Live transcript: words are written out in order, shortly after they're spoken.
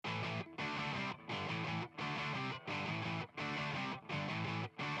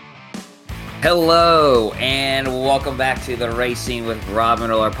Hello, and welcome back to the Racing with Rob and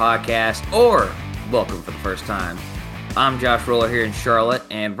Roller podcast, or welcome for the first time. I'm Josh Roller here in Charlotte,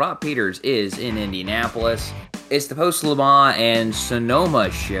 and Rob Peters is in Indianapolis. It's the post-Le Mans and Sonoma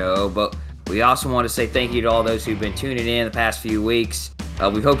show, but we also want to say thank you to all those who've been tuning in the past few weeks.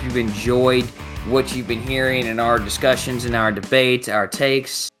 We hope you've enjoyed what you've been hearing in our discussions and our debates, our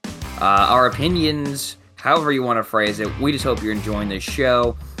takes, our opinions, however you want to phrase it. We just hope you're enjoying this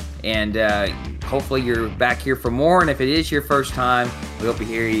show. And hopefully you're back here for more. And if it is your first time, we hope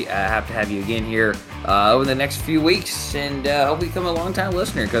have to have you again here over the next few weeks. And hope you become a long-time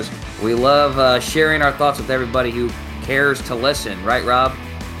listener, because we love sharing our thoughts with everybody who cares to listen. Right, Rob?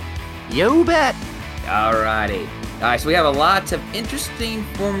 You bet. Alrighty. All right, so we have a lot of interesting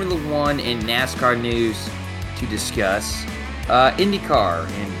Formula One and NASCAR news to discuss. IndyCar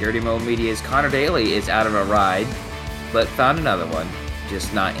and Dirty Mo Media's Conor Daly is out of a ride, but found another one.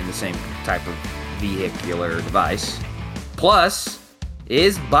 Just not in the same type of vehicular device. Plus,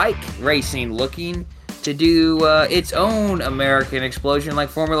 is bike racing looking to do its own American explosion like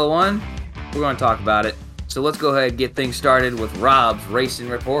Formula One? We're going to talk about it. So let's go ahead and get things started with Rob's Racing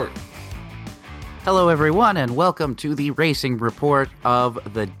Report. Hello, everyone, and welcome to the Racing Report of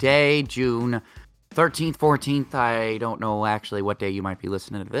the day, June 13th, 14th. I don't know actually what day you might be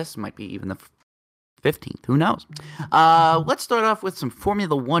listening to this. It might be even the 15th. Who knows? Let's start off with some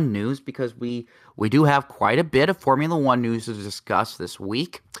Formula One news, because we do have quite a bit of Formula One news to discuss this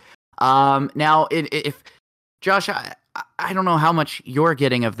week. Now, if Josh, I don't know how much you're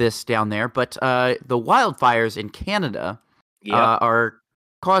getting of this down there, but the wildfires in Canada are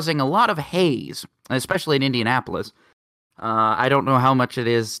causing a lot of haze, especially in Indianapolis. I don't know how much it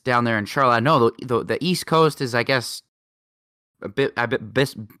is down there in Charlotte. I know the East Coast is, I guess, a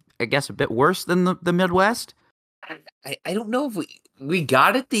bit worse than the Midwest. I don't know if we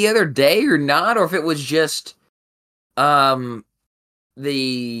got it the other day or not, or if it was just the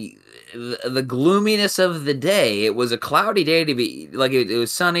gloominess of the day. It was a cloudy day to be like it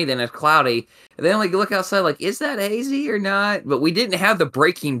was sunny, then it's cloudy, and then like you look outside, like, is that hazy or not? But we didn't have the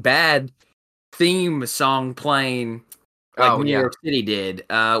Breaking Bad theme song playing like New York City did,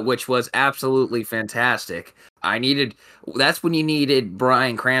 which was absolutely fantastic. That's when you needed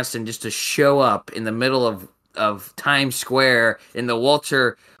Bryan Cranston just to show up in the middle of Times Square in the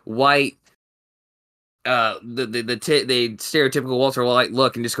Walter White, the stereotypical Walter White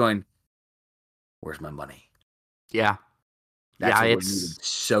look, and just going, "Where's my money?" Yeah, that's what we needed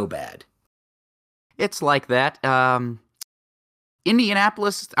so bad. It's like that.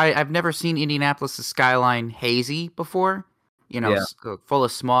 Indianapolis, I've never seen Indianapolis' skyline hazy before. Full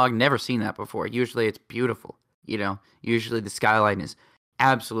of smog. Never seen that before. Usually it's beautiful. Usually the skyline is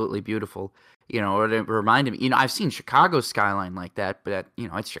absolutely beautiful. It reminded me, I've seen Chicago's skyline like that, but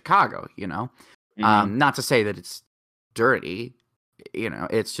it's Chicago, Mm-hmm. Not to say that it's dirty,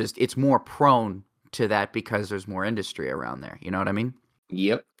 it's just, it's more prone to that because there's more industry around there. You know what I mean?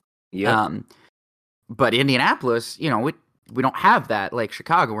 Yep. But Indianapolis, we don't have that like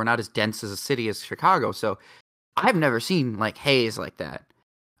Chicago. We're not as dense as a city as Chicago. So I've never seen like haze like that.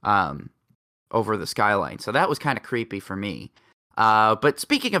 Over the skyline. So that was kind of creepy for me. But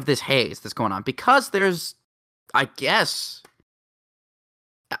speaking of this haze that's going on, because there's, I guess,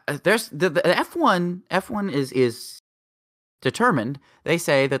 there's the F1 is determined. They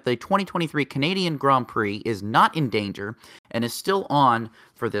say that the 2023 Canadian Grand Prix is not in danger and is still on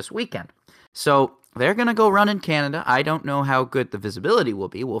for this weekend. So they're going to go run in Canada. I don't know how good the visibility will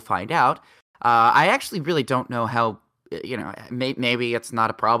be. We'll find out. I actually really don't know how. Maybe it's not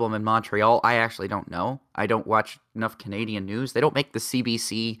a problem in Montreal. I actually don't know. I don't watch enough Canadian news. They don't make the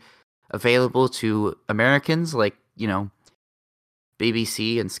CBC available to Americans like,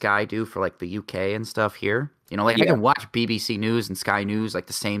 BBC and Sky do for like the UK and stuff here. I can watch BBC News and Sky News, like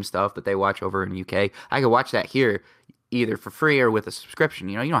the same stuff that they watch over in UK. I can watch that here either for free or with a subscription.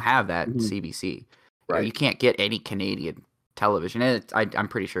 You don't have that in CBC. Right. You can't get any Canadian television. And I'm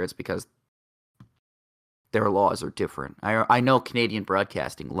pretty sure it's because their laws are different. I know Canadian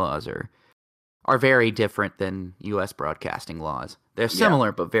broadcasting laws are very different than U.S. broadcasting laws. They're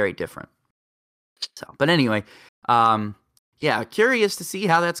similar, but very different. So, but anyway, curious to see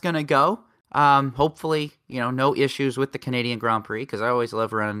how that's going to go. Hopefully, no issues with the Canadian Grand Prix, because I always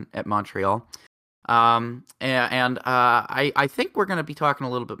love running at Montreal. I think we're going to be talking a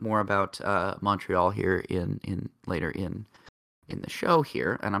little bit more about Montreal here in later in the show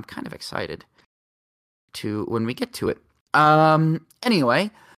here, and I'm kind of excited to when we get to it.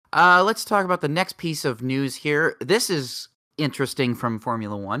 Anyway, let's talk about the next piece of news here. This is interesting from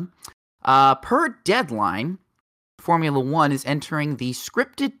Formula One. Per deadline, Formula One is entering the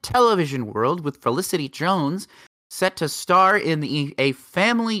scripted television world with Felicity Jones set to star in a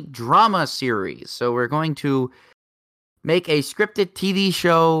family drama series. So we're going to make a scripted TV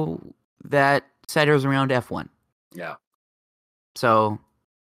show that centers around F1. Yeah. So,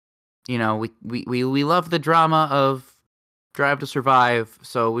 we love the drama of Drive to Survive,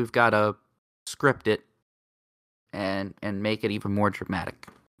 so we've got to script it and make it even more dramatic.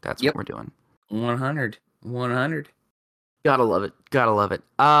 That's what we're doing. 100. Gotta love it.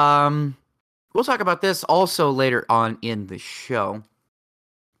 We'll talk about this also later on in the show.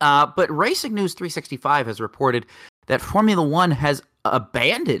 But Racing News 365 has reported that Formula One has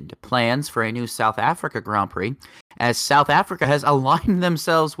abandoned plans for a new South Africa Grand Prix, as South Africa has aligned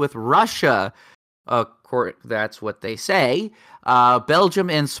themselves with Russia. That's what they say. Belgium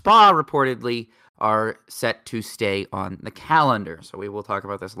and Spa reportedly are set to stay on the calendar. So we will talk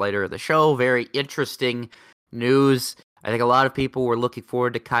about this later in the show. Very interesting news. I think a lot of people were looking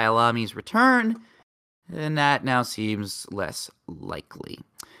forward to Kyalami's return, and that now seems less likely.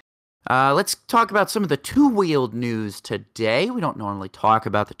 Let's talk about some of the two-wheeled news today. We don't normally talk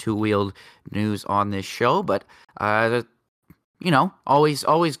about the two-wheeled news on this show, but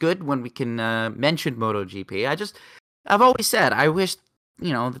always good when we can mention MotoGP. I've always said I wish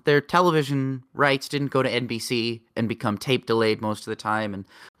that their television rights didn't go to NBC and become tape delayed most of the time and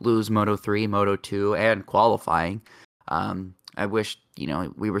lose Moto 3, Moto 2, and qualifying. I wish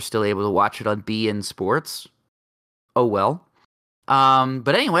we were still able to watch it on beIN Sports. Oh well.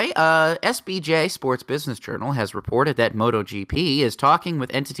 But anyway, SBJ Sports Business Journal has reported that MotoGP is talking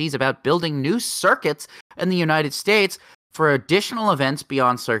with entities about building new circuits in the United States for additional events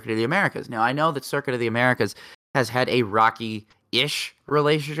beyond Circuit of the Americas. Now, I know that Circuit of the Americas has had a rocky-ish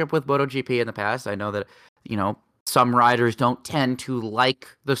relationship with MotoGP in the past. I know that, some riders don't tend to like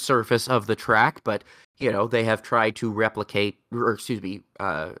the surface of the track, but, they have tried to replicate, or excuse me,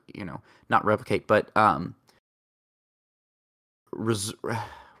 not replicate, but,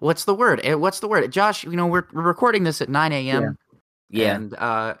 what's the word? Josh, we're recording this at 9 a.m. Yeah. And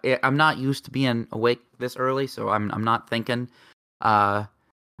I'm not used to being awake this early, so I'm not thinking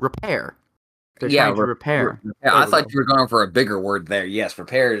repair. They're trying to repair. I thought you were going for a bigger word there. Yes,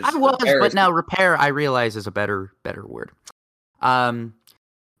 repair is. I was, but now repair I realize is a better word.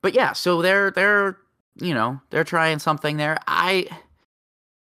 But yeah, so they're trying something there. I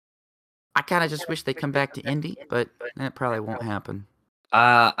kind of just wish they'd come back to Indy, but that probably won't happen.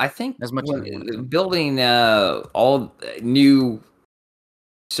 I think as much as building all new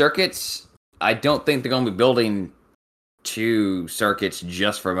circuits, I don't think they're going to be building 2 circuits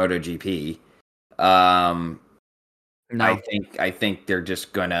just for MotoGP. No. I think they're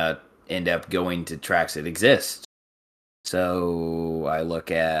just gonna end up going to tracks that exist. So I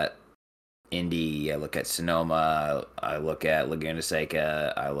look at Indy, I look at Sonoma, I look at Laguna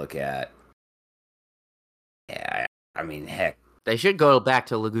Seca, I look at heck. They should go back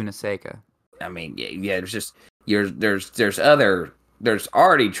to Laguna Seca. There's just there's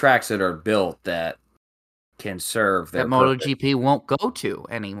already tracks that are built that can serve that MotoGP won't go to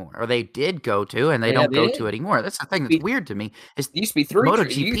anymore, or they did go to, and they don't go to anymore. That's the thing that's weird to me. It used to be 3.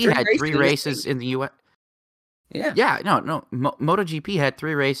 MotoGP had 3 races in the U.S. MotoGP had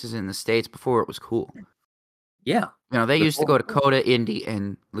 3 races in the States before it was cool. Yeah, they used to go to Coda, Indy,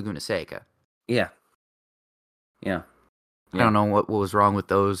 and Laguna Seca. Yeah. I don't know what was wrong with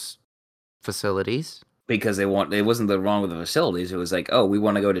those facilities. Because it wasn't wrong with the facilities. It was like, we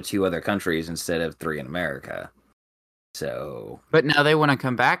want to go to 2 other countries instead of 3 in America. So, but now they want to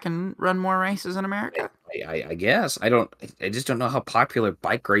come back and run more races in America. I guess I just don't know how popular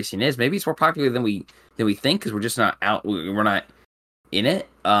bike racing is. Maybe it's more popular than we think because we're just not out. We're not in it,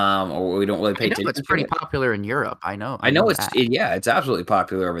 or we don't really pay attention. It's pretty popular in Europe. I know it's absolutely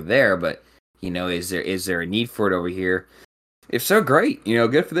popular over there. But is there a need for it over here? If so, great.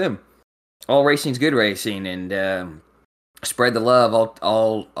 Good for them. All racing's good racing, and spread the love.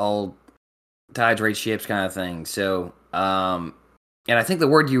 All tides raise ships, kind of thing. So, and I think the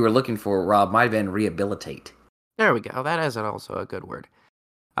word you were looking for, Rob, might have been rehabilitate. There we go. That is also a good word.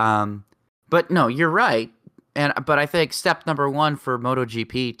 But no, you're right. But I think step number 1 for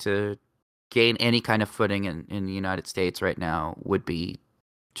MotoGP to gain any kind of footing in the United States right now would be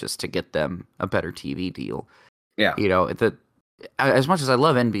just to get them a better TV deal. Yeah. As much as I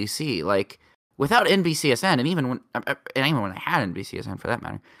love NBC, like without NBCSN, and even when I had NBCSN for that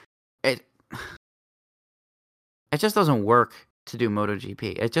matter, it just doesn't work to do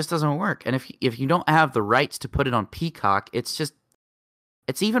MotoGP. It just doesn't work. And if you don't have the rights to put it on Peacock, it's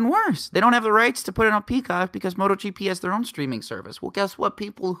even worse. They don't have the rights to put it on Peacock because MotoGP has their own streaming service. Well, guess what?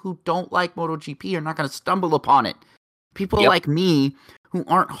 People who don't like MotoGP are not going to stumble upon it People like me who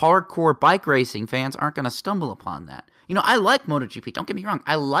aren't hardcore bike racing fans aren't going to stumble upon that. I like MotoGP. Don't get me wrong.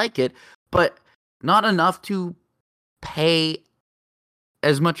 I like it, but not enough to pay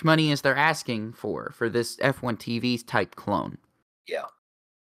as much money as they're asking for this F1 TV type clone. Yeah.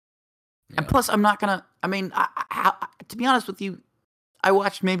 And plus, I'm not going to... I mean, to be honest with you, I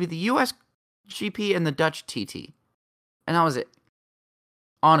watched maybe the US GP and the Dutch TT. And that was it.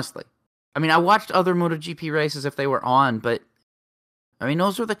 Honestly. I mean, I watched other MotoGP races if they were on, but I mean,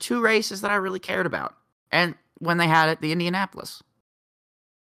 those were the two races that I really cared about. And when they had it, the Indianapolis.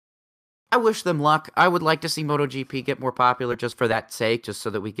 I wish them luck. I would like to see MotoGP get more popular just for that sake, just so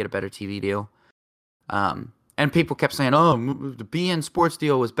that we get a better TV deal. And people kept saying, "Oh, the BN Sports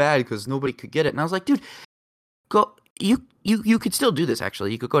deal was bad because nobody could get it." And I was like, "Dude, go. You could still do this.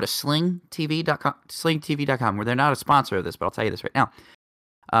 Actually, you could go to slingtv.com, where they're not a sponsor of this, but I'll tell you this right now.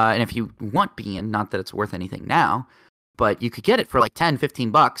 And if you want BN, not that it's worth anything now, but you could get it for like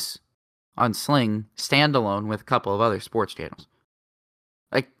 $10-15 on Sling standalone with a couple of other sports channels.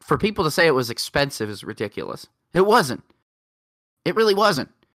 Like, for people to say it was expensive is ridiculous. It wasn't. It really wasn't.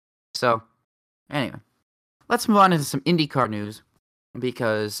 So, anyway, let's move on into some IndyCar news,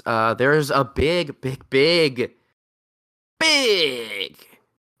 because there's a big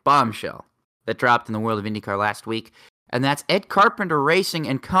bombshell that dropped in the world of IndyCar last week, and that's Ed Carpenter Racing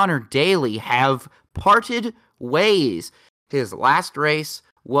and Conor Daly have parted ways. His last race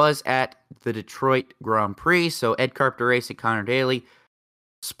was at the Detroit Grand Prix, so Ed Carpenter Racing, Conor Daly,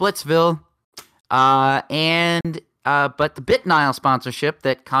 Splitsville, but the BitNile sponsorship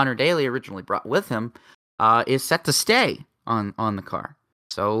that Conor Daly originally brought with him is set to stay on the car.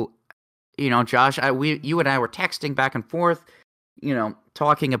 So, Josh, you and I were texting back and forth,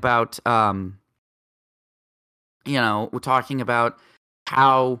 talking about, we're talking about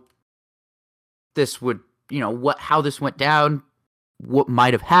how this would, how this went down, what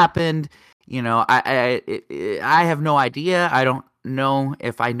might have happened. I have no idea. I don't know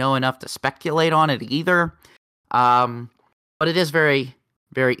if I know enough to speculate on it either. But it is very,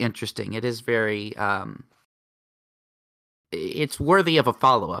 very interesting. It is very, it's worthy of a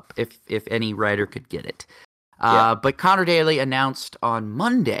follow-up if any writer could get it. But Conor Daly announced on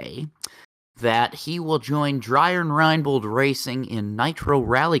Monday that he will join Dreyer and Reinbold Racing in Nitro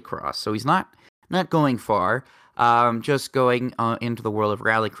Rallycross. So he's not going far, just going into the world of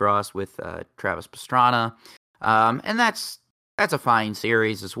Rallycross with Travis Pastrana. And that's a fine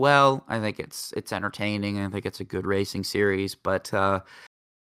series as well. I think it's entertaining. I think it's a good racing series. But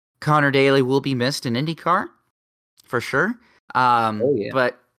Conor Daly will be missed in IndyCar, for sure.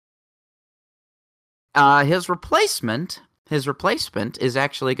 But his replacement is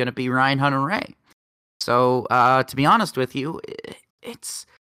actually going to be Ryan Hunter-Reay. So to be honest with you, it's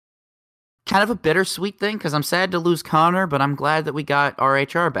kind of a bittersweet thing, because I'm sad to lose Conor, but I'm glad that we got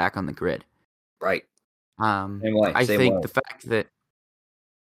RHR back on the grid. Right. I think the fact that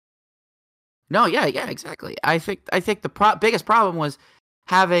exactly. I think the biggest problem was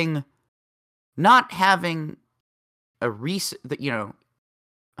not having a recent,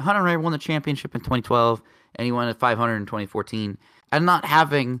 Hunter-Reay won the championship in 2012, and he won at 500 in 2014, and not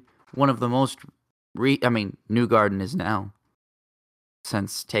having one of the most, Newgarden is now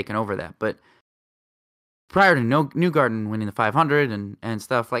since taken over that, but prior to Newgarden winning the 500 and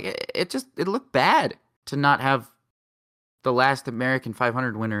stuff, like it looked bad to not have the last American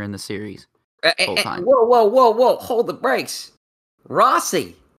 500 winner in the series full time. Whoa! Hold the brakes,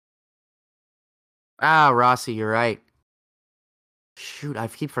 Rossi. Rossi, you're right. Shoot, I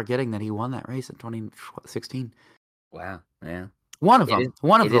keep forgetting that he won that race in 2016. Wow, yeah. One of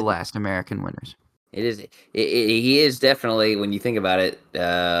the last American winners. It is. He is definitely, when you think about it,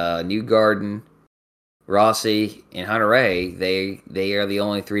 Newgarden, Rossi, and Hunter-Reay, they are the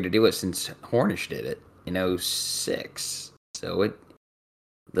only three to do it since Hornish did it in 2006. So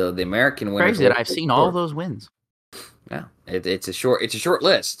the American winners. Crazy that I've seen all those wins. Yeah, it's a short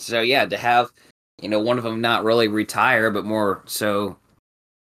list. So yeah, to have one of them not really retire, but more so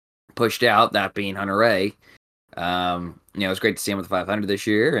pushed out, that being Hunter-Reay. It was great to see him with the 500 this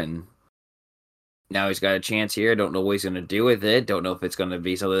year, and now he's got a chance here. Don't know what he's going to do with it. Don't know if it's going to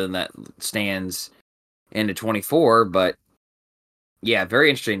be something that stands into 24, but yeah, very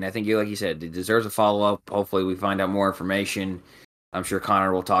interesting. I think, like you said, it deserves a follow-up. Hopefully we find out more information. I'm sure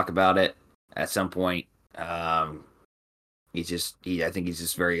Conor will talk about it at some point. I think he's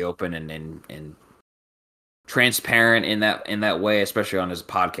just very open and transparent in that way, especially on his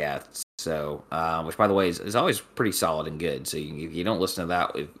podcasts. So, which by the way is always pretty solid and good. So if you don't listen to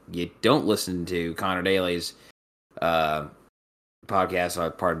that, if you don't listen to Conor Daly's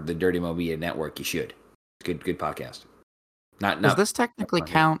podcast, part of the Dirty Mo Media Network, you should. Good podcast. Does this technically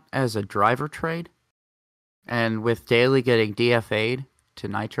count as a driver trade? And with Daly getting DFA'd to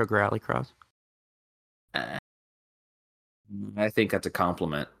Nitro Rallycross? I think that's a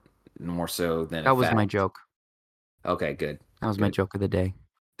compliment more so than that was my joke. Okay, good. That was my joke of the day.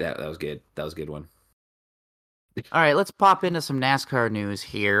 That was good. That was a good one. All right, let's pop into some NASCAR news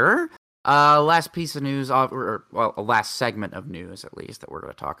here. Last piece of news, or a last segment of news at least that we're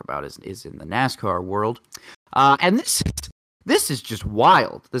going to talk about is in the NASCAR world, and this is just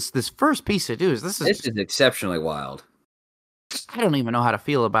wild. This first piece of news. This is exceptionally wild. I don't even know how to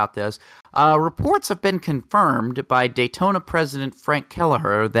feel about this. Reports have been confirmed by Daytona president Frank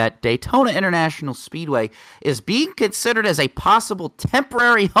Kelleher that Daytona International Speedway is being considered as a possible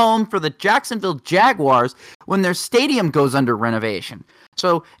temporary home for the Jacksonville Jaguars when their stadium goes under renovation.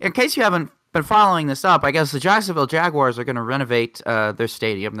 So, in case you haven't been following this up, I guess the Jacksonville Jaguars are going to renovate their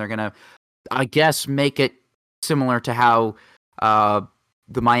stadium. They're going to, I guess, make it similar to how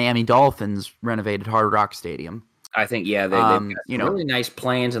the Miami Dolphins renovated Hard Rock Stadium. I think, yeah, they've got really nice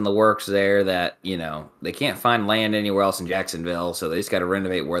plans in the works there that, they can't find land anywhere else in Jacksonville, so they just got to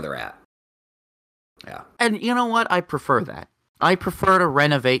renovate where they're at. Yeah. And you know what? I prefer that. I prefer to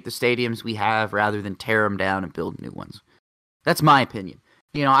renovate the stadiums we have rather than tear them down and build new ones. That's my opinion.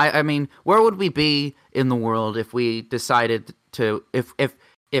 I mean, where would we be in the world if we decided to, if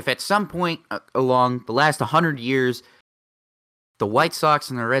at some point along the last 100 years, the White Sox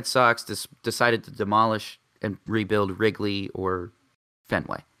and the Red Sox decided to demolish and rebuild Wrigley or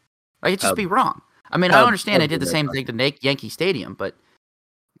Fenway? Like, it'd just be wrong. I mean, I understand they did the same thing to Yankee Stadium, but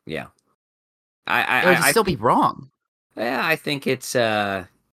yeah, it would still be wrong. Yeah, I think it's obvious.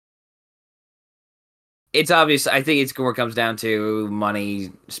 I think it's where it comes down to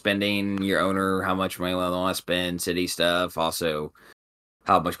money spending, your owner, how much money they want to spend, city stuff, also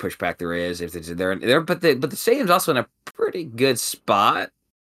how much pushback there is if they're there. But the stadium's also in a pretty good spot.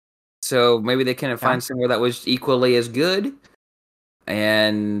 So maybe they couldn't find somewhere that was equally as good,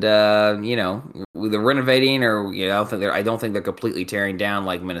 and with the renovating, or I don't think they're completely tearing down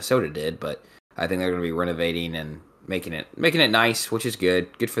like Minnesota did, but I think they're going to be renovating and making it nice, which is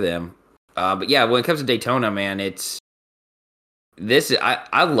good for them. But yeah, when it comes to Daytona, man, I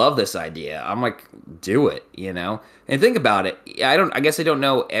love this idea. I'm like, do it, and think about it. I guess I don't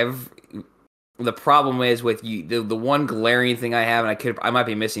know the problem is with you, the one glaring thing I have, and I might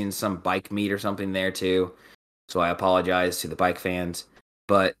be missing some bike meet or something there too, so I apologize to the bike fans.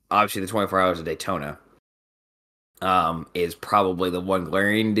 But obviously, the 24 hours of Daytona is probably the one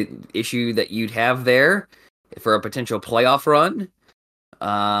glaring issue that you'd have there for a potential playoff run.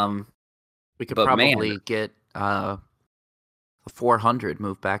 We could probably get the 400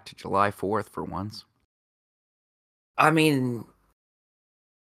 moved back to July 4th for once. I mean,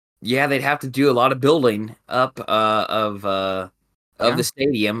 yeah, they'd have to do a lot of building up of the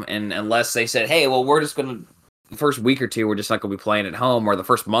stadium, and unless they said, hey, well, we're just going to, the first week or two, we're just not going to be playing at home, or the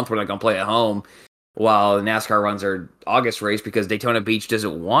first month we're not going to play at home while the NASCAR runs their August race because Daytona Beach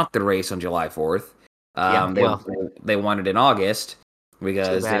doesn't want the race on July 4th. They want it in August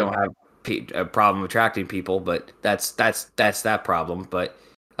because they don't have a problem attracting people, but that's that problem. But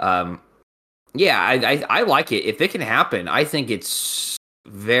yeah, I like it. If it can happen, I think it's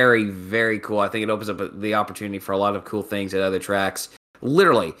very, very cool. I think it opens up the opportunity for a lot of cool things at other tracks.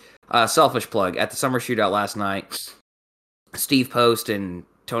 Literally, selfish plug, at the Summer Shootout last night, Steve Post and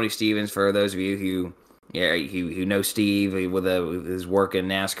Tony Stevens, for those of you who know Steve with his work in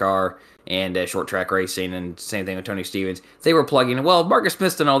NASCAR and short track racing, and same thing with Tony Stevens, they were plugging, well, Marcus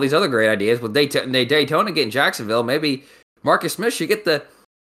Smith's done all these other great ideas with Daytona getting Jacksonville. Maybe Marcus Smith should get the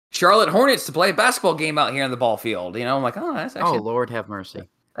Charlotte Hornets to play a basketball game out here in the ball field. I'm like, oh, that's actually... Oh, Lord have mercy.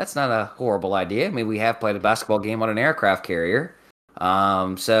 That's not a horrible idea. I mean, we have played a basketball game on an aircraft carrier.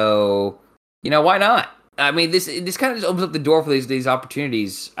 So, why not? I mean, this kind of just opens up the door for these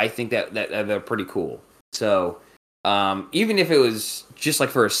opportunities. I think that they're pretty cool. So, even if it was just like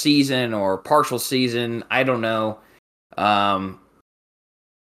for a season or partial season, I don't know. I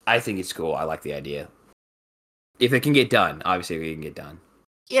think it's cool. I like the idea. If it can get done, obviously it can get done.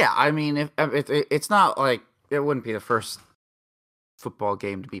 Yeah, I mean, if it's not like it wouldn't be the first football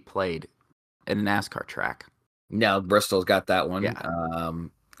game to be played in a NASCAR track. No, Bristol's got that one. Yeah.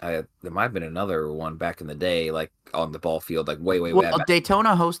 There might have been another one back in the day, like on the ball field, like way back.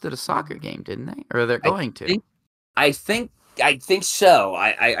 Daytona hosted a soccer game, didn't they? Or they're going to? I think so.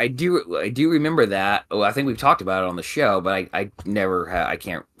 I do remember that. Oh, I think we've talked about it on the show, but I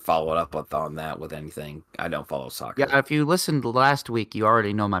can't follow it up on that with anything. I don't follow soccer. Yeah, if you listened last week, you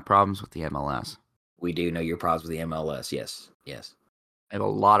already know my problems with the MLS. We do know your problems with the MLS. Yes. I have a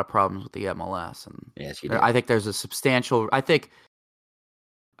lot of problems with the MLS, and Yes, you do. I think there's a substantial. I think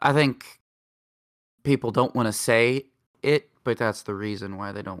people don't want to say it, but that's the reason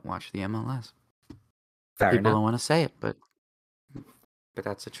why they don't watch the MLS. Fair People enough. don't want to say it, but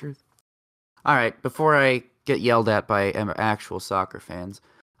that's the truth. All right, before I get yelled at by actual soccer fans,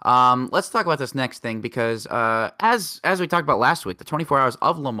 let's talk about this next thing because as we talked about last week, the 24 Hours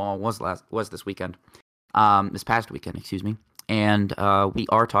of Le Mans was this weekend, this past weekend, excuse me, and we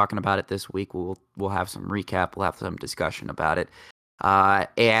are talking about it this week. We'll have some recap, we'll have some discussion about it,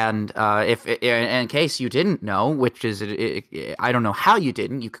 and if in case you didn't know, which is I don't know how you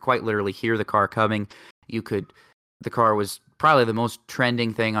didn't, you could quite literally hear the car coming. The car was probably the most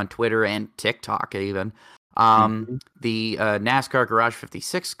trending thing on Twitter and TikTok even. The NASCAR Garage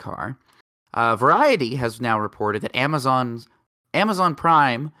 56 car. Variety has now reported that Amazon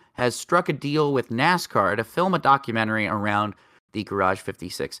Prime has struck a deal with NASCAR to film a documentary around the Garage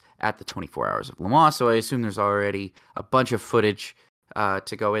 56 at the 24 Hours of Le Mans. So I assume there's already a bunch of footage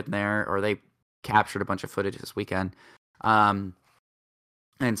to go in there, or they captured a bunch of footage this weekend. And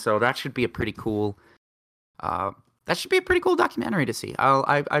so that should be a pretty cool documentary to see.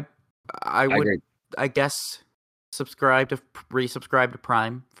 I would agree. I guess resubscribe to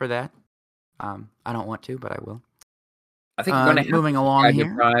Prime for that. I don't want to, but I will. I think you're going to have moving to along subscribe to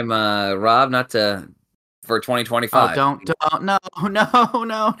here. Prime, Rob, not to for 2025. Oh, don't no. I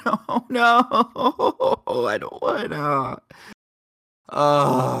don't want to.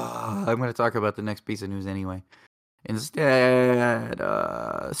 I'm going to talk about the next piece of news anyway. Instead,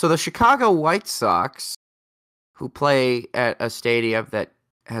 so the Chicago White Sox, who play at a stadium that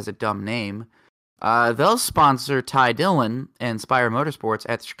has a dumb name, they'll sponsor Ty Dillon and Spire Motorsports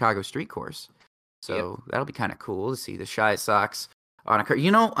at the Chicago Street Course. So that'll be kind of cool to see the Chi Sox on a car. You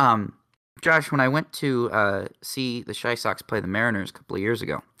know, Josh, when I went to see the Chi Sox play the Mariners a couple of years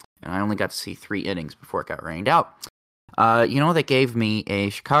ago, and I only got to see 3 innings before it got rained out, they gave me a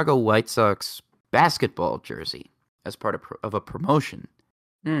Chicago White Sox basketball jersey as part of a promotion.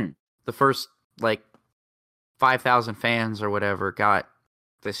 The first, 5,000 fans or whatever got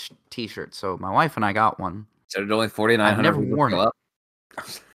this T-shirt. So my wife and I got one. So it's only 4,900. I've never worn it. Up?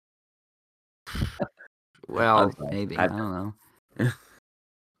 Well, maybe. I don't know.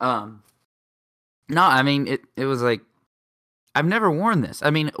 No, I mean, it was like, I've never worn this. I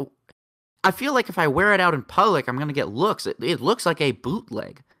mean, I feel like if I wear it out in public, I'm going to get looks. It looks like a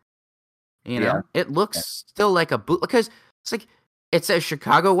bootleg. You know? It looks still like a boot, because it's like, it says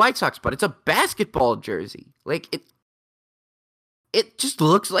Chicago White Sox, but it's a basketball jersey. Like, it just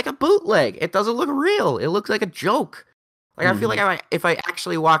looks like a bootleg. It doesn't look real. It looks like a joke. Like, I feel like if I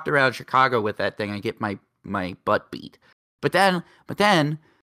actually walked around Chicago with that thing, I'd get my butt beat. But then,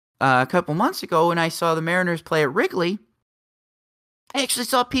 a couple months ago, when I saw the Mariners play at Wrigley, I actually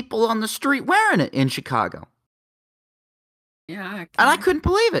saw people on the street wearing it in Chicago. Yeah. And I couldn't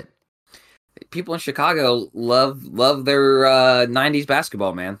believe it. People in Chicago love their 90s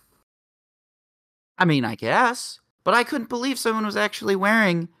basketball, man. I mean, I guess. But I couldn't believe someone was actually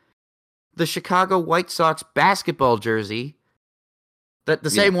wearing the Chicago White Sox basketball jersey. The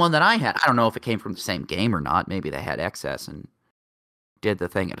same one that I had. I don't know if it came from the same game or not. Maybe they had excess and did the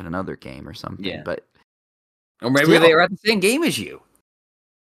thing at another game or something. Yeah. But or maybe they were at the same game as you.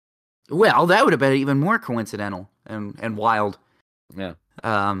 Well, that would have been even more coincidental and wild. Yeah.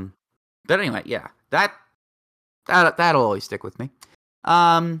 But anyway, yeah, that'll always stick with me.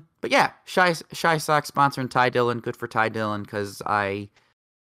 But yeah, Chi Sox sponsoring Ty Dillon. Good for Ty Dillon, because I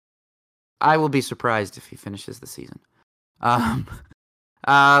will be surprised if he finishes the season.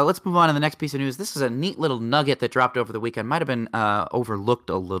 Let's move on to the next piece of news. This is a neat little nugget that dropped over the weekend. Might have been overlooked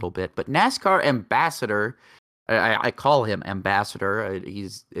a little bit, but NASCAR ambassador, I call him ambassador.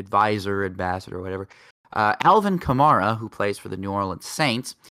 He's ambassador, whatever. Alvin Kamara, who plays for the New Orleans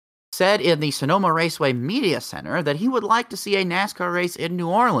Saints, said in the Sonoma Raceway Media Center that he would like to see a NASCAR race in New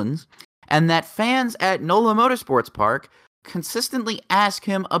Orleans, and that fans at NOLA Motorsports Park consistently ask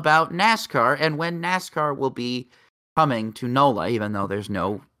him about NASCAR and when NASCAR will be coming to NOLA, even though there's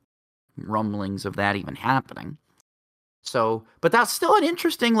no rumblings of that even happening. So, but that's still an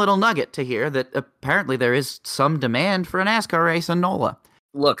interesting little nugget to hear, that apparently there is some demand for a NASCAR race in NOLA.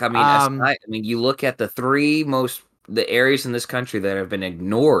 Look, I mean, you look at the areas in this country that have been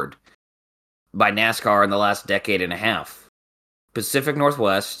ignored by NASCAR in the last decade and a half: Pacific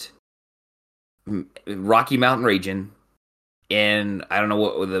Northwest, Rocky Mountain region, and I don't know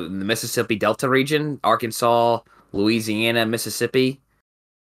what the Mississippi Delta region, Arkansas, Louisiana, Mississippi.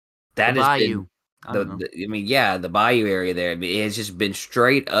 That is Bayou. The Bayou area there. I mean, it has just been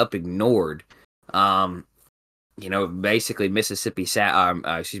straight up ignored. basically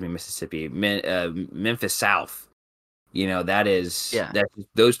Mississippi, Memphis South. Yeah.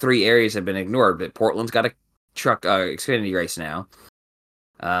 Those three areas have been ignored. But Portland's got a truck Xfinity race now.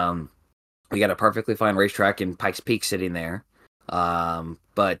 We got a perfectly fine racetrack in Pikes Peak sitting there. And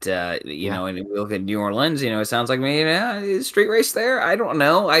we look at New Orleans. It sounds like maybe a street race there. I don't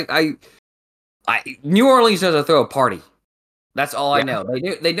know. New Orleans knows how to throw a party. That's all I know.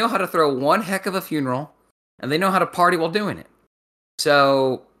 They know how to throw one heck of a funeral, and they know how to party while doing it.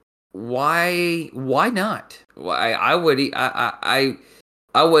 So why not? I'm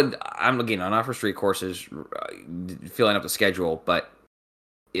not for street courses, filling up the schedule, but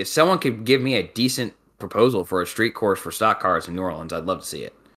if someone could give me a decent proposal for a street course for stock cars in New Orleans, I'd love to see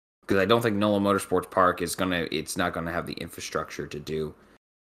it. Because I don't think NOLA Motorsports Park it's not gonna have the infrastructure to do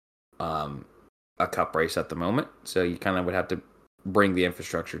a cup race at the moment. So you kind of would have to bring the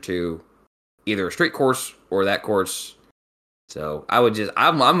infrastructure to either a street course or that course. So I would just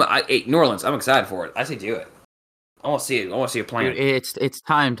New Orleans, I'm excited for it. I say do it. I want to see it. I want to see a plan. Dude, it's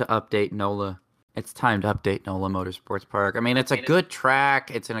time to update NOLA. It's time to update NOLA Motorsports Park. I mean, it's a good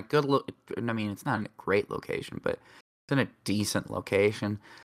track. It's in a good it's not in a great location, but it's in a decent location.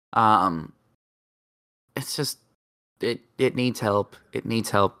 It's just it needs help. It needs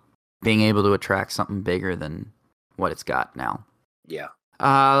help being able to attract something bigger than what it's got now. Yeah.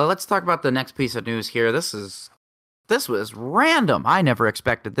 Let's talk about the next piece of news here. This was random. I never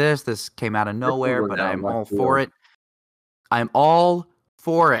expected this. This came out of nowhere, but I'm all for it. I'm all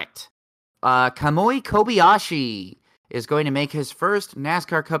for it. Kamui Kobayashi is going to make his first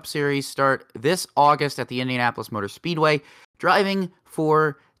NASCAR Cup Series start this August at the Indianapolis Motor Speedway, driving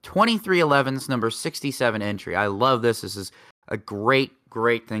for 2311's number 67 entry. I love this. This is a great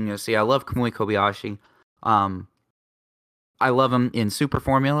thing to see. I love Kamui Kobayashi. I love him in Super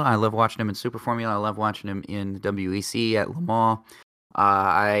Formula. I love watching him in Super Formula. I love watching him in WEC at Le Mans.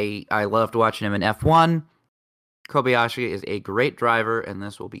 I loved watching him in F1. Kobayashi is a great driver, and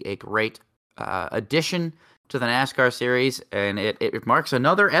this will be a great addition to the NASCAR series, and it marks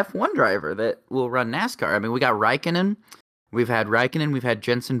another F1 driver that will run NASCAR. I mean, we got Raikkonen, we've had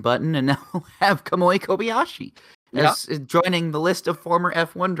Jenson Button, and now we'll have Kamui Kobayashi as joining the list of former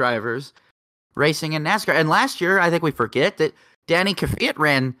F1 drivers racing in NASCAR. And last year, I think we forget that Danny Kvyat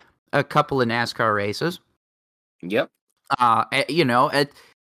ran a couple of NASCAR races. Yep. And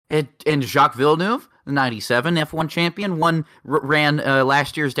Jacques Villeneuve, the 97 F1 champion, ran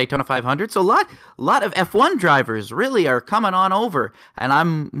last year's Daytona 500. So a lot of F1 drivers really are coming on over, and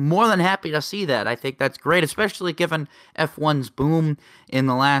I'm more than happy to see that. I think that's great, especially given F1's boom in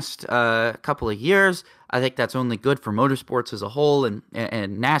the last couple of years. I think that's only good for motorsports as a whole, and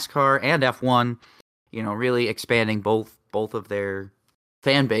NASCAR and F1, really expanding both of their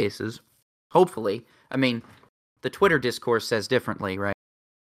fan bases. Hopefully, I mean, the Twitter discourse says differently, right?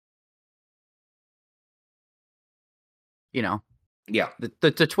 Yeah.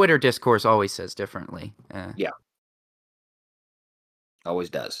 The Twitter discourse always says differently. Yeah. Always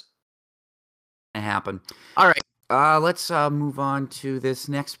does. It happened. All right. Let's move on to this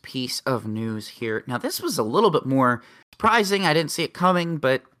next piece of news here. Now, this was a little bit more surprising. I didn't see it coming,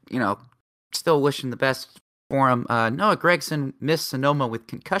 but, still wishing the best for him. Noah Gragson missed Sonoma with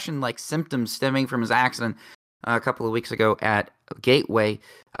concussion-like symptoms stemming from his accident a couple of weeks ago at Gateway.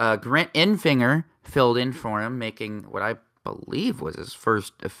 Grant Enfinger filled in for him, making what I believe was his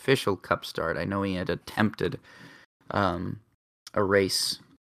first official Cup start. I know he had attempted a race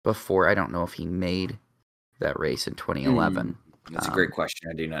before. I don't know if he made that race in 2011. That's a great question.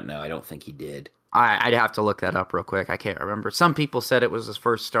 I do not know. I don't think he did. I'd have to look that up real quick. I can't remember. Some people said it was his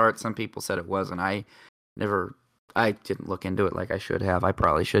first start. Some people said it wasn't. I didn't look into it like I should have. I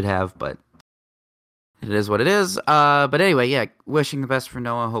probably should have, but it is what it is. But anyway, yeah, wishing the best for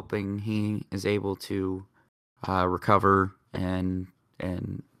Noah, hoping he is able to recover and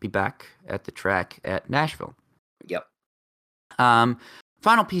be back at the track at Nashville. Yep.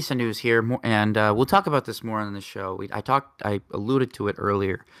 Final piece of news here, and we'll talk about this more on the show. I alluded to it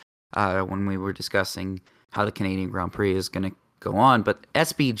earlier when we were discussing how the Canadian Grand Prix is going to go on. But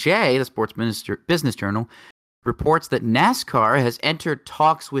SBJ, the Sports Business Journal, reports that NASCAR has entered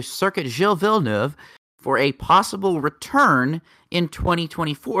talks with Circuit Gilles Villeneuve for a possible return in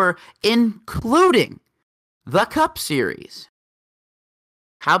 2024, including the Cup Series.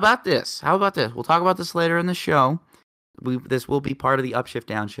 How about this? We'll talk about this later in the show. This will be part of the upshift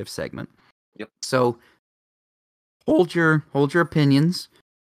downshift segment. Yep. So hold your opinions.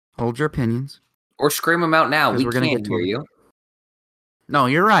 Hold your opinions. Or scream them out now. We can't can't hear you. No,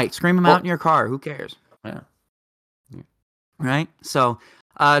 you're right. Scream them out in your car. Who cares? Yeah. Right? So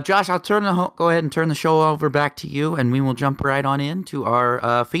Josh, I'll go ahead and turn the show over back to you, and we will jump right on into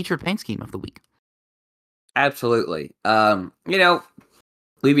our featured paint scheme of the week. Absolutely.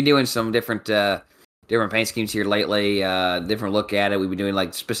 We've been doing some different paint schemes here lately. Different look at it. We've been doing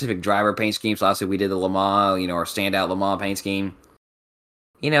like specific driver paint schemes. Last week we did the Le Mans, our standout Le Mans paint scheme.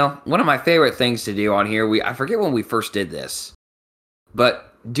 One of my favorite things to do on here, I forget when we first did this,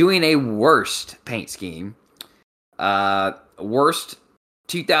 but doing a worst paint scheme, worst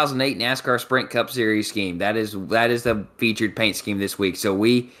 2008 NASCAR Sprint Cup Series scheme. That is the featured paint scheme this week. So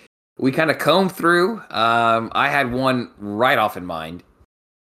we kind of combed through. I had one right off in mind,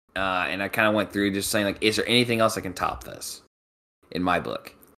 and I kind of went through just saying, like, is there anything else that can top this in my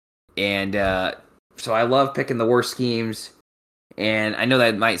book? And so I love picking the worst schemes. And I know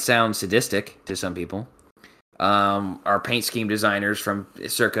that might sound sadistic to some people. Our paint scheme designers from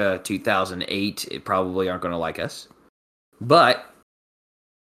circa 2008 probably aren't going to like us. But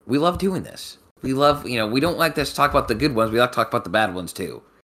we love doing this. We love, we don't like to talk about the good ones. We like to talk about the bad ones too.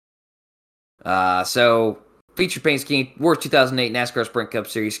 So, featured paint scheme, worst 2008 NASCAR Sprint Cup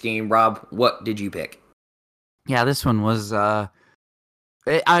Series scheme. Rob, what did you pick? Yeah, this one was... I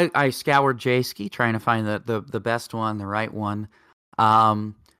scoured J-Ski trying to find the best one, the right one.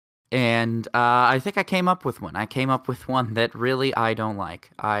 And I think I came up with one. I came up with one that really I don't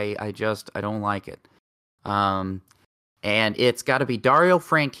like. I don't like it. And it's got to be Dario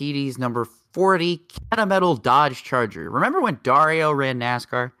Franchitti's number 40 Kennametal Dodge Charger. Remember when Dario ran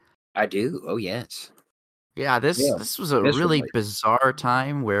NASCAR? I do. Oh, yes. Yeah, this was a really bizarre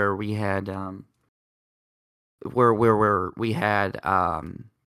time where we had we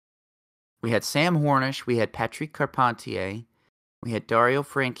had Sam Hornish, we had Patrick Carpentier, we had Dario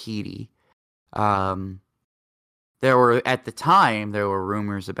Franchitti. There were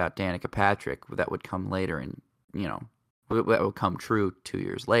rumors about Danica Patrick that would come later, and that would come true 2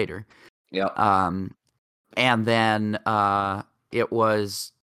 years later. Yeah. And then it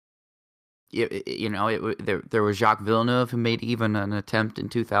was. There was Jacques Villeneuve who made even an attempt in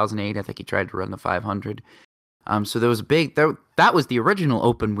 2008. I think he tried to run the 500. So there was that was the original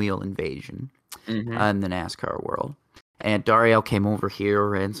open wheel invasion in the NASCAR world. And Dario came over here,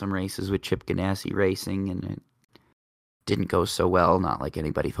 ran some races with Chip Ganassi Racing, and it didn't go so well, not like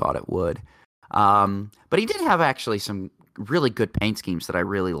anybody thought it would. But he did have actually some really good paint schemes that I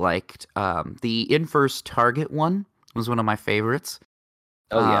really liked. The Infirst Target one was one of my favorites.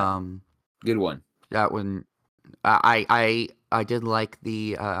 Oh, yeah. Good one. That one, I did like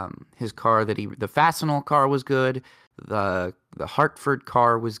the his car the Fastenal car was good. The Hartford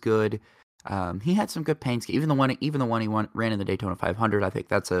car was good. He had some good paint schemes. Even the one he ran in the Daytona 500. I think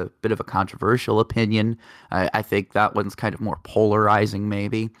that's a bit of a controversial opinion. I think that one's kind of more polarizing,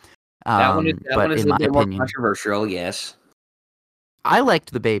 maybe. That one is a bit more controversial. Yes. I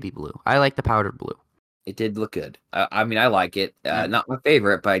liked the baby blue. I liked the powdered blue. It did look good. I mean, I like it. Not my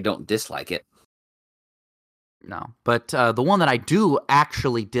favorite, but I don't dislike it. No, but the one that I do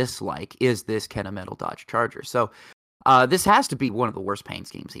actually dislike is this Kennametal Dodge Charger. So this has to be one of the worst paint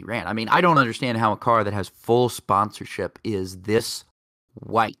schemes he ran. I mean, I don't understand how a car that has full sponsorship is this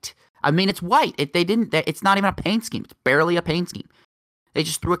white. I mean, it's white. It's not even a paint scheme. It's barely a paint scheme. They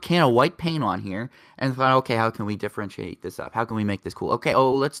just threw a can of white paint on here and thought, okay, how can we differentiate this up? How can we make this cool? Okay,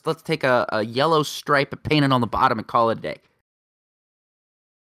 let's take a yellow stripe and paint it on the bottom and call it a day.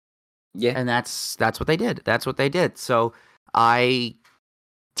 Yeah. And that's what they did. That's what they did. So I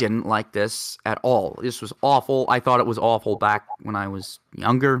didn't like this at all. This was awful. I thought it was awful back when I was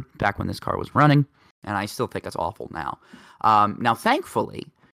younger, back when this car was running, and I still think it's awful now. Now, thankfully,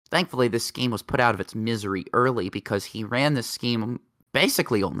 this scheme was put out of its misery early because he ran this scheme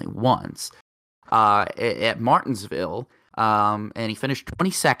basically only once at Martinsville, and he finished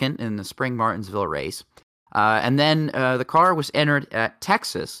 22nd in the spring Martinsville race. And then the car was entered at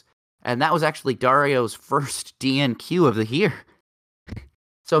Texas, and that was actually Dario's first DNQ of the year.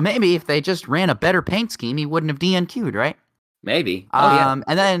 So maybe if they just ran a better paint scheme, he wouldn't have DNQ'd, right? Maybe. Yeah.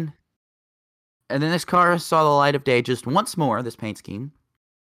 And then this car saw the light of day just once more, this paint scheme,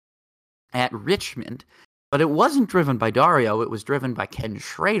 at Richmond. But it wasn't driven by Dario. It was driven by Ken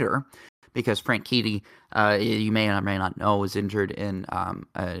Schrader, because Franchitti, you may or may not know, was injured in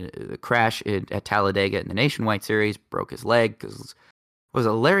a crash at Talladega in the Nationwide Series, broke his leg because was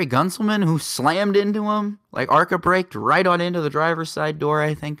it Larry Gunselman who slammed into him, like ARCA braked right on into the driver's side door,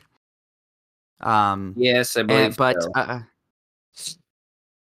 I think. Yes, I believe so.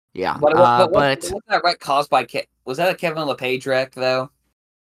 Yeah. But wasn't that wreck caused by was that a Kevin LePage wreck though?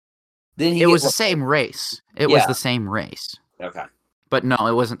 It was the same race. It was the same race. Okay. But no,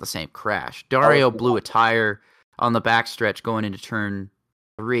 it wasn't the same crash. Dario blew a tire on the backstretch going into turn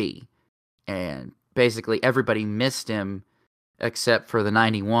 3, and basically everybody missed him except for the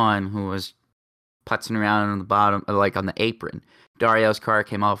 91 who was putzing around on the bottom, like on the apron. Dario's car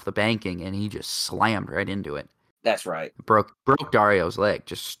came off the banking, and he just slammed right into it. That's right. Broke Dario's leg.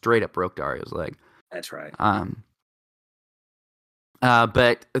 Just straight up broke Dario's leg. That's right.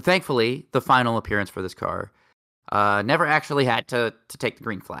 But thankfully, the final appearance for this car never actually had to take the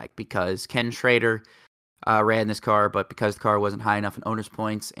green flag because Ken Schrader ran this car, but because the car wasn't high enough in owner's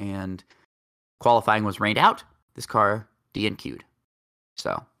points and qualifying was rained out, this car DNQ'd.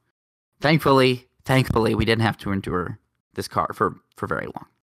 So, thankfully, we didn't have to endure this car for very long.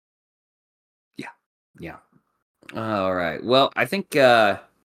 Yeah. All right. Well, I think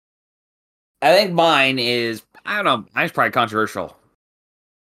mine is, I don't know, mine's probably controversial,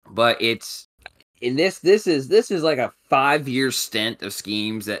 but it's in this is like a 5-year stint of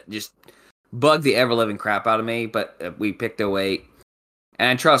schemes that just bug the ever living crap out of me. But we picked 08,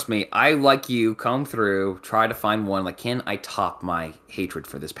 and trust me, I, like you, comb through, try to find one. Like, can I top my hatred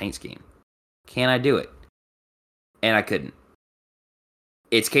for this paint scheme? Can I do it? And I couldn't.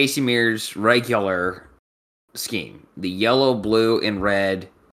 It's Casey Mears' regular scheme, the yellow, blue, and red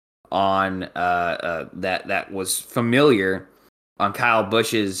on that was familiar on Kyle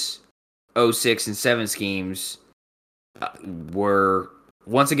Busch's 06 and 7 schemes, were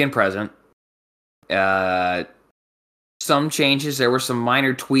once again present. Some changes, there were some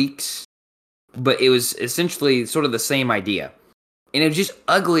minor tweaks, but it was essentially sort of the same idea, and it was just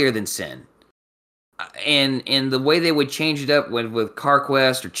uglier than sin. And the way they would change it up with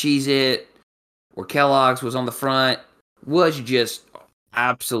CarQuest or Cheez-It or Kellogg's was on the front was just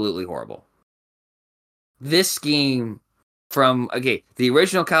absolutely horrible. This scheme the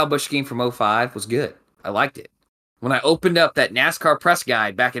original Kyle Busch scheme from 05 was good. I liked it. When I opened up that NASCAR press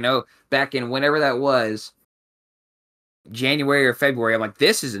guide back in whenever that was, January or February, I'm like,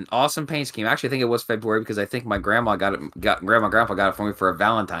 this is an awesome paint scheme. Actually, I think it was February because I think my grandpa got it. Grandpa got it for me for a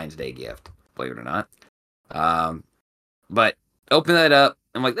Valentine's Day gift. Believe it or not. But open that up.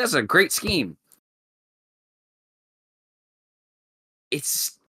 I'm like, that's a great scheme.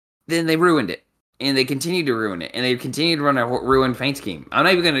 Then they ruined it, and they continue to ruin it, and they continue to run a ruined paint scheme. I'm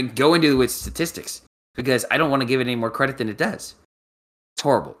not even going to go into it with statistics because I don't want to give it any more credit than it does. It's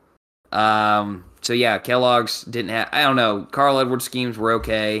horrible. So yeah, Kellogg's didn't have, I don't know, Carl Edwards schemes were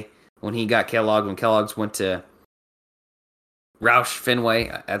okay when he got Kellogg, when Kellogg's went to Roush Fenway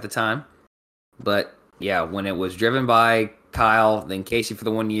at the time. But yeah, when it was driven by Kyle, then Casey for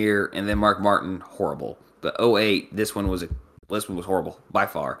the 1 year, and then Mark Martin, horrible. But 08, this one was horrible by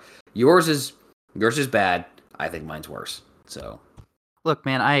far. Yours is bad. I think mine's worse. So, look,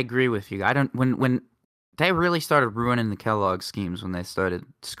 man, I agree with you. When they really started ruining the Kellogg schemes when they started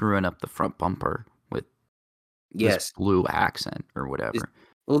screwing up the front bumper with this blue accent or whatever.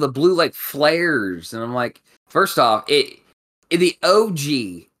 The blue like flares, and I'm like, first off, the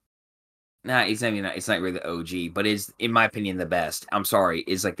OG. Nah, it's not really the OG, but is, in my opinion, the best. I'm sorry,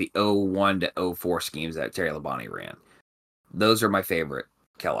 is like the 01 to 04 schemes that Terry Labonte ran. Those are my favorite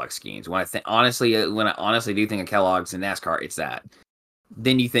Kellogg schemes. When I honestly do think of Kellogg's in NASCAR, it's that.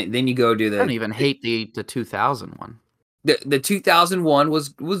 Then you go to the. I don't even hate the 2000 one. The 2001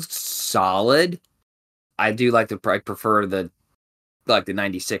 was solid. I do like I prefer the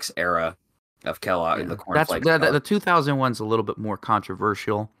 96 era of Kellogg and the cornflakes. The 2001's a little bit more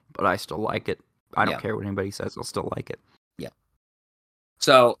controversial, but I still like it. I don't care what anybody says. I'll still like it. Yeah.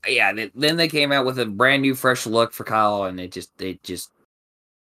 So yeah, then they came out with a brand new, fresh look for Kyle, and they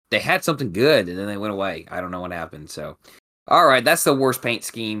had something good, and then they went away. I don't know what happened. So, all right, that's the worst paint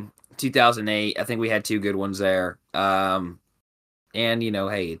scheme. 2008. I think we had two good ones there. And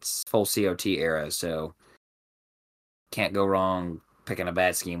hey, it's full COT era, so can't go wrong picking a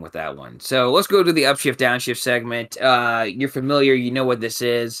bad scheme with that one. So let's go to the upshift downshift segment. You're familiar, you know what this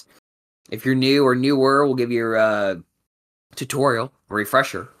is. If you're new or newer, we'll give you a tutorial, a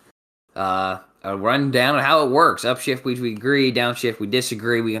refresher, a rundown on how it works. Upshift, we agree. Downshift, we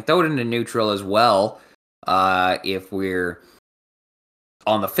disagree. We can throw it into neutral as well. If we're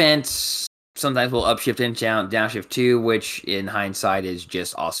on the fence, sometimes we'll upshift and downshift too, which in hindsight is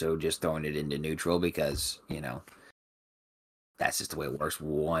just throwing it into neutral because, that's just the way it works.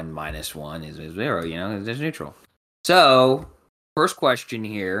 1 minus 1 is 0, it's neutral. So, first question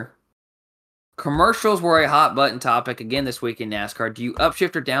here. Commercials were a hot button topic again this week in NASCAR. Do you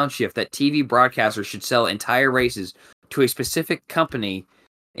upshift or downshift that TV broadcasters should sell entire races to a specific company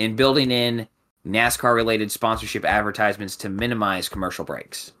in building in NASCAR-related sponsorship advertisements to minimize commercial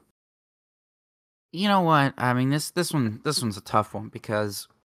breaks? You know what? I mean, this one's a tough one because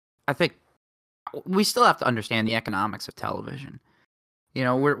I think we still have to understand the economics of television.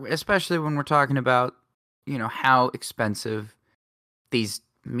 We're especially when we're talking about, how expensive these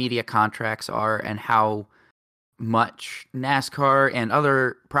media contracts are and how much NASCAR and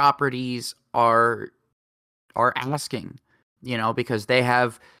other properties are asking, because they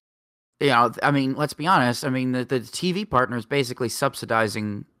have, I mean, let's be honest. I mean, the TV partner is basically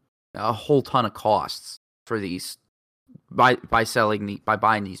subsidizing a whole ton of costs for these by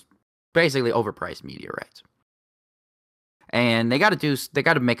buying these basically overpriced media rights. And they got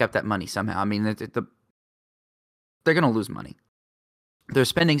to make up that money somehow. I mean, they're going to lose money. They're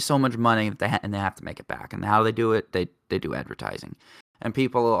spending so much money that they have to make it back. And how they do it, they do advertising. And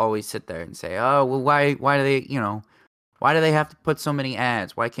people will always sit there and say, "Oh, well, why do they, why do they have to put so many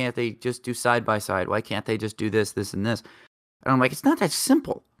ads? Why can't they just do side by side? Why can't they just do this, this, and this?" And I'm like, it's not that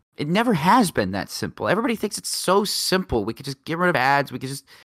simple. It never has been that simple. Everybody thinks it's so simple. We could just get rid of ads. We could just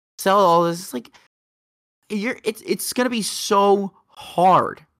sell all this. It's like it's gonna be so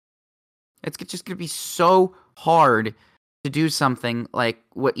hard. It's just gonna be so hard to do something like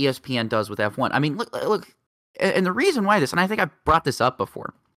what ESPN does with F1. I mean, look, and the reason why this, and I think I brought this up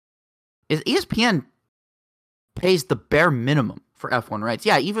before, is ESPN pays the bare minimum for F1 rights.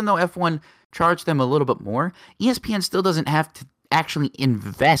 Yeah, even though F1 charged them a little bit more, ESPN still doesn't have to actually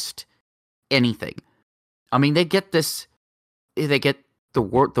invest anything. I mean, they get the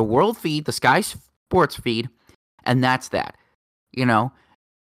world feed, the Sky Sports feed, and that's that. They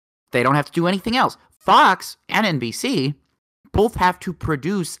don't have to do anything else. Fox and NBC both have to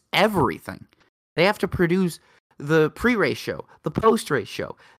produce everything. They have to produce the pre-race show, the post-race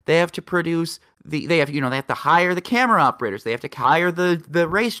show. They have to produce they have to hire the camera operators. They have to hire the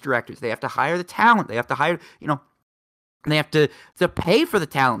race directors. They have to hire the talent. They have to hire, they have to pay for the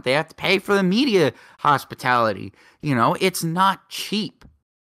talent. They have to pay for the media hospitality. It's not cheap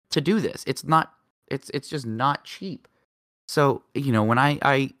to do this. It's just not cheap. So, when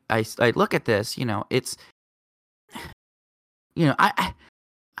I look at this, it's, I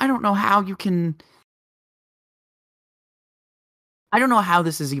don't know how you can, I don't know how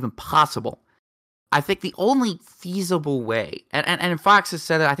this is even possible. I think the only feasible way, and Fox has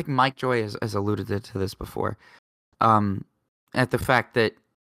said it, I think Mike Joy has alluded to this before, at the fact that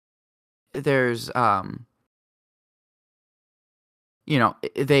there's,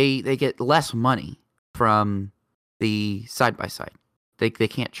 they get less money from the side-by-side. They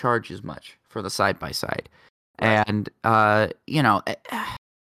can't charge as much for the side-by-side. Right. And,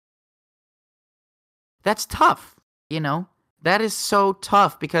 that's tough, That is so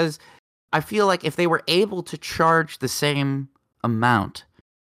tough because I feel like if they were able to charge the same amount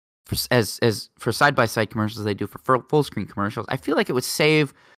as for side-by-side commercials as they do for full-screen commercials, I feel like it would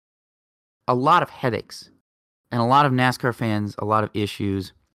save a lot of headaches and a lot of NASCAR fans a lot of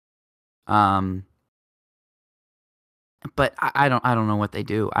issues. But I don't know what they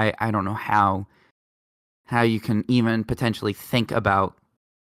do. I don't know how you can even potentially think about.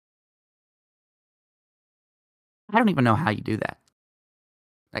 I don't even know how you do that.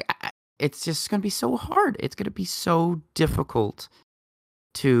 Like, it's just going to be so hard. It's going to be so difficult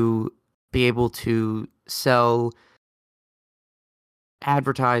to be able to sell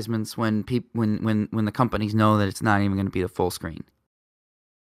advertisements when the companies know that it's not even going to be the full screen.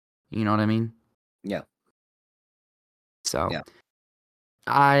 You know what I mean? Yeah. So, yeah.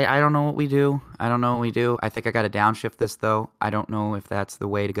 I don't know what we do. I think I got to downshift this, though. I don't know if that's the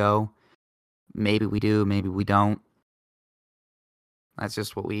way to go. Maybe we do. Maybe we don't. That's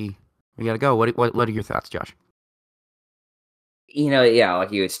just what we got to go. What are your thoughts, Josh? Yeah,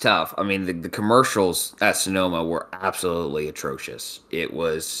 like you, it's tough. I mean, the commercials at Sonoma were absolutely atrocious. It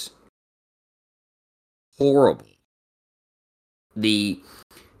was horrible.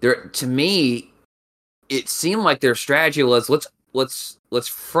 To me, it seemed like their strategy was let's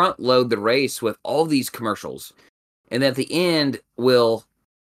front load the race with all these commercials, and at the end we'll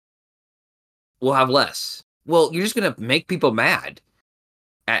have less. Well, you're just gonna make people mad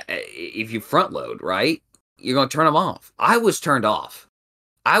if you front load, right? You're gonna turn them off. I was turned off.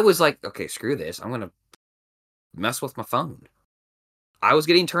 I was like, okay, screw this. I'm gonna mess with my phone. I was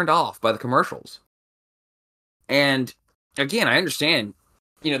getting turned off by the commercials, and again, I understand,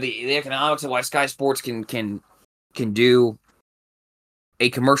 the economics of why Sky Sports can do a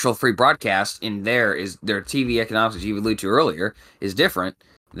commercial-free broadcast in their TV economics, as you alluded to earlier, is different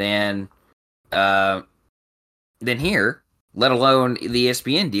than here, let alone the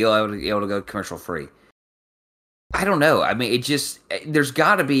ESPN deal, able to go commercial-free. I don't know. I mean, there's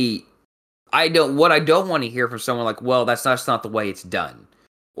got to be, what I don't want to hear from someone like, well, that's not the way it's done,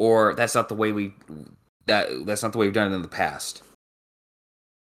 or that's not the way that's not the way we've done it in the past.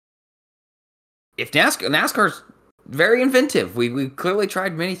 If NASCAR's very inventive. We clearly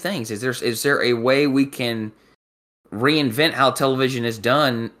tried many things. Is there a way we can reinvent how television is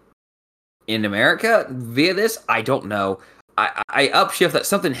done in America via this? I don't know. I upshift that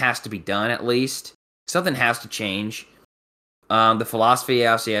something has to be done at least. Something has to change. The philosophy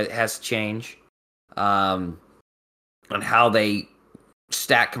obviously has to change on how they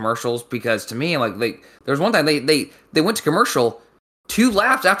stack commercials, because to me, like, there's one time they went to commercial 2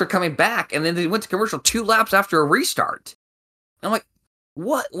 laps after coming back, and then they went to commercial 2 laps after a restart. And I'm like,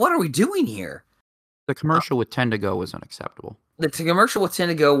 what are we doing here? The commercial with 10 to go was unacceptable. The commercial with 10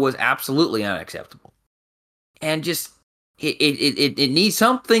 to go was absolutely unacceptable, and just it needs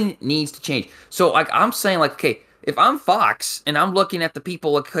something needs to change. So like I'm saying, like, okay, if I'm Fox and I'm looking at the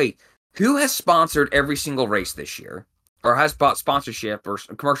people, like, hey, who has sponsored every single race this year, or has bought sponsorship or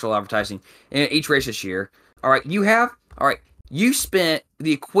commercial advertising in each race this year? All right, you have. All right, you spent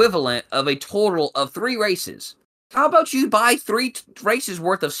the equivalent of a total of 3 races. How about you buy 3 races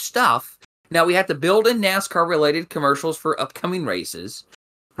worth of stuff? Now we have to build in NASCAR related commercials for upcoming races,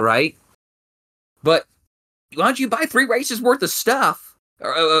 right? But why don't you buy 3 races worth of stuff,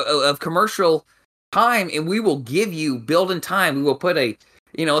 of commercial time, and we will give you build in time. We will put a,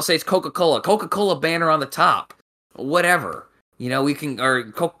 let's say it's Coca-Cola banner on the top, whatever. We can,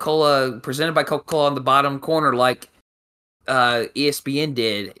 or Coca-Cola presented by Coca-Cola on the bottom corner, like ESPN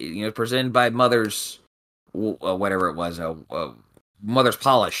did, presented by Mother's, whatever it was, Mother's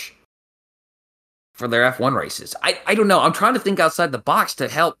Polish for their F1 races. I don't know. I'm trying to think outside the box to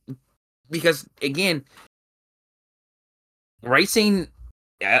help, because again, racing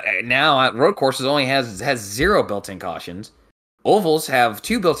now at road courses only has 0 built-in cautions. Ovals have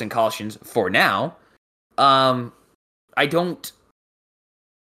 2 built-in cautions for now. I don't.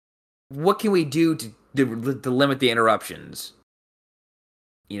 What can we do to limit the interruptions?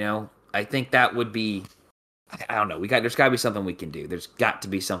 I think that would be. I don't know. There's got to be something we can do. There's got to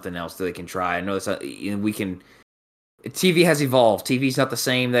be something else that they can try. I know it's we can. TV has evolved. TV's not the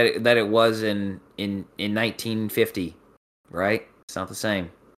same that it was in 1950, right? It's not the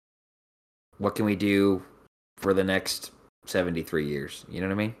same. What can we do for the next 73 years? You know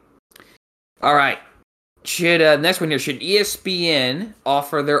what I mean? All right. Next one here. Should ESPN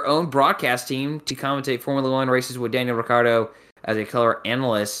offer their own broadcast team to commentate Formula One races with Daniel Ricciardo as a color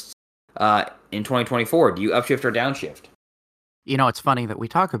analyst in 2024? Do you upshift or downshift? It's funny that we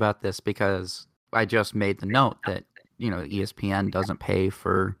talk about this, because I just made the note that, ESPN doesn't pay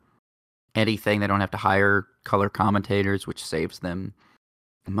for anything. They don't have to hire color commentators, which saves them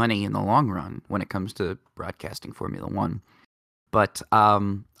money in the long run when it comes to broadcasting Formula One. But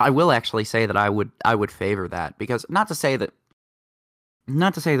I will actually say that I would favor that, because not to say that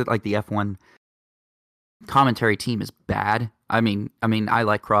like the F1 commentary team is bad. I mean I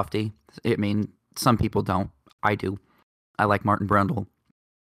like Crofty. Some people don't. I do. I like Martin Brundle.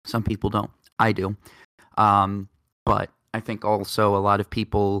 Some people don't. I do. But I think also a lot of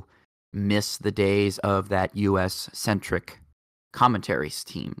people miss the days of that US-centric commentaries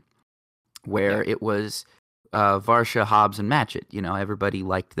team, where it was Varsha, Hobbs, and Matchett. Everybody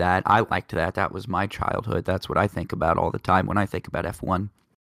liked that. I liked that. That was my childhood. That's what I think about all the time when I think about F1,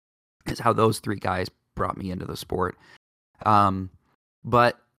 is how those 3 guys brought me into the sport. But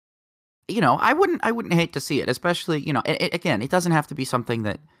I wouldn't hate to see it, especially, again, it doesn't have to be something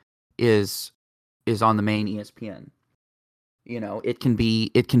that is on the main ESPN. It can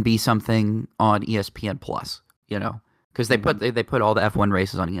be something on ESPN Plus, because they put all the F1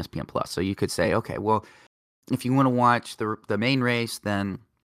 races on ESPN Plus. So you could say, okay, well, if you want to watch the main race, then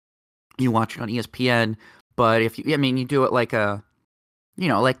you watch it on ESPN. But if you do it like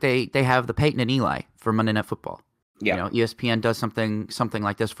like they have the Peyton and Eli for Monday Night Football. Yeah. ESPN does something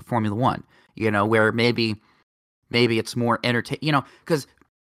like this for Formula One. Where maybe it's more entertaining. Because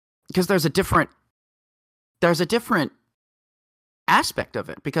there's a different aspect of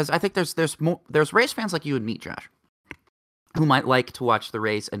it. Because I think there's race fans like you and me, Josh, who might like to watch the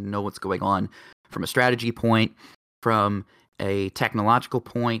race and know what's going on from a strategy point, from a technological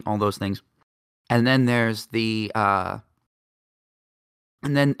point, all those things. And then there's the and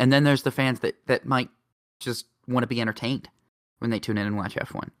then there's the fans that might just want to be entertained when they tune in and watch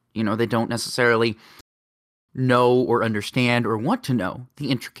F1. They don't necessarily know or understand or want to know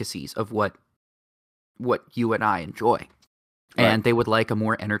the intricacies of what you and I enjoy. Right. And they would like a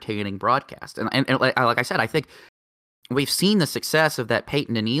more entertaining broadcast. And like I said, I think we've seen the success of that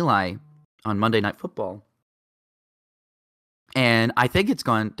Peyton and Eli on Monday Night Football, and I think it's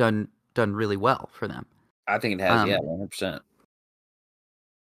done really well for them. I think it has, 100%.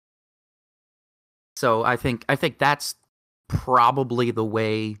 So I think that's probably the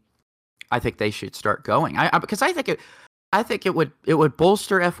way I think they should start going. Because I think it would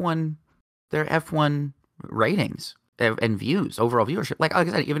bolster F1 their F1 ratings and views, overall viewership. Like I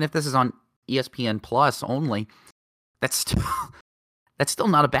said, even if this is on ESPN Plus only, that's still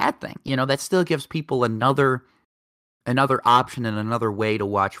not a bad thing. That still gives people another option and another way to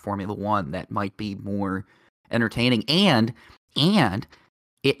watch Formula One that might be more entertaining, and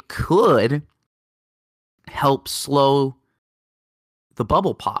it could help slow the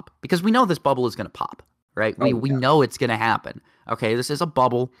bubble pop, because we know this bubble is going to pop, right? We know it's going to happen. Okay, this is a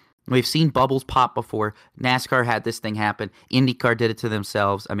bubble. We've seen bubbles pop before. NASCAR had this thing happen. IndyCar did it to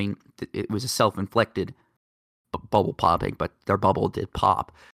themselves. I mean, it was a self-inflicted bubble popping, but their bubble did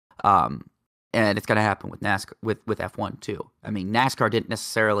pop. And it's going to happen with NASCAR, with F1 too. I mean, NASCAR didn't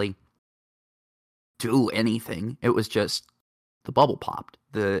necessarily do anything. It was just the bubble popped.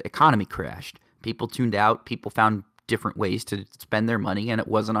 The economy crashed. People tuned out. People found different ways to spend their money, and it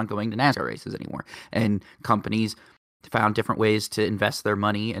wasn't on going to NASCAR races anymore. And companies found different ways to invest their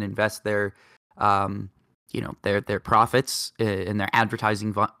money and invest their, their profits in their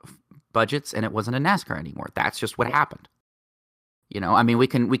advertising budgets, and it wasn't a NASCAR anymore. That's just what happened. I mean, we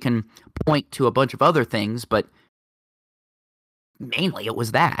can point to a bunch of other things, but mainly it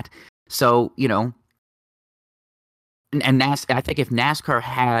was that. So, and NASCAR, I think if NASCAR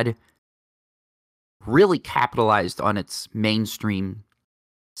had really capitalized on its mainstream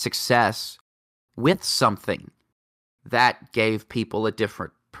success with something that gave people a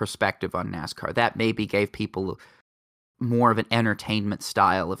different perspective on NASCAR, that maybe gave people more of an entertainment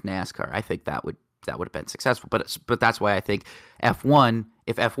style of NASCAR, I think that would have been successful. But that's why I think F1,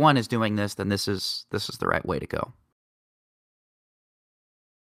 if F1 is doing this, then this is the right way to go.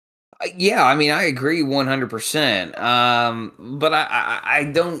 Yeah, I mean, I agree 100%. But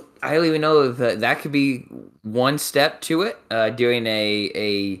I don't even know if that could be one step to it. Doing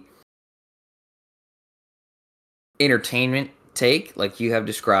a entertainment take like you have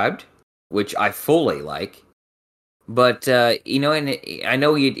described, which I fully like. But and I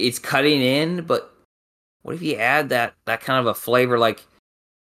know it's cutting in, but what if you add that kind of a flavor? Like,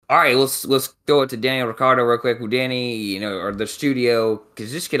 all right, let's go to Daniel Ricciardo real quick with Danny, or the studio,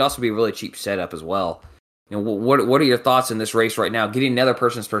 because this could also be a really cheap setup as well. What are your thoughts in this race right now? Getting another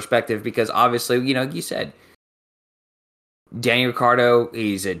person's perspective, because obviously, you said Daniel Ricciardo,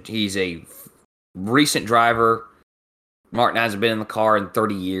 he's a recent driver. Martin hasn't been in the car in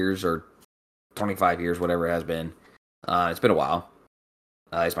 30 years or 25 years, whatever it has been. It's been a while.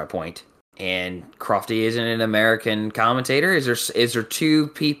 Is my point. And Crofty isn't an American commentator. Is there two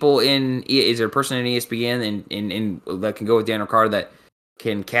people is there a person in ESPN in that can go with Dan Ricciardo that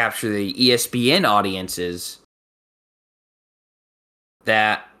can capture the ESPN audiences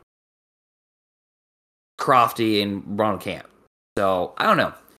that Crofty and Ronald can't? So I don't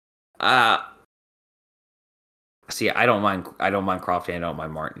know. See, I don't mind Crofty. I don't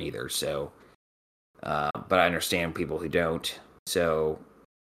mind Martin either. So, but I understand people who don't. So.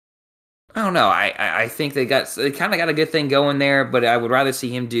 I don't know. I think they kind of got a good thing going there, but I would rather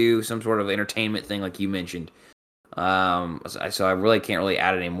see him do some sort of entertainment thing like you mentioned. So I really can't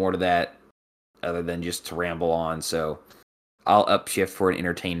add any more to that other than just to ramble on. So I'll upshift for an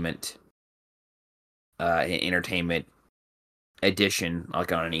entertainment edition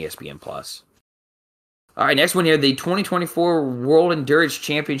like on an ESPN Plus. All right, next one here. The 2024 World Endurance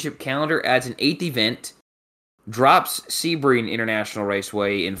Championship calendar adds an 8th event, drops Sebring International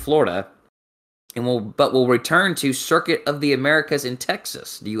Raceway in Florida, and will return to Circuit of the Americas in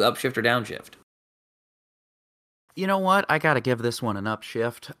Texas. Do you upshift or downshift? You know what? I got to give this one an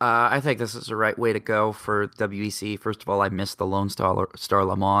upshift. I think this is the right way to go for WEC. First of all, I missed the Lone Star Le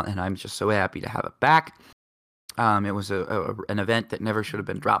Mans, and I'm just so happy to have it back. It was an event that never should have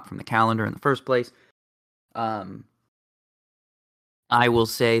been dropped from the calendar in the first place. I will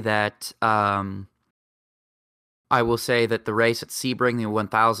say that the race at Sebring, the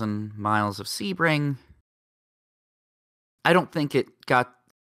 1,000 miles of Sebring, I don't think it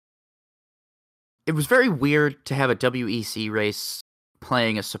was very weird to have a WEC race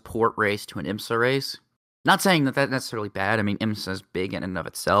playing a support race to an IMSA race. Not saying that that's necessarily bad. I mean, IMSA is big in and of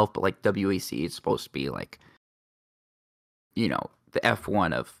itself, but like WEC is supposed to be like, the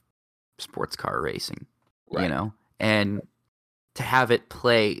F1 of sports car racing, right. And to have it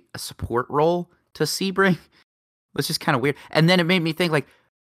play a support role to Sebring was just kind of weird. And then it made me think, like,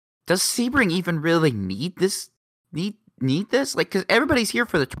 does Sebring even really need this? Need this? Like, because everybody's here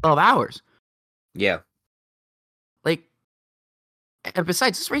for the 12 hours. Yeah. Like,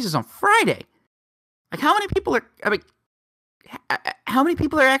 besides, this race is on Friday. Like, how many people are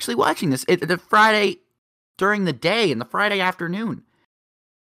actually watching this? The Friday during the day and the Friday afternoon.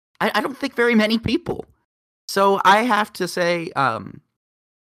 I don't think very many people. So I have to say,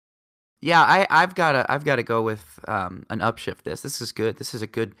 yeah, I've gotta go with an upshift. This is good. This is a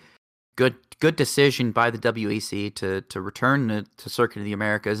good decision by the WEC to return to Circuit of the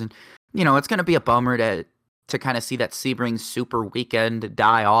Americas, and it's going to be a bummer to kind of see that Sebring Super Weekend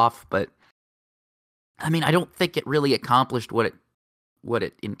die off. But I mean, I don't think it really accomplished what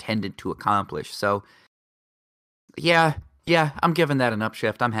it intended to accomplish. So yeah, I'm giving that an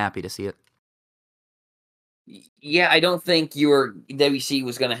upshift. I'm happy to see it. Yeah, I don't think your WC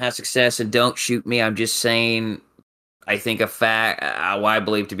was going to have success, and don't shoot me. I'm just saying, I think a fact, what I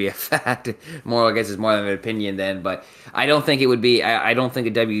believe to be a fact, I guess it's more than an opinion then, but I don't think it would be, I don't think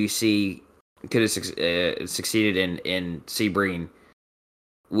a WC could have succeeded in Sebring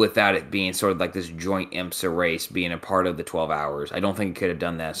without it being sort of like this joint IMSA race, being a part of the 12 hours. I don't think it could have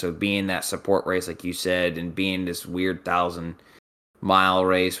done that. So being that support race, like you said, and being this weird 1,000-mile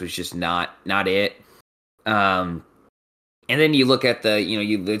race was just not it. And then you look at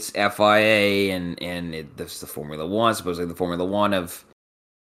it's FIA and it's the Formula One, supposedly the Formula One of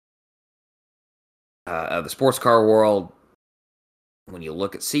the sports car world. When you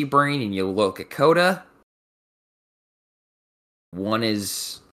look at Sebring and you look at COTA, one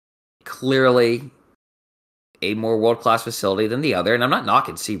is clearly a more world-class facility than the other, and I'm not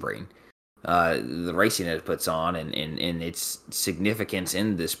knocking Sebring, the racing it puts on and its significance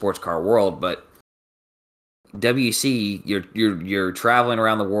in the sports car world, but WC, you're traveling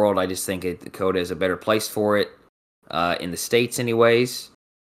around the world. I just think COTA is a better place for it, in the States anyways.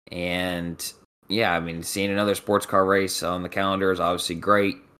 And yeah, I mean, seeing another sports car race on the calendar is obviously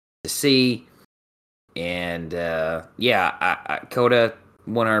great to see. And COTA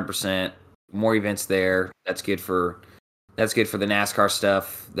 100%, more events there. That's good for the NASCAR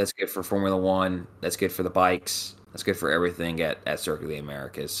stuff. That's good for Formula One. That's good for the bikes. That's good for everything at Circuit of the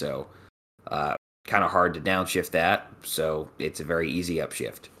Americas. So kind of hard to downshift that, so it's a very easy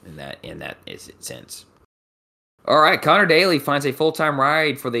upshift in that sense. All right, Conor Daly finds a full-time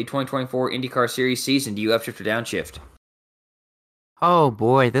ride for the 2024 IndyCar Series season. Do you upshift or downshift? Oh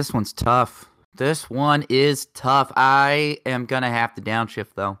boy, this one's tough. This one is tough. I am gonna have to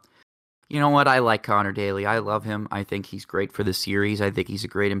downshift though. You know what? I like Conor Daly. I love him. I think he's great for the series. I think he's a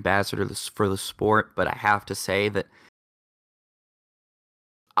great ambassador for the sport. But I have to say that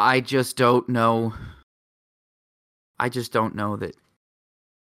I just don't know that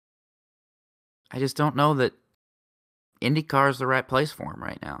IndyCar is the right place for him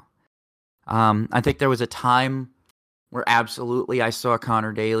right now. I think there was a time where absolutely I saw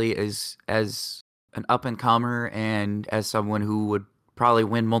Conor Daly as an up-and-comer and as someone who would probably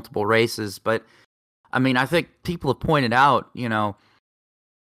win multiple races. But, I mean, I think people have pointed out,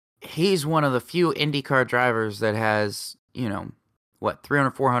 he's one of the few IndyCar drivers that has,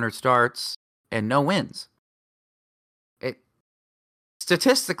 300, 400 starts and no wins.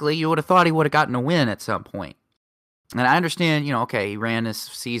 Statistically, you would have thought he would have gotten a win at some point. And I understand, okay, he ran this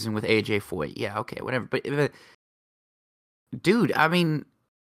season with AJ Foyt. Yeah, okay, whatever. But dude, I mean,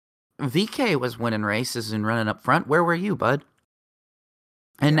 VK was winning races and running up front. Where were you, bud?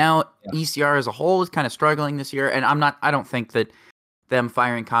 And now ECR as a whole is kind of struggling this year. And I don't think that them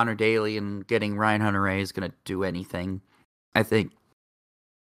firing Conor Daly and getting Ryan Hunter-Reay is going to do anything. I think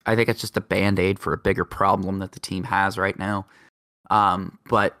it's just a Band-Aid for a bigger problem that the team has right now.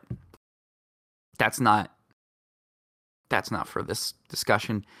 But that's not for this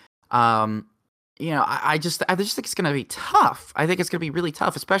discussion. I just think it's going to be tough. I think it's going to be really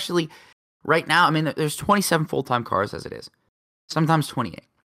tough, especially right now. I mean, there's 27 full-time cars as it is, sometimes 28.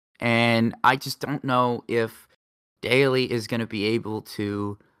 And I just don't know if Daly is going to be able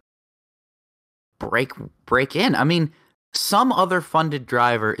to break in. I mean, some other funded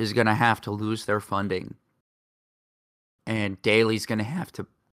driver is going to have to lose their funding, and Daly's going to have to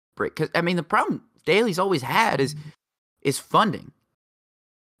break. Because I mean, the problem Daly's always had is funding.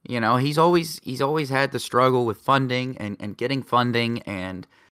 He's always had the struggle with funding and getting funding and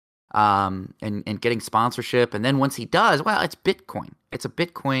getting sponsorship. And then once he does, well, it's Bitcoin. It's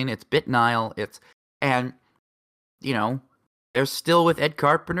BitNile. They're still with Ed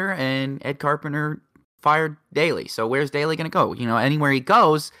Carpenter, and Ed Carpenter fired Daly. So where's Daly going to go? Anywhere he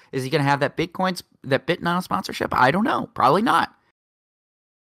goes, is he going to have that BitNile sponsorship? I don't know. Probably not.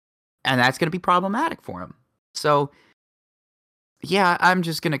 And that's going to be problematic for him. So yeah, I'm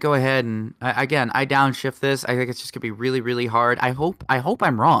just going to go ahead and I downshift this. I think it's just going to be really, really hard. I hope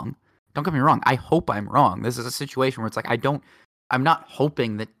I'm wrong. Don't get me wrong. I hope I'm wrong. This is a situation where it's like I'm not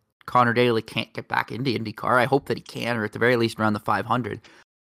hoping that Conor Daly can't get back into IndyCar. I hope that he can, or at the very least around the 500.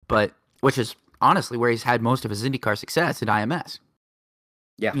 But which is honestly where he's had most of his IndyCar success at IMS.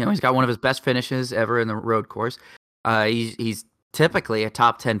 Yeah. He's got one of his best finishes ever in the road course. He's typically a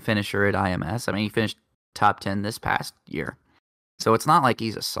top 10 finisher at IMS. I mean, he finished top 10 this past year. So it's not like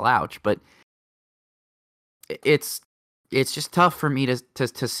he's a slouch, but it's just tough for me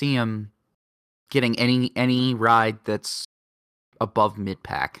to see him getting any ride that's above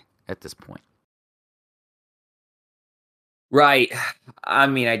mid-pack at this point. Right. I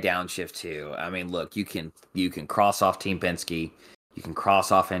mean, I downshift too. I mean, look, you can cross off Team Penske, you can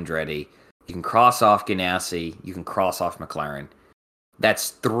cross off Andretti, you can cross off Ganassi, you can cross off McLaren. That's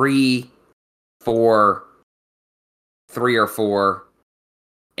three or four,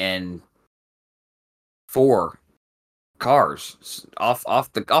 and 4 cars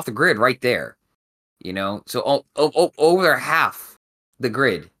off the grid right there. So over half the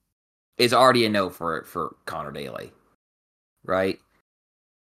grid is already a no for Conor Daly. Right?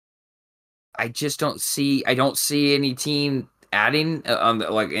 I don't see any team adding on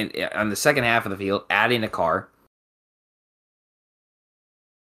the second half of the field, adding a car,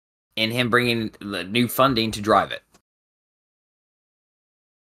 and him bringing the new funding to drive it.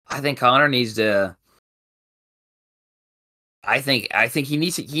 I think Conor needs to. I think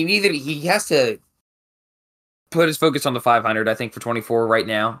he has to put his focus on the 500. I think for 24 right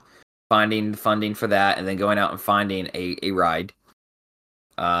now, finding funding for that, and then going out and finding a ride.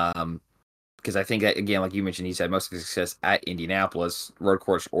 Because I think that, again, like you mentioned, he's had most of his success at Indianapolis, road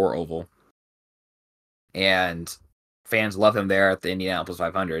course or oval, and fans love him there at the Indianapolis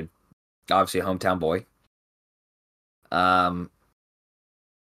 500. Obviously, a hometown boy.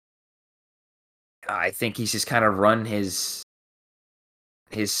 I think he's just kind of run his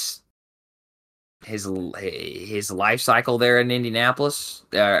life cycle there in Indianapolis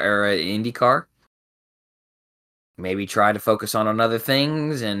or IndyCar. Maybe try to focus on other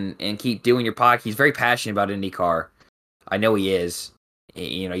things and keep doing your podcast. He's very passionate about IndyCar. I know he is.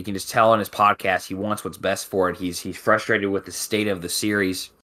 You can just tell on his podcast he wants what's best for it. He's frustrated with the state of the series,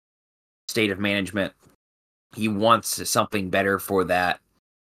 state of management. He wants something better for that,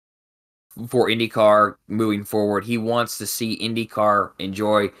 for IndyCar moving forward. He wants to see IndyCar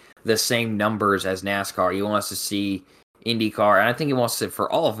enjoy the same numbers as NASCAR. He wants to see IndyCar, and I think he wants it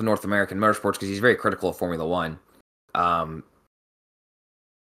for all of North American motorsports because he's very critical of Formula One. I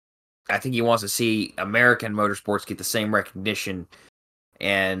think he wants to see American motorsports get the same recognition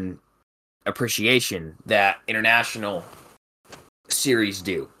and appreciation that international series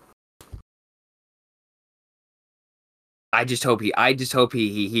do. I just hope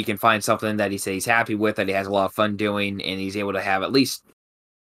he can find something that he's happy with, that he has a lot of fun doing, and he's able to have at least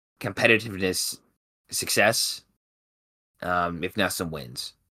competitiveness, success, if not some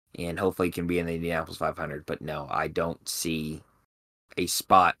wins. And hopefully he can be in the Indianapolis 500. But no, I don't see a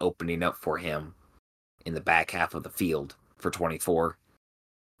spot opening up for him in the back half of the field for 24.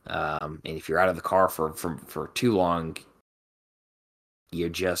 And if you're out of the car for too long, you're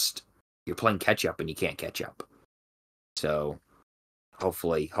playing catch up and you can't catch up. So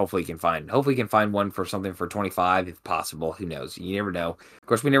hopefully he can find one for something for 25 if possible. Who knows? You never know. Of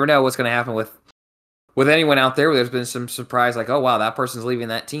course, we never know what's going to happen with anyone out there. There's been some surprise, like, oh wow, that person's leaving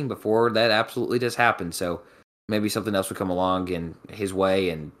that team before. That absolutely does happen. So maybe something else would come along in his way,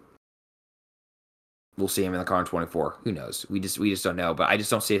 and we'll see him in the car in 24. Who knows? We just don't know. But I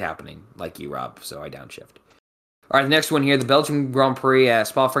just don't see it happening, like you, Rob. So I downshift. All right, the next one here, the Belgian Grand Prix at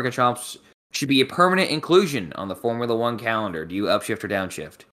Spa-Francorchamps should be a permanent inclusion on the Formula One calendar. Do you upshift or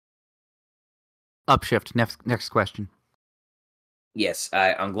downshift? Upshift. Next question. Yes,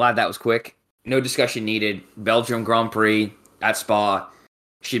 I'm glad that was quick. No discussion needed. Belgium Grand Prix at Spa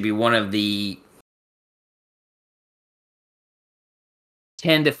should be one of the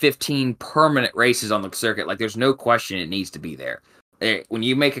 10 to 15 permanent races on the circuit. Like, there's no question it needs to be there. When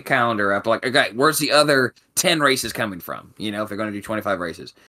you make a calendar up, like, okay, where's the other 10 races coming from? If they're going to do 25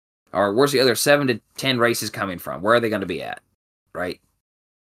 races. Or where's the other 7 to 10 races coming from? Where are they going to be at? Right?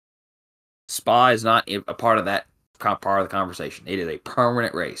 Spa is not a part of that part of the conversation. It is a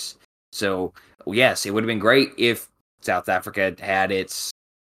permanent race. So, yes, it would have been great if South Africa had its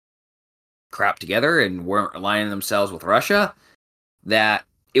crap together and weren't aligning themselves with Russia. That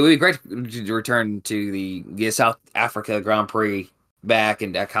it would be great to return to the South Africa Grand Prix back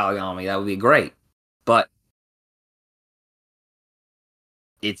in Kalagami. That would be great. But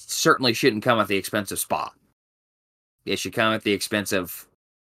it certainly shouldn't come at the expense of Spa. It should come at the expense of,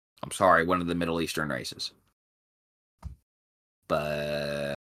 one of the Middle Eastern races.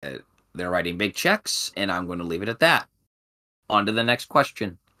 But they're writing big checks, and I'm going to leave it at that. On to the next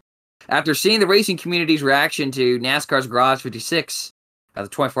question. After seeing the racing community's reaction to NASCAR's Garage 56 at the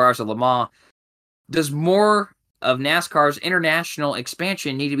 24 Hours of Le Mans, does more of NASCAR's international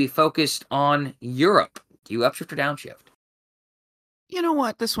expansion need to be focused on Europe? Do you upshift or downshift? You know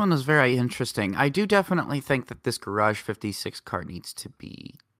what? This one is very interesting. I do definitely think that this Garage 56 car needs to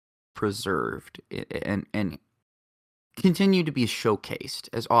be preserved and continue to be showcased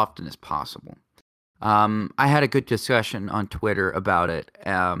as often as possible. I had a good discussion on Twitter about it,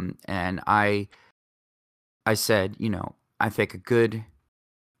 and I said, I think a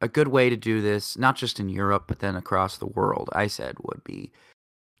good way to do this, not just in Europe but then across the world, I said would be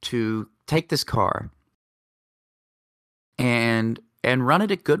to take this car and run it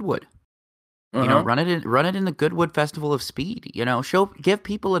at Goodwood. Run it in the Goodwood Festival of Speed. Give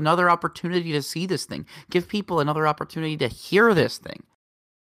people another opportunity to see this thing. Give people another opportunity to hear this thing.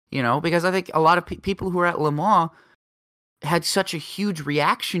 Because I think a lot of people who are at Le Mans had such a huge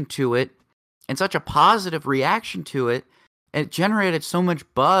reaction to it and such a positive reaction to it, and it generated so much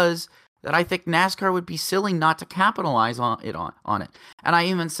buzz that I think NASCAR would be silly not to capitalize on it. And I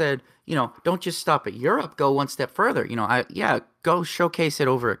even said, don't just stop at Europe, go one step further. Go showcase it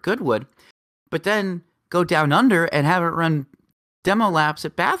over at Goodwood, but then go down under and have it run demo laps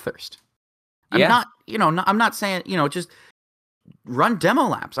at Bathurst. Yeah. I'm not saying, just run demo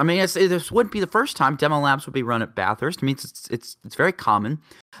laps. I mean, this wouldn't be the first time demo laps would be run at Bathurst. I mean, it's very common.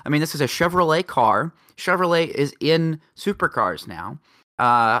 I mean, this is a Chevrolet car. Chevrolet is in supercars now.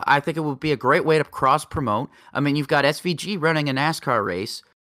 I think it would be a great way to cross promote. I mean, you've got SVG running a NASCAR race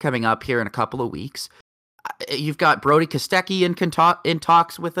coming up here in a couple of weeks. You've got Brody Kostecki in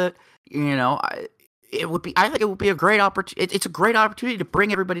talks with it. I think it would be a great opportunity. It's a great opportunity to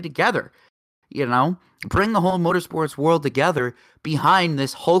bring everybody together. Bring the whole motorsports world together behind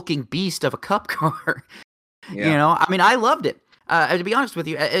this hulking beast of a cup car. Yeah. I mean, I loved it. To be honest with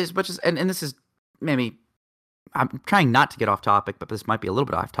you, as much as, and this is maybe, I'm trying not to get off topic, but this might be a little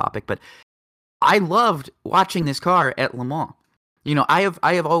bit off topic, but I loved watching this car at Le Mans. I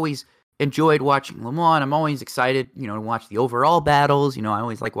have always enjoyed watching Le Mans. I'm always excited, to watch the overall battles. I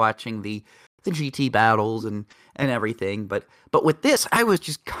always like watching the GT battles and everything. But with this, I was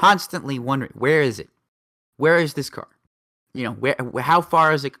just constantly wondering, where is it? Where is this car? How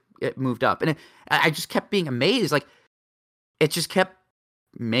far has it moved up? And I just kept being amazed. Like, it just kept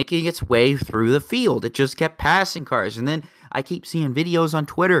making its way through the field. It just kept passing cars. And then I keep seeing videos on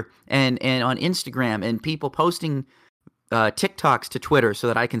Twitter and on Instagram and people posting TikToks to Twitter so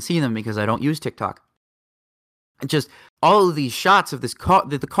that I can see them because I don't use TikTok. And just all of these shots of this car,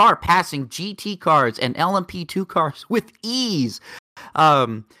 the car passing GT cars and LMP2 cars with ease.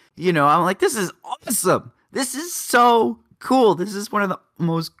 I'm like, this is awesome. This is so cool. This is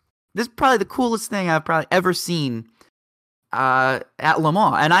this is probably the coolest thing I've probably ever seen at Le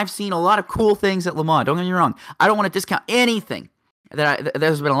Mans. And I've seen a lot of cool things at Le Mans. Don't get me wrong. I don't want to discount anything.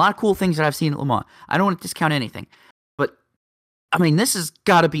 There's been a lot of cool things that I've seen at Le Mans. I don't want to discount anything. But, I mean, this has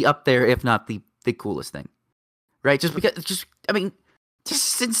got to be up there, if not the coolest thing. Right? Just because,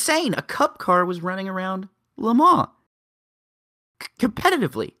 just insane. A cup car was running around Le Mans.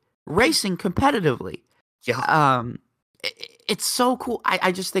 Competitively. Racing competitively. Yeah. It's so cool.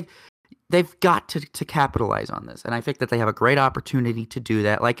 I just think they've got to capitalize on this. And I think that they have a great opportunity to do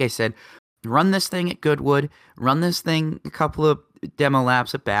that. Like I said, run this thing at Goodwood. Run this thing a couple of demo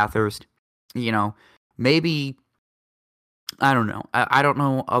laps at Bathurst. Maybe, I don't know. I don't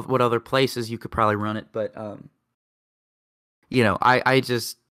know of what other places you could probably run it. But, I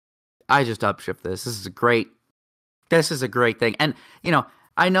just upshift this. This is a great thing. And,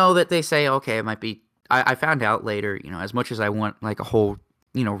 I know that they say, okay, it might be, I found out later, as much as I want like a whole,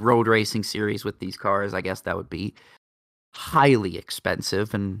 road racing series with these cars, I guess that would be highly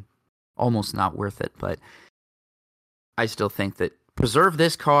expensive and almost not worth it. But I still think that preserve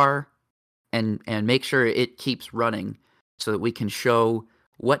this car and make sure it keeps running so that we can show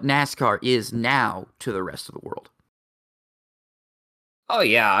what NASCAR is now to the rest of the world. Oh,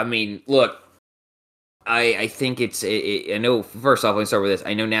 yeah. I mean, look, I think I know, first off, let me start with this.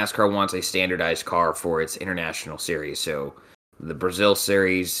 I know NASCAR wants a standardized car for its international series. So the Brazil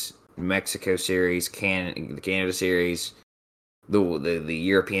series, Mexico series, the Canada series, the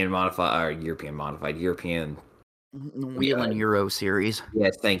European Wheel and Euro series.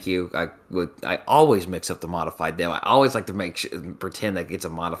 Yes, thank you. I always mix up the modified them. I always like to pretend that it's a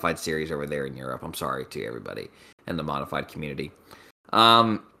modified series over there in Europe. I'm sorry to everybody in the modified community.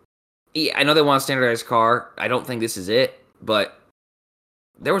 Yeah, I know they want a standardized car. I don't think this is it, but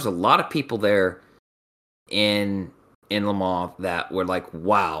there was a lot of people there in Le Mans that were like,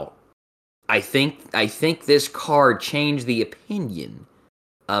 "Wow, I think this car changed the opinion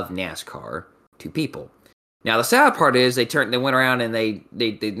of NASCAR to people." Now the sad part is they went around and they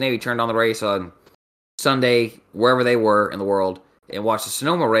maybe turned on the race on Sunday, wherever they were in the world, and watched the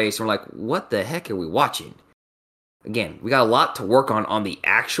Sonoma race, and we're like, what the heck are we watching? Again, we got a lot to work on the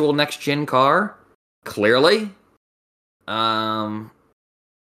actual next-gen car, clearly.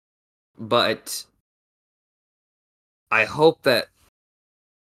 But I hope that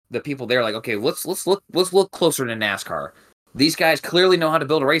the people there are like, okay, let's look closer to NASCAR. These guys clearly know how to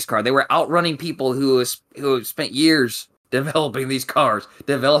build a race car. They were outrunning people who have spent years developing these cars,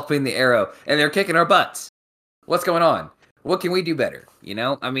 developing the aero, and they're kicking our butts. What's going on? What can we do better?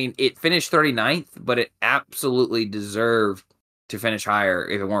 I mean, it finished 39th, but it absolutely deserved to finish higher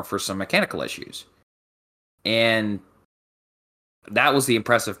if it weren't for some mechanical issues. And that was the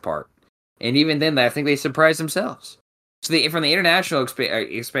impressive part. And even then, I think they surprised themselves. So from the international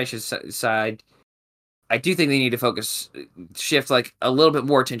expansion side, I do think they need to shift like a little bit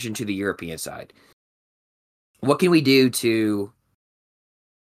more attention to the European side. What can we do to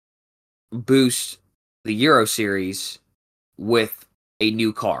boost the Euro Series with a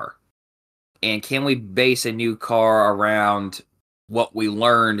new car? And can we base a new car around what we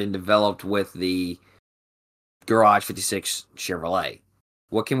learned and developed with the Garage 56 Chevrolet?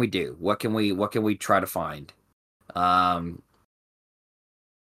 What can we do? What can we try to find?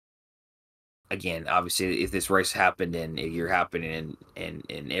 Again, obviously, if this race happened and you're happening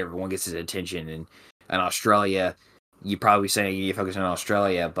and everyone gets his attention in Australia, you're probably saying you focus on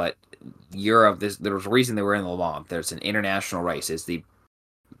Australia, but Europe, there was a reason they were in Le Mans. There's an international race. It's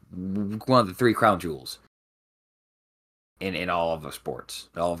one of the 3 crown jewels in all of the sports,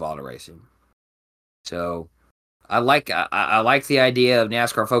 all of auto racing. So I like the idea of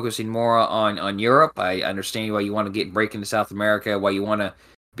NASCAR focusing more on Europe. I understand why you want to break into South America, why you want to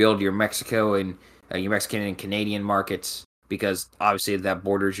build your Mexico and your Mexican and Canadian markets, because obviously that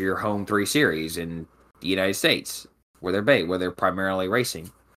borders your home 3 series in the United States, where they're primarily racing.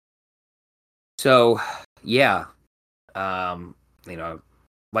 So, yeah,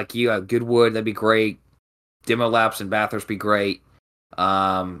 like you have Goodwood, that'd be great. Demo laps in Bathurst be great.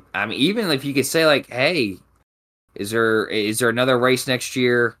 I mean, even if you could say like, hey, is there another race next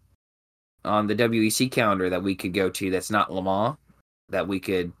year on the WEC calendar that we could go to that's not Le Mans that we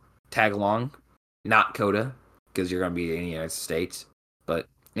could tag along? Not COTA, because you're going to be in the United States, but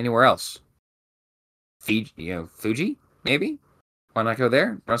anywhere else. Fuji, maybe? Why not go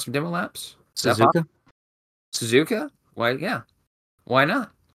there? Run some demo laps? Suzuka? Why? Yeah. Why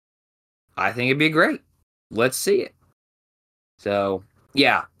not? I think it'd be great. Let's see it. So,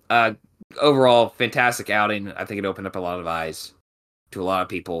 yeah. Overall, fantastic outing. I think it opened up a lot of eyes to a lot of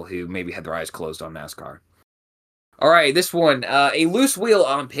people who maybe had their eyes closed on NASCAR. All right, this one. A loose wheel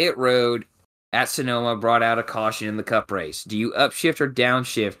on pit road at Sonoma brought out a caution in the Cup race. Do you upshift or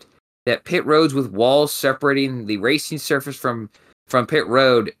downshift that pit roads with walls separating the racing surface from pit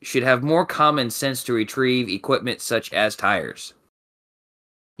road should have more common sense to retrieve equipment such as tires?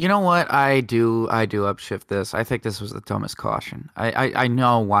 You know what? I do upshift this. I think this was the dumbest caution. I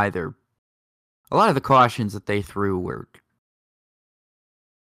know why they're... A lot of the cautions that they threw were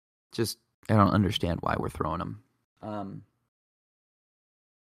just... I don't understand why we're throwing them.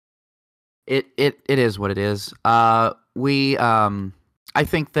 It is what it is. I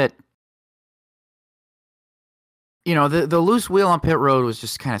think that, the loose wheel on pit road was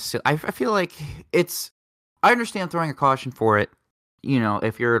just kind of silly. I feel like I understand throwing a caution for it,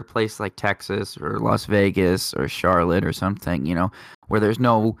 if you're at a place like Texas or Las Vegas or Charlotte or something, where there's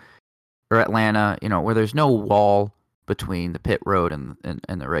no, or Atlanta, where there's no wall between the pit road and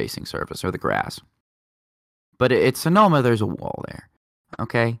the racing surface or the grass. But at Sonoma, there's a wall there.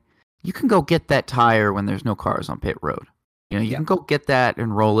 Okay? You can go get that tire when there's no cars on pit road. You can go get that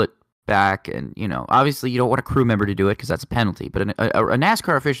and roll it back. And, obviously you don't want a crew member to do it because that's a penalty. But a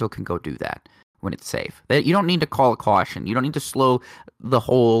NASCAR official can go do that when it's safe. You don't need to call a caution. You don't need to slow the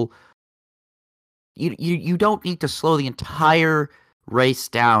whole... You don't need to slow the entire race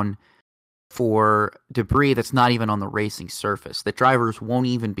down for debris that's not even on the racing surface, that drivers won't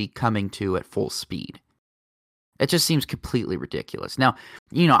even be coming to at full speed. It just seems completely ridiculous. Now,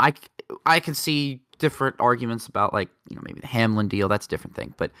 I can see different arguments about, like, maybe the Hamlin deal. That's a different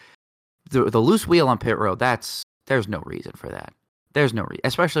thing. But the loose wheel on pit road, there's no reason for that. There's no reason,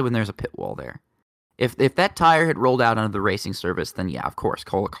 especially when there's a pit wall there. If that tire had rolled out onto the racing surface, then yeah, of course,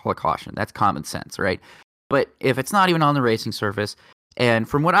 call a caution. That's common sense, right? But if it's not even on the racing surface, and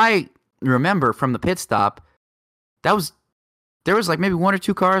from what I remember from the pit stop, there was like maybe 1 or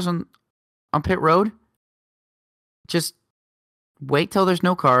 2 cars on pit road. Just wait till there's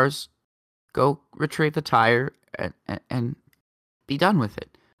no cars, go retrieve the tire, and be done with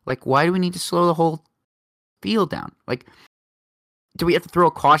it. Like, why do we need to slow the whole field down? Like, do we have to throw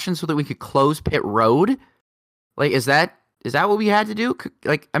a caution so that we could close pit road? Like, is that what we had to do?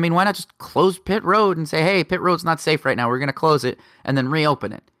 Like, I mean, why not just close pit road and say, hey, pit road's not safe right now. We're going to close it and then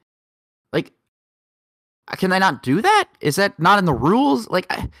reopen it. Like, can they not do that? Is that not in the rules?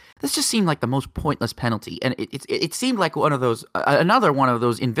 Like, this just seemed like the most pointless penalty. And it seemed like one of those, another one of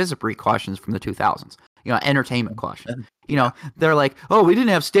those Invisibly cautions from the 2000s. Entertainment caution. They're like, oh, we didn't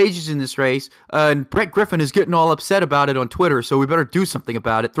have stages in this race, and Brett Griffin is getting all upset about it on Twitter, so we better do something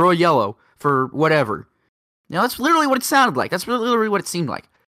about it. Throw a yellow for whatever. That's literally what it sounded like. That's literally what it seemed like.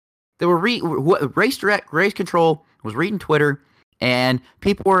 They were race control was reading Twitter, and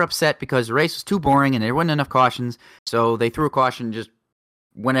people were upset because the race was too boring and there wasn't enough cautions, so they threw a caution just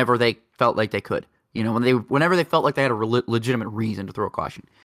whenever they felt like they could. Whenever they felt like they had a legitimate reason to throw a caution.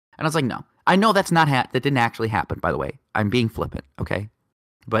 And I was like, no. I know that didn't actually happen, by the way. I'm being flippant, okay?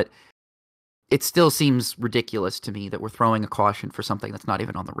 But it still seems ridiculous to me that we're throwing a caution for something that's not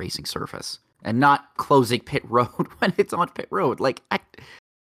even on the racing surface and not closing pit road when it's on pit road. Like,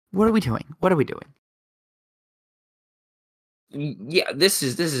 what are we doing? What are we doing? Yeah, this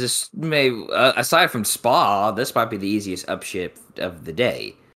is maybe aside from Spa, this might be the easiest upshift of the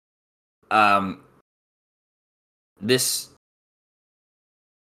day. This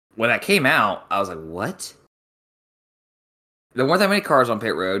when that came out, I was like, what? There weren't that many cars on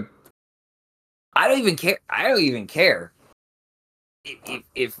pit road. I don't even care.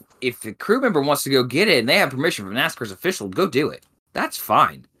 If the crew member wants to go get it and they have permission from NASCAR's official, go do it. That's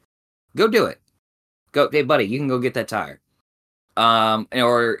fine. Go do it. Go, hey buddy, you can go get that tire.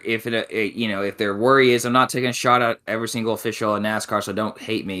 Or if if their worry is I'm not taking a shot at every single official in NASCAR, so don't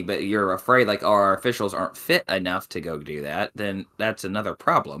hate me, but you're afraid like our officials aren't fit enough to go do that, then that's another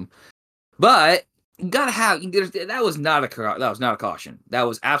problem. But you gotta have that was not a caution. That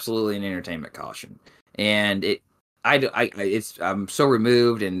was absolutely an entertainment caution, and I'm so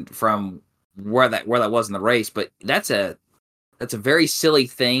removed and from where that was in the race, but that's a very silly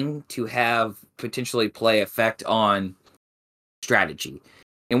thing to have potentially play effect on strategy.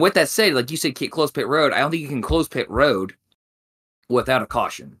 And with that said, like you said, close pit road. I don't think you can close pit road without a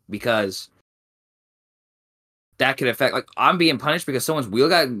caution because that could affect. Like I'm being punished because someone's wheel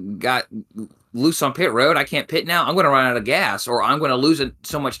got loose on pit road. I can't pit now. I'm going to run out of gas, or I'm going to lose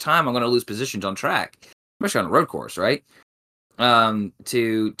so much time. I'm going to lose positions on track, especially on a road course, right? To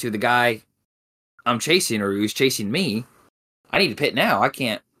the guy I'm chasing or who's chasing me, I need to pit now. I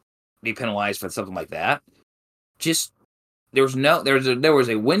can't be penalized for something like that. Just there was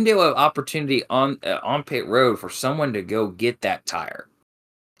a window of opportunity on pit road for someone to go get that tire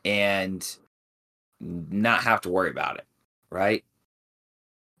and not have to worry about it, right?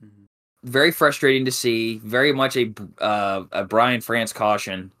 Mm-hmm. Very frustrating to see. Very much a Brian France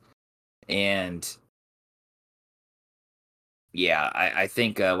caution, and yeah, I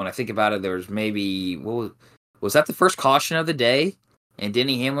think when I think about it, there was maybe was that the first caution of the day, and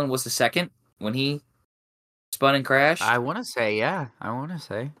Denny Hamlin was the second when he spun and crashed? I want to say, yeah.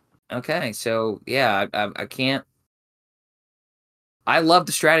 Okay, so yeah, I can't. I love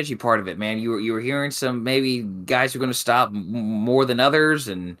the strategy part of it, man. You were hearing some maybe guys are going to stop more than others,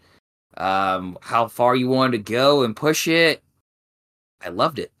 and how far you wanted to go and push it. I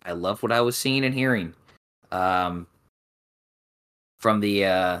loved it. I loved what I was seeing and hearing. From the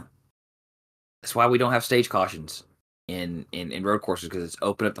that's why we don't have stage cautions in road courses, because it's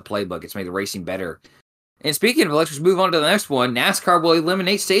opened up the playbook. It's made the racing better. And speaking of, let's just move on to the next one. NASCAR will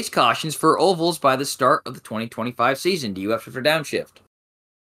eliminate stage cautions for ovals by the start of the 2025 season. Do you have to for downshift?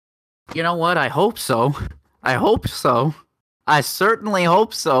 You know what? I hope so. I certainly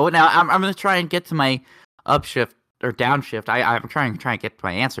hope so. Now, I'm going to try and get to my upshift or downshift. I'm trying to get to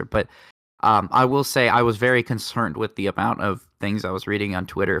my answer, but I will say I was very concerned with the amount of things I was reading on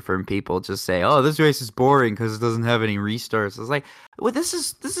Twitter from people just say, "Oh, this race is boring because it doesn't have any restarts." I was like, "Well, this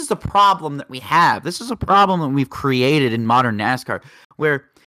is the problem that we have. This is a problem that we've created in modern NASCAR, where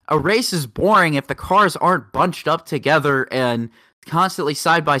a race is boring if the cars aren't bunched up together and constantly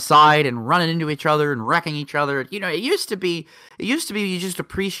side by side and running into each other and wrecking each other. You know, it used to be you just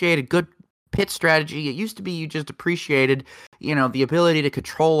appreciated good pit strategy. It used to be you just appreciated, the ability to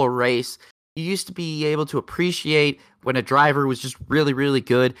control a race. You used to be able to appreciate when a driver was just really, really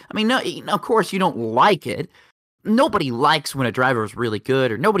good. I mean, no, of course you don't like it. Nobody likes when a driver is really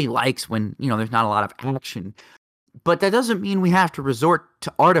good, or nobody likes when, there's not a lot of action. But that doesn't mean we have to resort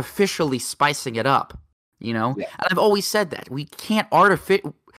to artificially spicing it up, Yeah. And I've always said that. We can't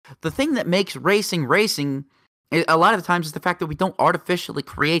the thing that makes racing, a lot of the times is the fact that we don't artificially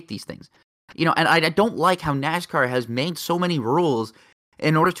create these things. And I don't like how NASCAR has made so many rules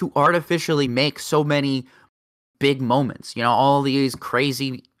in order to artificially make so many big moments, all these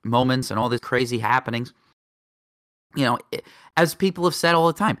crazy moments and all these crazy happenings. As people have said all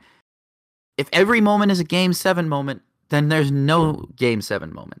the time, if every moment is a Game 7 moment, then there's no Game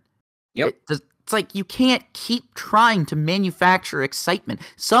 7 moment. Yep. It's like you can't keep trying to manufacture excitement.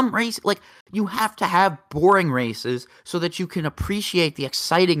 Some race, you have to have boring races so that you can appreciate the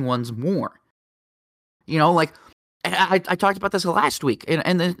exciting ones more. I talked about this last week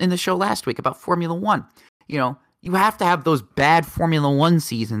in the show last week about Formula One. You have to have those bad Formula One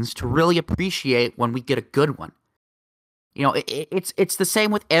seasons to really appreciate when we get a good one. It's the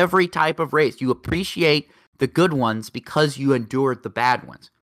same with every type of race. You appreciate the good ones because you endured the bad ones.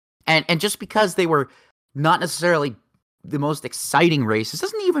 And just because they were not necessarily the most exciting races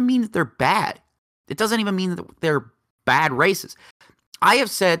doesn't even mean that they're bad. It doesn't even mean that they're bad races. I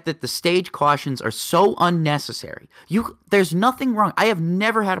have said that the stage cautions are so unnecessary. There's nothing wrong. I have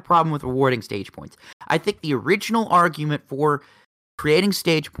never had a problem with awarding stage points. I think the original argument for creating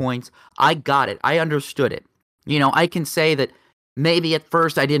stage points, I got it. I understood it. I can say that maybe at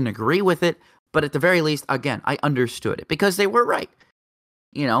first I didn't agree with it, but at the very least, again, I understood it because they were right.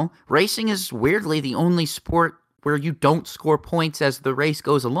 Racing is weirdly the only sport where you don't score points as the race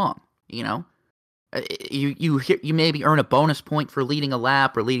goes along. You maybe earn a bonus point for leading a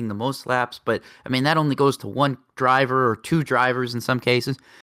lap or leading the most laps, but I mean that only goes to one driver or two drivers in some cases.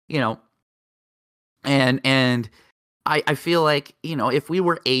 And I feel like if we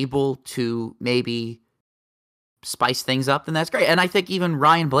were able to maybe spice things up, then that's great. And I think even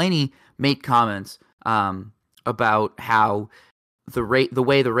Ryan Blaney made comments about how the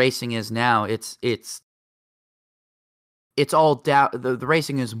way the racing is now, it's all down. The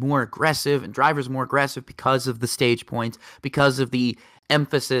racing is more aggressive and drivers more aggressive because of the stage points, because of the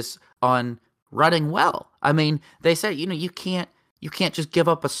emphasis on running well. I mean, they said you can't just give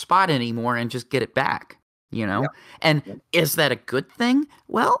up a spot anymore and just get it back. Yeah. And is that a good thing?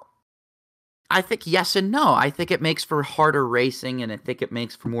 Well, I think yes and no. I think it makes for harder racing, and I think it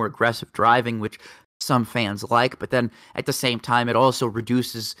makes for more aggressive driving, which some fans like. But then at the same time, it also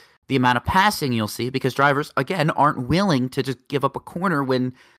reduces the amount of passing you'll see because drivers, again, aren't willing to just give up a corner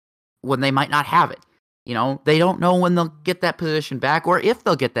when they might not have it. They don't know when they'll get that position back or if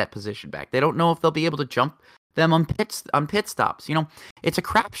they'll get that position back. They don't know if they'll be able to jump them on pit stops. It's a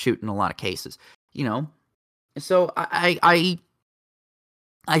crapshoot in a lot of cases. So I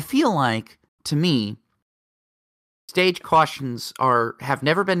feel like, to me, stage cautions have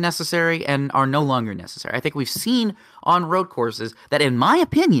never been necessary and are no longer necessary. I think we've seen on road courses that, in my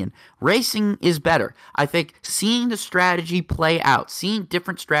opinion, racing is better. I think seeing the strategy play out, seeing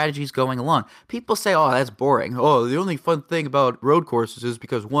different strategies going along. People say, oh, that's boring. Oh, the only fun thing about road courses is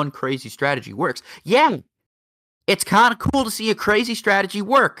because one crazy strategy works. Yeah, it's kind of cool to see a crazy strategy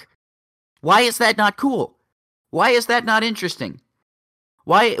work. Why is that not cool? Why is that not interesting?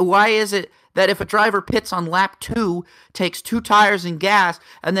 Why is it that if a driver pits on lap 2, takes 2 tires and gas,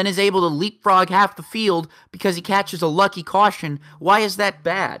 and then is able to leapfrog half the field because he catches a lucky caution, why is that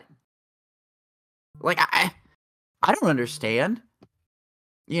bad? I don't understand.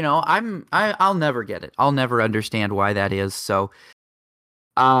 I'll never get it. I'll never understand why that is. So,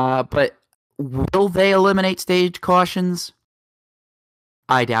 but will they eliminate stage cautions?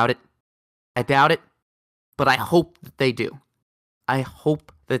 I doubt it. But I hope that they do. I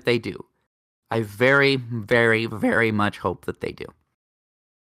hope that they do. I very, very, very much hope that they do.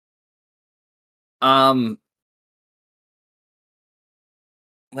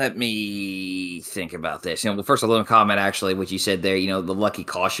 Let me think about this. First, a little comment, actually, what you said there, the lucky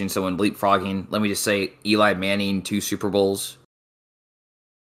caution, someone leapfrogging. Let me just say, Eli Manning, 2 Super Bowls.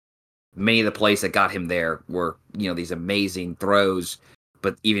 Many of the plays that got him there were, these amazing throws,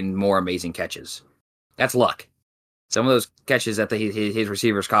 but even more amazing catches. That's luck. Some of those catches that his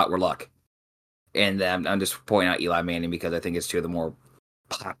receivers caught were luck. And I'm just pointing out Eli Manning because I think it's 2 of the more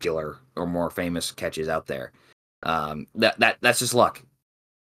popular or more famous catches out there. That's just luck.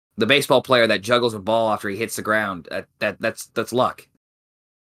 The baseball player that juggles a ball after he hits the ground, that's luck.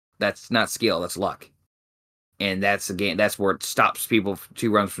 That's not skill, that's luck. And that's where it stops people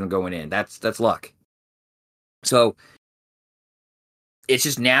 2 runs from going in. That's luck. So it's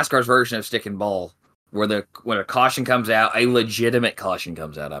just NASCAR's version of stick and ball, where when a caution comes out, a legitimate caution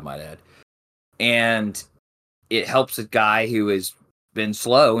comes out, I might add. And it helps a guy who has been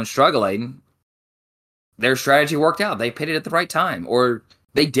slow and struggling. Their strategy worked out. They pitted at the right time, or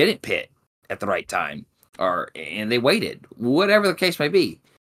they didn't pit at the right time, and they waited. Whatever the case may be.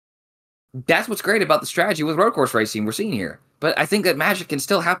 That's what's great about the strategy with road course racing we're seeing here. But I think that magic can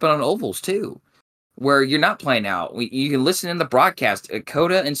still happen on ovals too, where you're not playing out. You can listen in the broadcast at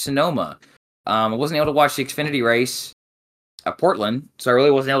Coda and Sonoma. I wasn't able to watch the Xfinity race at Portland, so I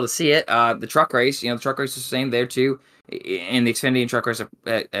really wasn't able to see it. The truck race, the truck race is the same there too, and the Xfinity and truck race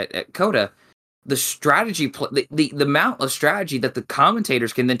at Coda. The strategy, the amount of strategy that the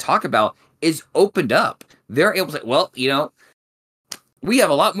commentators can then talk about is opened up. They're able to say, well, we have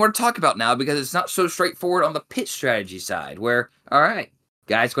a lot more to talk about now because it's not so straightforward on the pit strategy side where, all right,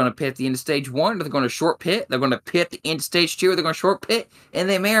 guys going to pit at the end of stage 1, they're going to short pit, they're going to pit at the end of stage 2, they're going to short pit, and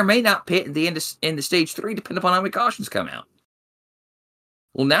they may or may not pit at the end of stage 3, depending upon how many cautions come out.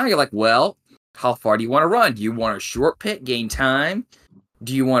 Well, now you're like, well, how far do you want to run? Do you want to short pit, gain time?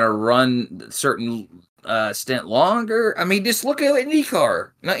 Do you want to run certain stint longer? I mean, just look at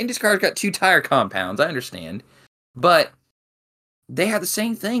IndyCar. Now, IndyCar's got 2 tire compounds, I understand. But they have the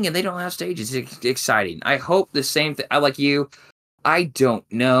same thing, and they don't have stages. It's exciting. I hope the same thing. I like you. I don't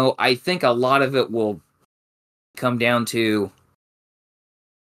know. I think a lot of it will come down to...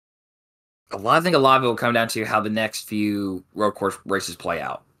 I think a lot of it will come down to how the next few road course races play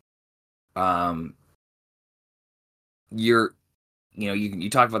out. You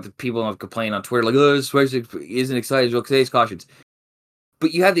talk about the people who complain on Twitter, like, oh, this race isn't exciting because today's cautions.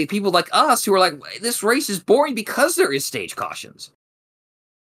 But you have the people like us who are like, this race is boring because there is stage cautions.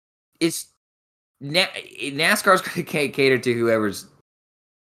 NASCAR's going to cater to whoever's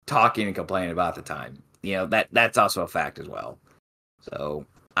talking and complaining about the time. That's also a fact as well. So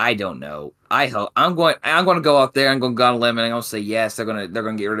I don't know. I hope I'm going to go out there. I'm going to go on a limb and I'm going to say yes. They're going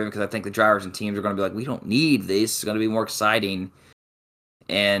to get rid of it because I think the drivers and teams are going to be like, we don't need this. It's going to be more exciting.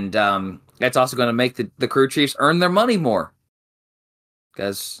 And that's also going to make the crew chiefs earn their money more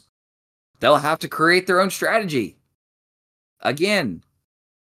because they'll have to create their own strategy. Again,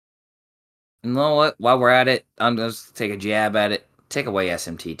 you know what? While we're at it, I'm going to take a jab at it. Take away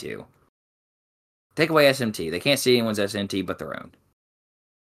SMT too. Take away SMT. They can't see anyone's SMT but their own.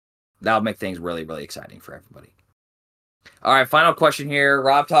 That'll make things really, really exciting for everybody. All right, final question here.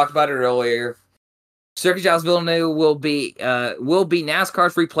 Rob talked about it earlier. Circuit Giles Villeneuve will be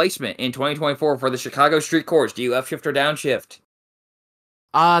NASCAR's replacement in 2024 for the Chicago Street Course. Do you upshift or downshift?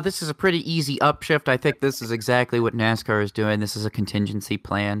 This is a pretty easy upshift. I think this is exactly what NASCAR is doing. This is a contingency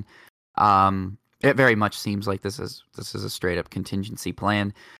plan. It very much seems like this is a straight up contingency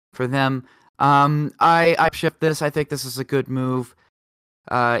plan for them. I upshift this. I think this is a good move.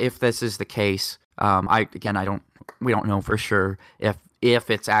 If this is the case, we don't know for sure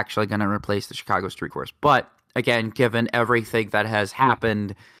if it's actually going to replace the Chicago Street Course. But again, given everything that has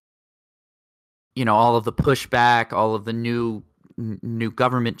happened, all of the pushback, all of the new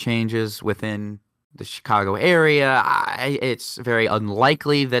government changes within the Chicago area, it's very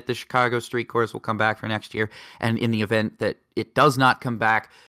unlikely that the Chicago Street Course will come back for next year. And in the event that it does not come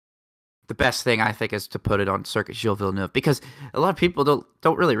back, the best thing I think is to put it on Circuit Gilles Villeneuve, because a lot of people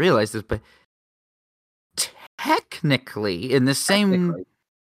don't really realize this, but technically it's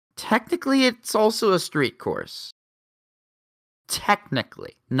also a street course.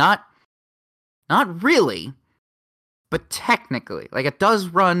 Technically, not really, but technically, like it does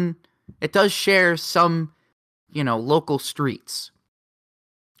share some, local streets.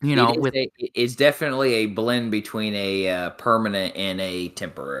 It's definitely a blend between a permanent and a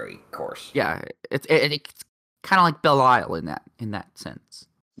temporary course. Yeah, it's kind of like Belle Isle in that sense.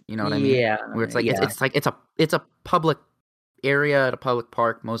 You know what I mean? Yeah, where it's like it's a public area at a public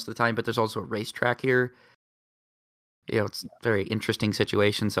park most of the time, but there's also a racetrack here. It's a very interesting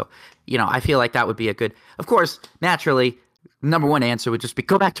situation. So, I feel like that would be a good. Of course, naturally, number one answer would just be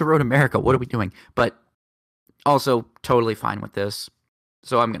go back to Road America. What are we doing? But also totally fine with this.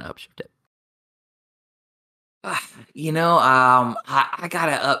 So I'm going to upshift it. I got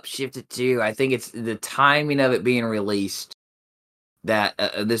to upshift it too. I think it's the timing of it being released that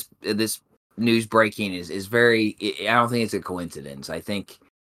this news breaking is very, I don't think it's a coincidence. I think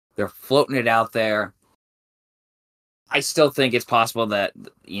they're floating it out there. I still think it's possible that,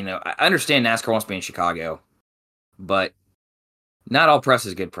 I understand NASCAR wants to be in Chicago, but not all press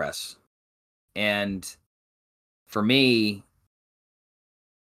is good press. And for me,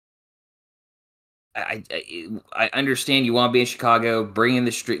 I understand you want to be in Chicago. Bringing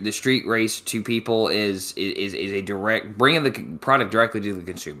the street race to people is a direct bringing the product directly to the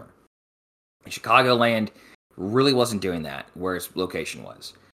consumer. Chicagoland really wasn't doing that where its location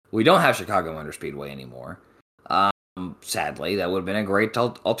was. We don't have Chicago Motor Speedway anymore. Sadly, that would have been a great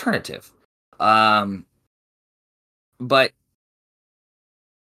alternative. But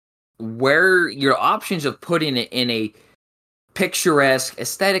where your options of putting it in a picturesque,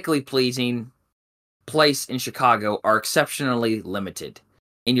 aesthetically pleasing place in Chicago are exceptionally limited,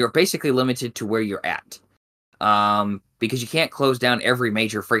 and you're basically limited to where you're at. because you can't close down every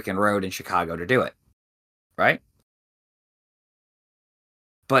major freaking road in Chicago to do it, right?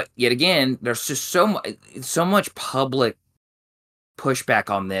 But yet again, there's just so much public pushback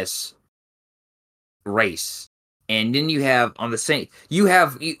on this race. And then you have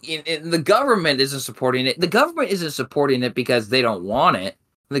the government isn't supporting it. The government isn't supporting it because they don't want it.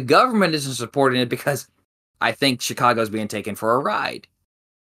 The government isn't supporting it because I think Chicago's being taken for a ride.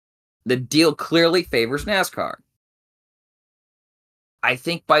 The deal clearly favors NASCAR. I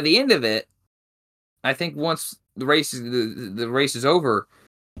think by the end of it, I think once the race is over,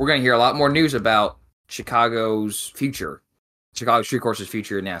 we're going to hear a lot more news about Chicago's future, Chicago Street Course's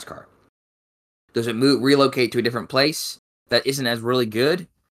future in NASCAR. Does it relocate to a different place that isn't as really good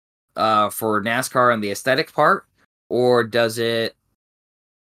for NASCAR and the aesthetic part, or does it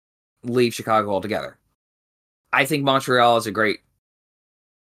leave Chicago altogether? I think Montreal is a great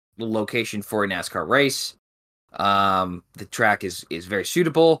location for a NASCAR race. The track is very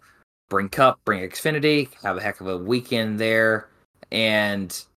suitable. Bring Cup, bring Xfinity, have a heck of a weekend there,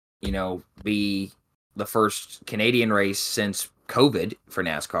 and be the first Canadian race since COVID for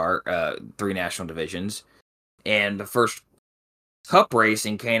NASCAR, 3 national divisions, and the first Cup race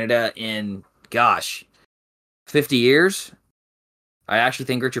in Canada in 50 years. I actually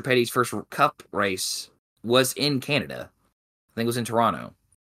think Richard Petty's first Cup race was in Canada. I think it was in Toronto.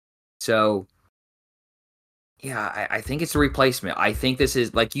 So, yeah, I think it's a replacement. I think this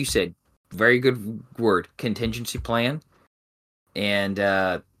is, like you said, very good word, contingency plan. And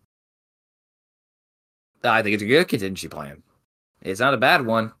I think it's a good contingency plan. It's not a bad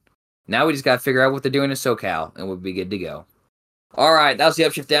one. Now we just got to figure out what they're doing in SoCal, and we'll be good to go. All right, that was the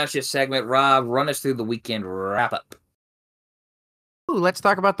Upshift Downshift segment. Rob, run us through the weekend wrap-up. Ooh, let's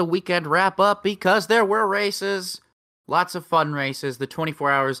talk about the weekend wrap-up, because there were races. Lots of fun races. The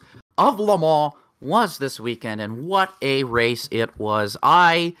 24 Hours of Le Mans was this weekend, and what a race it was.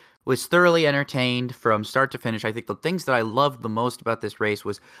 I was thoroughly entertained from start to finish. I think the things that I loved the most about this race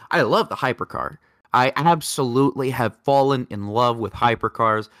was I love the hypercar. I absolutely have fallen in love with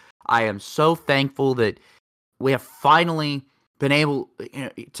hypercars. I am so thankful that we have finally been able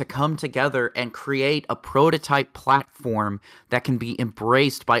to come together and create a prototype platform that can be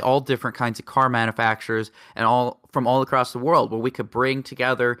embraced by all different kinds of car manufacturers and from all across the world, where we could bring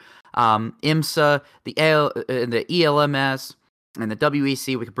together IMSA, the ELMS, and the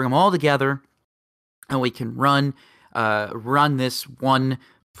WEC. We could bring them all together, and we can run this one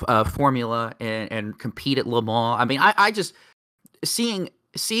formula and compete at Le Mans. I mean, I just seeing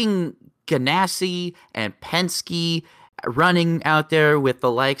Ganassi and Penske running out there with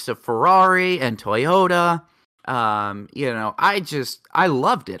the likes of Ferrari and Toyota. I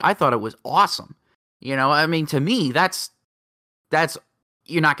loved it. I thought it was awesome. I mean, to me, that's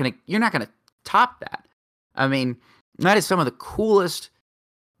you're not gonna top that. I mean, that is some of the coolest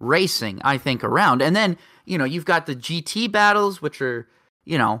racing, I think, around. And then, you've got the GT battles, which are,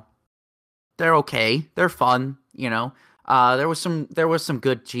 they're okay. They're fun, There was some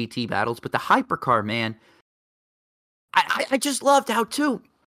good GT battles, but the hypercar, man, I just loved how, too,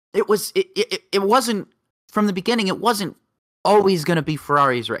 it wasn't, from the beginning, it wasn't always going to be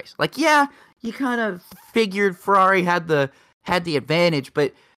Ferrari's race. Like, yeah, you kind of figured Ferrari had the advantage,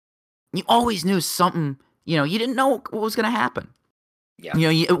 but you always knew something, you didn't know what was going to happen. Yeah.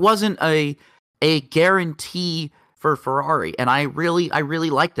 It wasn't a guarantee for Ferrari, and I really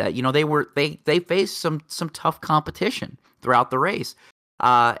liked that. They faced some tough competition throughout the race,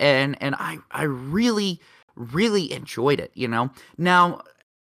 and I really enjoyed it. Now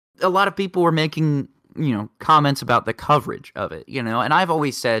a lot of people were making comments about the coverage of it, and I've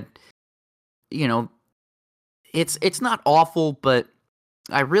always said, it's not awful, but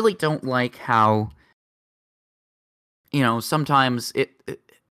I really don't like how sometimes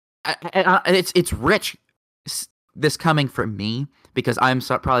it's rich. This coming from me, because I'm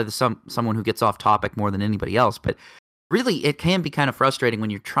probably someone who gets off topic more than anybody else, but really it can be kind of frustrating when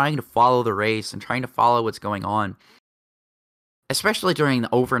you're trying to follow the race and trying to follow what's going on, especially during the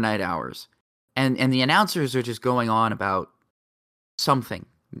overnight hours, and the announcers are just going on about something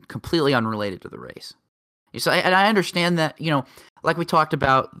completely unrelated to the race. So, and I understand that, like we talked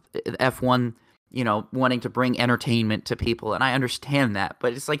about F1, wanting to bring entertainment to people, and I understand that,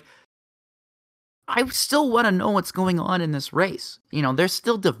 but it's like, I still want to know what's going on in this race. There's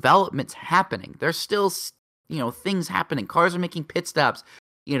still developments happening. There's still, things happening. Cars are making pit stops.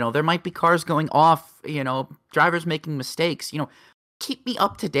 There might be cars going off, drivers making mistakes. Keep me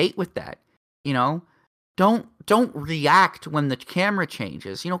up to date with that. Don't react when the camera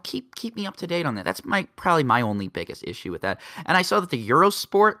changes. Keep me up to date on that. That's probably my only biggest issue with that. And I saw that the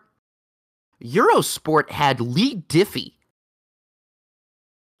Eurosport Eurosport had Lee Diffie.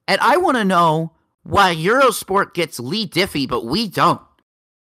 And I want to know why Eurosport gets Lee Diffie, but we don't.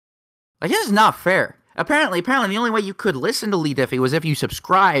 Like, this is not fair. Apparently, the only way you could listen to Lee Diffie was if you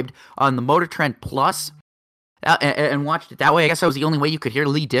subscribed on the Motor Trend Plus and watched it that way. I guess that was the only way you could hear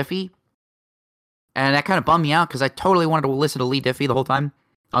Lee Diffie. And that kind of bummed me out because I totally wanted to listen to Lee Diffie the whole time.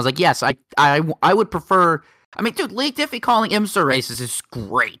 I was like, yes, I would prefer. I mean, dude, Lee Diffie calling IMSA races is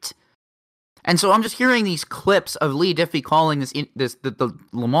great. And so I'm just hearing these clips of Lee Diffie calling the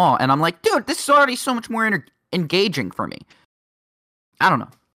Le Mans, and I'm like, dude, this is already so much more engaging for me. I don't know.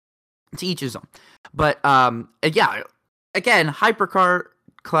 To each his own. But yeah, again, hypercar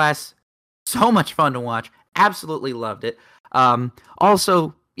class, so much fun to watch. Absolutely loved it.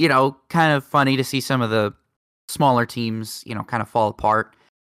 Also, kind of funny to see some of the smaller teams, kind of fall apart.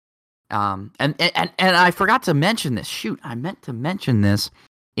 And I forgot to mention this. Shoot, I meant to mention this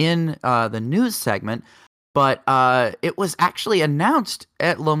in the news segment, but it was actually announced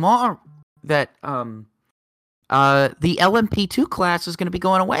at Le Mans that the LMP2 class is going to be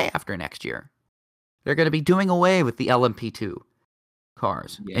going away after next year. They're going to be doing away with the LMP2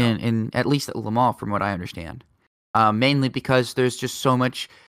 cars, in at least at Le Mans, from what I understand. Mainly because there's just so much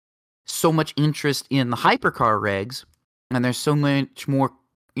interest in the hypercar regs, and there's so much more,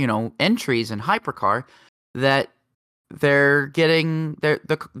 entries in hypercar that they're getting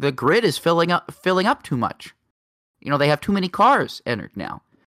the grid is filling up too much. They have too many cars entered now.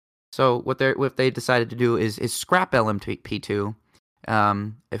 So what they decided to do is scrap LMP2 to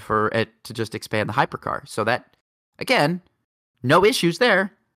just expand the hypercar. So that, again, no issues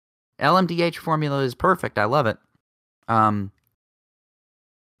there. LMDH formula is perfect. I love it. No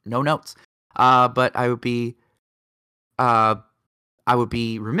notes. But I would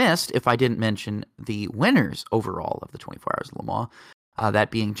be remiss if I didn't mention the winners overall of the 24 Hours of Le Mans.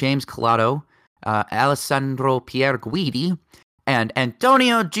 That being James Calado, Alessandro Pierguidi, and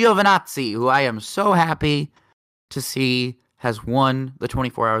Antonio Giovinazzi, who I am so happy to see has won the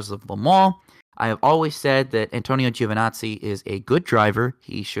 24 Hours of Le Mans. I have always said that Antonio Giovinazzi is a good driver.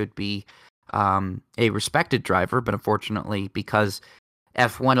 He should be a respected driver, but unfortunately, because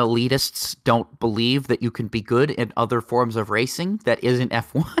F1 elitists don't believe that you can be good in other forms of racing that isn't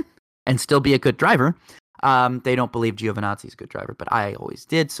F1 and still be a good driver, they don't believe Giovinazzi's a good driver, but I always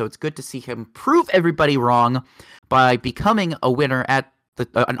did, so it's good to see him prove everybody wrong by becoming a winner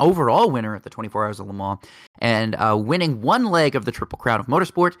an overall winner at the 24 Hours of Le Mans, and winning one leg of the Triple Crown of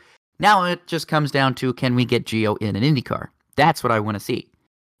Motorsport. Now it just comes down to, can we get Gio in an IndyCar? That's what I want to see.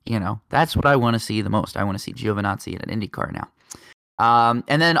 That's what I want to see the most. I want to see Giovinazzi in an IndyCar now.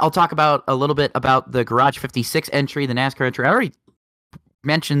 And then I'll talk a little bit about the Garage 56 entry, the NASCAR entry. I already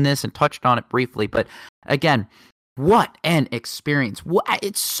mentioned this and touched on it briefly, but again, what an experience.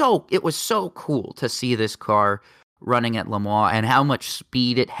 It was so cool to see this car running at Le Mans and how much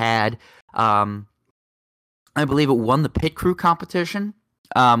speed it had. I believe it won the pit crew competition,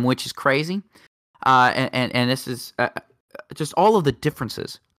 which is crazy. And this is just all of the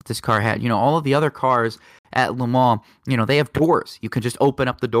differences this car had. All of the other cars at Le Mans, they have doors. You can just open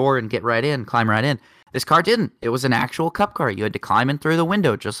up the door and get right in, climb right in. This car didn't. It was an actual cup car. You had to climb in through the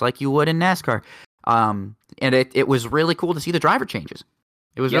window just like you would in NASCAR. And it was really cool to see the driver changes.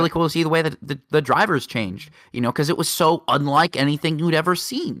 It was really cool to see the way that the drivers changed, because it was so unlike anything you'd ever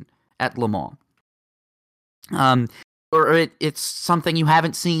seen at Le Mans. Or it's something you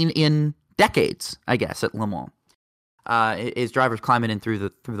haven't seen in decades, I guess, at Le Mans. Is drivers climbing in through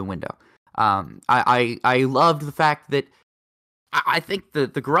the window. I loved the fact that I think the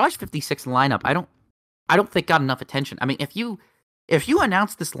Garage 56 lineup, I don't think got enough attention. I mean, if you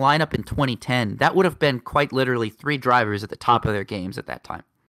announced this lineup in 2010, that would have been quite literally 3 drivers at the top of their games at that time.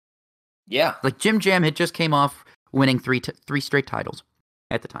 Yeah. Like Jim Jam had just came off winning 3 straight titles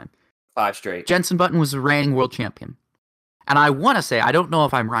at the time. 5 straight. Jenson Button was the reigning world champion. And I want to say, I don't know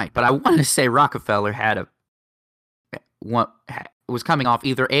if I'm right, but I want to say Rockefeller was coming off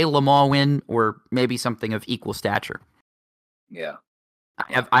either a Le Mans win or maybe something of equal stature. Yeah.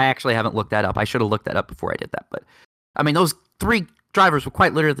 I actually haven't looked that up. I should have looked that up before I did that. But, I mean, those 3 drivers were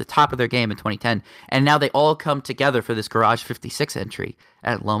quite literally at the top of their game in 2010. And now they all come together for this Garage 56 entry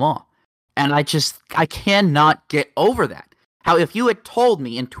at Le Mans. And I cannot get over that. How if you had told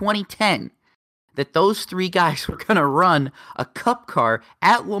me in 2010 that those 3 guys were going to run a cup car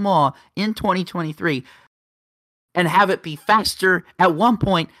at Le Mans in 2023 and have it be faster at one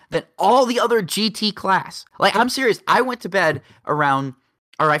point than all the other GT class. Like, I'm serious. I went to bed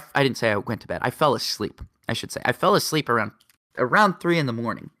I didn't say I went to bed. I fell asleep, I should say. I fell asleep around 3 in the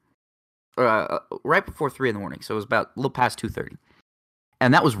morning. Right before 3 in the morning. So it was about a little past 2:30.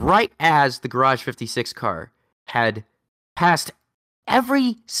 And that was right as the Garage 56 car had passed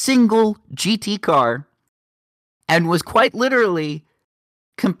every single GT car and was quite literally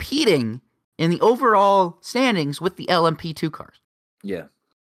competing in the overall standings with the LMP2 cars. Yeah.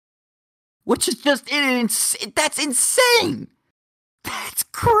 Which is just, that's insane. That's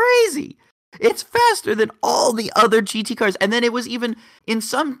crazy. It's faster than all the other GT cars. And then it was even,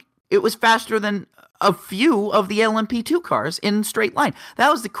 it was faster than a few of the LMP2 cars in straight line.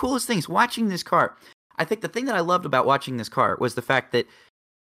 That was the coolest thing, is watching this car. I think the thing that I loved about watching this car was the fact that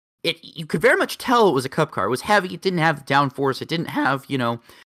you could very much tell it was a Cup car. It was heavy. It didn't have downforce. It didn't have,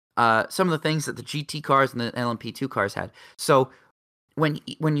 some of the things that the GT cars and the LMP2 cars had. So when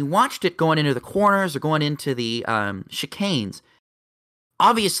you watched it going into the corners or going into the chicanes,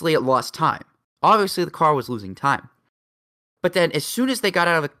 obviously it lost time. Obviously the car was losing time. But then as soon as they got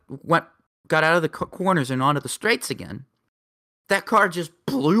out of the corners and onto the straights again, that car just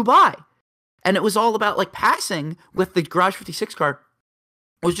blew by. And it was all about, like, passing with the Garage 56 car.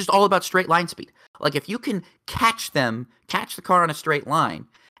 It was just all about straight line speed. Like, if you can catch the car on a straight line,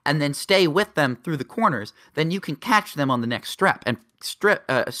 and then stay with them through the corners, then you can catch them on the next straight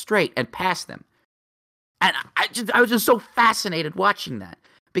and pass them. And I was just so fascinated watching that,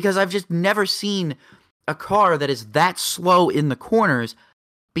 because I've just never seen a car that is that slow in the corners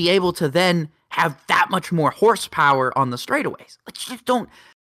be able to then have that much more horsepower on the straightaways.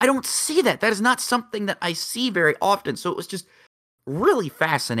 I don't see that. That is not something that I see very often. So it was just really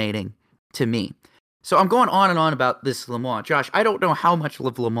fascinating to me. So I'm going on and on about this Le Mans. Josh, I don't know how much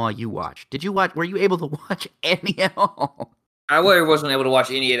of Le Mans you watched. Did you watch? Were you able to watch any at all? I really wasn't able to watch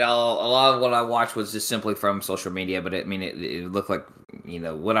any at all. A lot of what I watched was just simply from social media, but it looked like,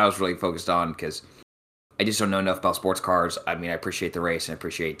 what I was really focused on, because I just don't know enough about sports cars. I mean, I appreciate the race and I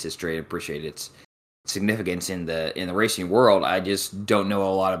appreciate its history, I appreciate its significance in the racing world. I just don't know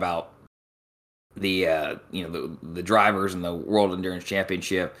a lot about the drivers and the World Endurance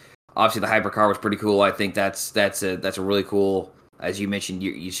Championship. Obviously, the hypercar was pretty cool. I think that's a really cool, as you mentioned,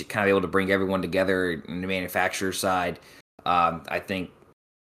 you should kind of be able to bring everyone together in the manufacturer side. I think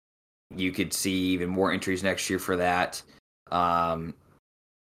you could see even more entries next year for that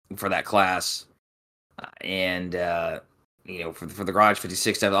class, and for the Garage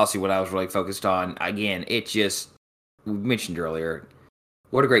 56 stuff. Also, what I was really focused on, again, we mentioned earlier,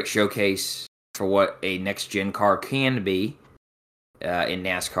 what a great showcase for what a next gen car can be. In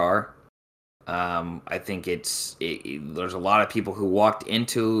NASCAR, I think there's a lot of people who walked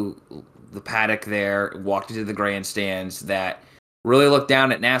into the paddock there, walked into the grandstands, that really look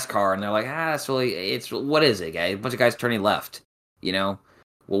down at NASCAR and they're like, what is it, guys? A bunch of guys turning left, Well,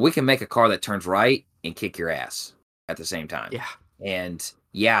 we can make a car that turns right and kick your ass at the same time. Yeah. And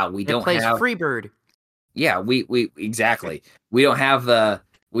we don't plays have Freebird. Yeah, we exactly. We don't have the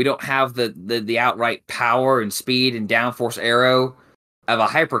outright power and speed and downforce aero of a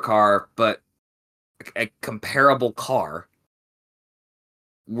hypercar, but a comparable car.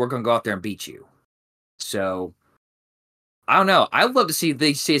 We're gonna go out there and beat you. So I don't know. I'd love to see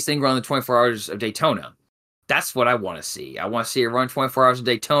this thing run the 24 Hours of Daytona. That's what I want to see. I want to see it run 24 Hours of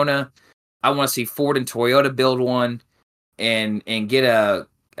Daytona. I want to see Ford and Toyota build one, and get a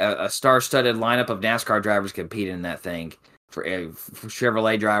star-studded lineup of NASCAR drivers competing in that thing. For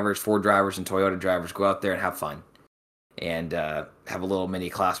Chevrolet drivers, Ford drivers, and Toyota drivers, go out there and have fun, and have a little mini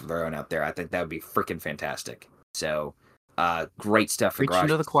class of their own out there. I think that would be freaking fantastic. So, great stuff for Preaching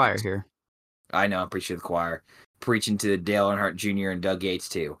to the choir here. I know, I'm preaching to the choir. Preaching to Dale Earnhardt Jr. and Doug Yates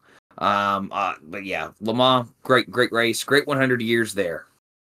too. But yeah, Le Mans, great race, great 100 years there.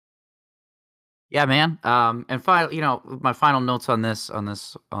 Yeah, man. And my final notes on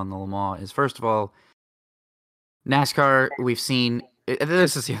the Le Mans is, first of all, NASCAR, we've seen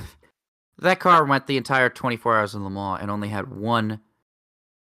that car went the entire 24 hours in Le Mans and only had one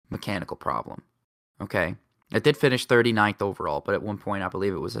mechanical problem. Okay, it did finish 39th overall, but at one point I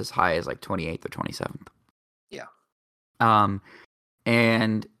believe it was as high as like 28th or 27th. Yeah.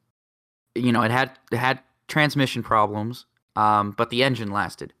 And it had transmission problems, but the engine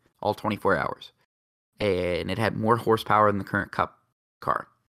lasted all 24 hours, and it had more horsepower than the current Cup car.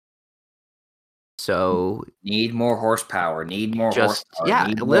 So need more horsepower. Yeah,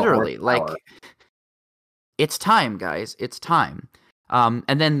 literally. Like, it's time, guys. It's time.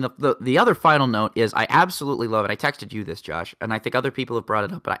 And then the other final note is, I absolutely love it. I texted you this, Josh, and I think other people have brought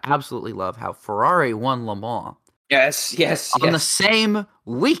it up, but I absolutely love how Ferrari won Le Mans. Yes. On the same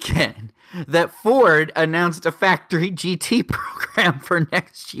weekend that Ford announced a factory GT program for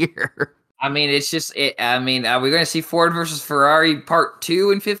next year. I mean, it's just. I mean, are we going to see Ford versus Ferrari Part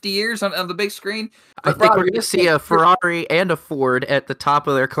 2 in 50 years on the big screen? I think we're going to see a Ferrari and a Ford at the top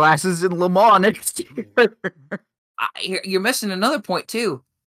of their classes in Le Mans next year. You're missing another point too.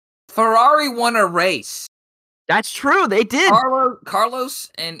 Ferrari won a race. That's true. They did.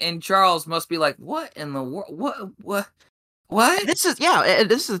 Carlos and Charles must be like, what in the world? What? This is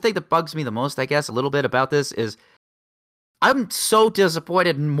the thing that bugs me the most, I guess, a little bit about this is I'm so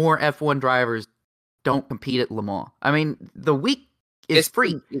disappointed more F1 drivers don't compete at Le Mans. I mean, the week is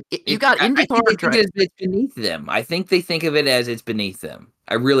free. You got IndyCar drivers. It's beneath them. I think they think of it as it's beneath them.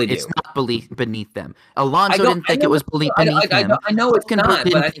 I really do. It's not beneath them. Alonso didn't think it was beneath him. I know it's not.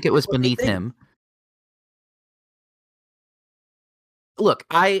 Didn't think it was beneath him. Look,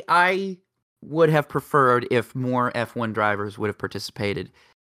 I would have preferred if more F1 drivers would have participated.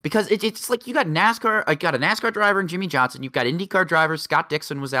 Because it's like you got NASCAR, I got a NASCAR driver in Jimmy Johnson. You've got IndyCar drivers. Scott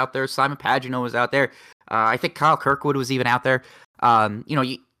Dixon was out there. Simon Pagenaud was out there. I think Kyle Kirkwood was even out there.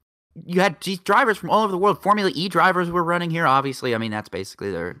 You had these drivers from all over the world. Formula E drivers were running here, obviously. I mean, that's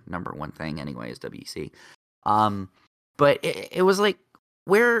basically their number one thing anyway, is WEC. But it was like,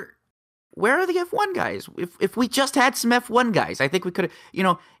 where are the F1 guys? If we just had some F1 guys, I think we could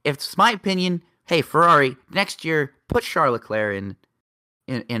have, if it's my opinion, hey, Ferrari, next year, put Charles Leclerc in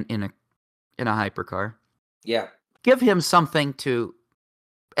a hypercar. Yeah. Give him something to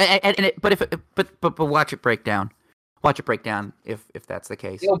but watch it break down. Watch it break down if that's the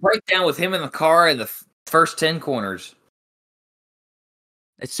case. It'll break down with him in the car in the first 10 corners.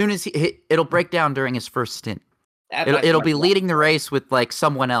 As soon as it'll break down during his first stint. It'll be leading the race with like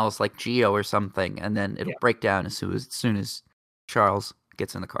someone else, like Gio or something, and then it'll break down as soon as Charles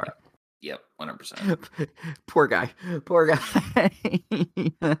gets in the car. Yep, 100%. Poor guy.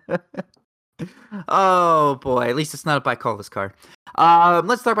 Oh boy, at least it's not a Bicolis car.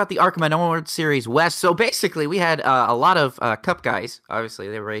 Let's talk about the ARCA Menard Series West. So basically, we had a lot of Cup guys. Obviously,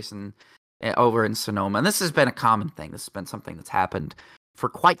 they were racing over in Sonoma, and this has been a common thing. This has been something that's happened for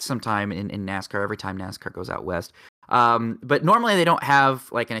quite some time in NASCAR. Every time NASCAR goes out west, but normally they don't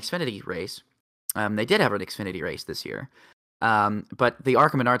have like an Xfinity race. They did have an Xfinity race this year, but the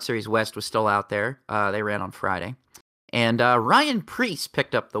ARCA Menard Series West was still out there. They ran on Friday, and Ryan Preece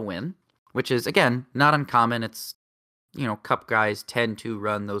picked up the win, which is, again, not uncommon. It's, Cup guys tend to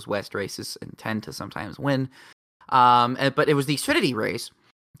run those West races and tend to sometimes win. But it was the Xfinity race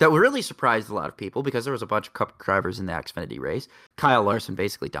that really surprised a lot of people because there was a bunch of Cup drivers in the Xfinity race. Kyle Larson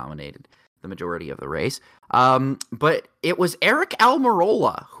basically dominated the majority of the race. But it was Eric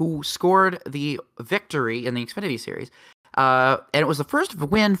Almirola who scored the victory in the Xfinity Series. And it was the first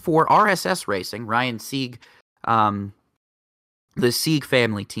win for RSS Racing, Ryan Sieg, the Sieg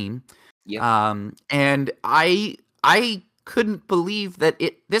family team. Yeah. And I couldn't believe that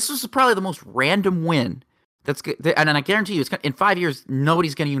this was probably the most random win. That's good, and I guarantee you, in 5 years,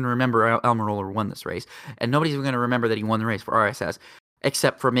 nobody's going to even remember Almirola won this race, and nobody's even going to remember that he won the race for RSS,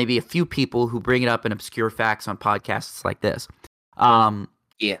 except for maybe a few people who bring it up in obscure facts on podcasts like this.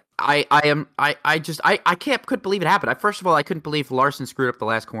 Yeah. I couldn't believe it happened. First of all, I couldn't believe Larson screwed up the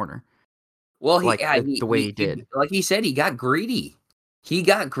last corner. Well, the way he did. Like he said, he got greedy. He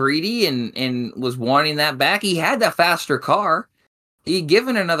got greedy and was wanting that back. He had that faster car. He'd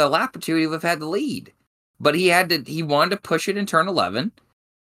given another lap or two, he would have had the lead. But he wanted to push it in turn 11,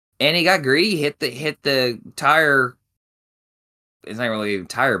 and he got greedy. Hit the tire. It's not really a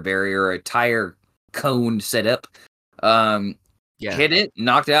tire barrier or a tire cone setup. Hit it,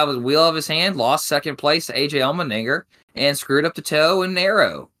 knocked it out of his wheel of his hand, lost second place to AJ Allmendinger, and screwed up the toe and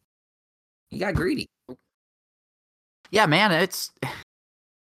arrow. He got greedy. Yeah, man, that's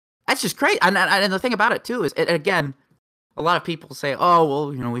just great. And the thing about it too is, again, a lot of people say, "Oh,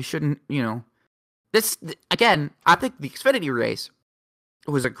 well, we shouldn't," This, again, I think the Xfinity race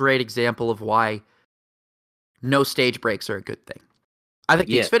was a great example of why no stage breaks are a good thing. I think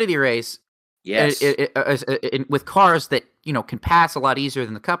the Xfinity race, with cars that, can pass a lot easier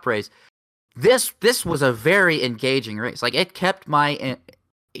than the Cup race, this was a very engaging race. Like, it kept my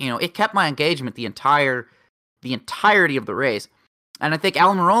engagement the entirety of the race. And I think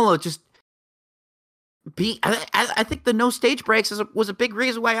Almirola I think the no stage breaks was a big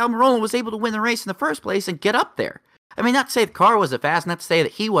reason why Almirola was able to win the race in the first place and get up there. I mean, not to say the car wasn't fast, not to say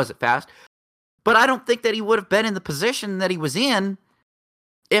that he wasn't fast, but I don't think that he would have been in the position that he was in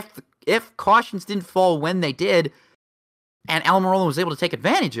if cautions didn't fall when they did, and Almirola was able to take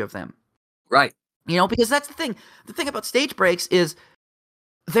advantage of them. Right. Because that's the thing. The thing about stage breaks is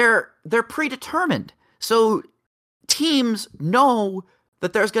they're predetermined. So teams know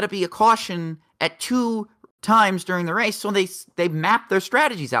that there's going to be a caution at two times during the race, so they map their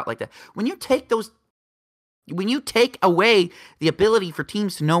strategies out like that. When you take away the ability for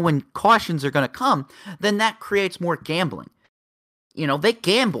teams to know when cautions are going to come, then that creates more gambling. They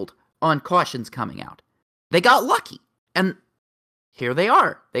gambled on cautions coming out. They got lucky, and here they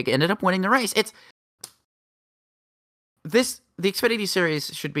are. They ended up winning the race. The Xfinity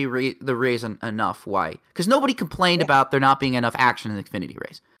Series should be the reason enough why. Because nobody complained about there not being enough action in the Xfinity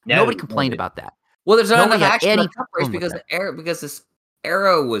race. Nobody complained about that. Well, there's not enough action in the Cup race because this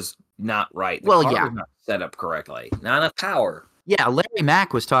arrow was not right. The car was not set up correctly. Not enough power. Yeah, Larry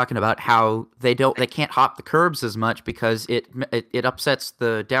Mack was talking about how they can't hop the curbs as much because it upsets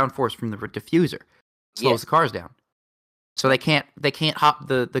the downforce from the diffuser, slows the cars down. So they can't hop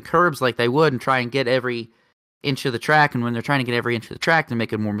the curbs like they would and try and get every inch of the track. And when they're trying to get every inch of the track, they're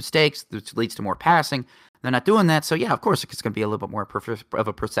making more mistakes, which leads to more passing. They're not doing that. So yeah, of course it's going to be a little bit more of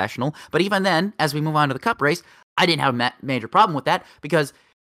a processional. But even then, as we move on to the Cup race, I didn't have a major problem with that because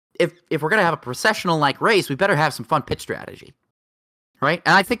if we're going to have a processional-like race, we better have some fun pit strategy. Right?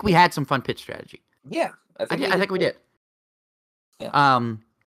 And I think we had some fun pit strategy. Yeah. I think we did. Yeah.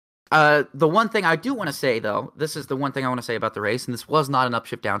 The one thing I do want to say, though, this is the one thing I want to say about the race, and this was not an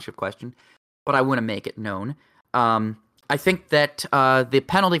upshift, downshift question, but I want to make it known. I think that the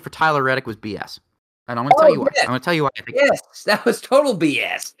penalty for Tyler Reddick was BS. And I'm going to tell you why. I'm going to tell you why. That was total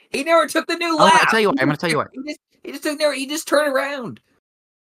BS. He never took the new lap. I'm going to tell you why. He just turned around.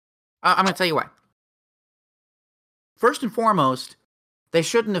 I'm going to tell you why. First and foremost, they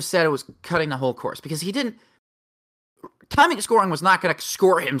shouldn't have said it was cutting the whole course because he didn't. Timing scoring was not going to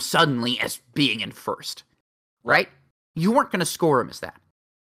score him suddenly as being in first, right? You weren't going to score him as that.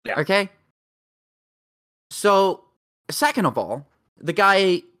 Yeah. Okay? So, second of all, the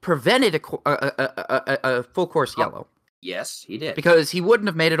guy prevented a full course yellow. Yes, he did. Because he wouldn't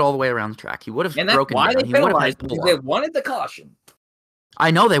have made it all the way around the track. He would have broken down. They penalized because they wanted the caution. I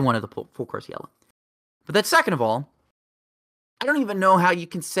know they wanted the full course yellow. But then second of all, I don't even know how you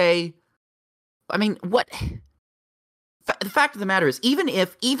can say, I mean, what? The fact of the matter is, even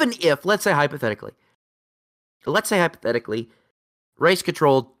if, let's say hypothetically, race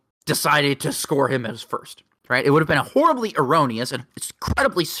control decided to score him as first, right? It would have been horribly erroneous and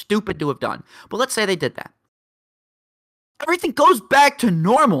incredibly stupid to have done. But let's say they did that. Everything goes back to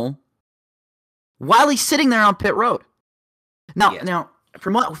normal while he's sitting there on pit road. Now,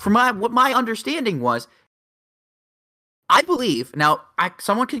 from what my understanding was, I believe,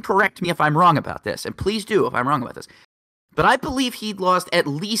 someone can correct me if I'm wrong about this, and please do if I'm wrong about this, but I believe he'd lost at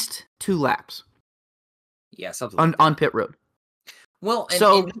least 2 laps. Yeah, something on pit road. Well,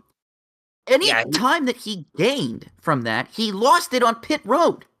 any time that he gained from that, he lost it on pit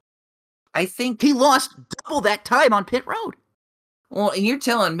road. I think he lost double that time on pit road. Well, and you're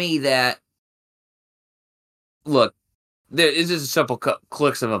telling me that, look, there is just a simple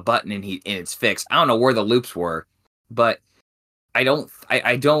clicks of a button and it's fixed. I don't know where the loops were, but I don't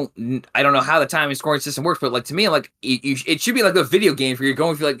know how the timing scoring system works. But like to me, like it should be like a video game where you're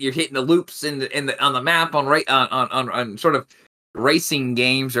going through like you're hitting the loops on the map on sort of racing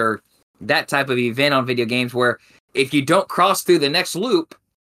games or that type of event on video games where if you don't cross through the next loop,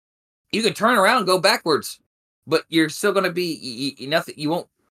 you can turn around and go backwards, but you're still going to be nothing. You won't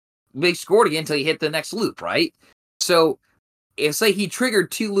be scored again until you hit the next loop, right? So, if say he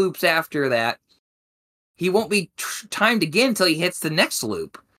triggered 2 loops after that, he won't be timed again until he hits the next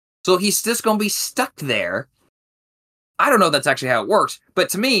loop. So he's just going to be stuck there. I don't know if that's actually how it works, but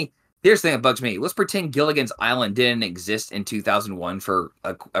to me, here's the thing that bugs me. Let's pretend Gilligan's Island didn't exist in 2001 for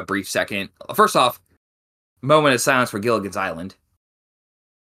a brief second. First off, moment of silence for Gilligan's Island.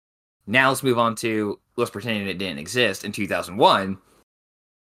 Now let's move on to let's pretend it didn't exist in 2001.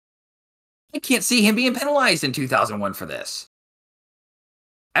 I can't see him being penalized in 2001 for this.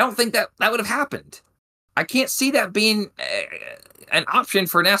 I don't think that would have happened. I can't see that being an option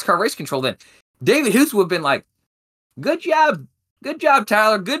for NASCAR race control then. David Hoots would have been like, good job,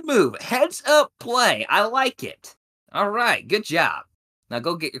 Tyler, good move. Heads up play. I like it. All right, good job. Now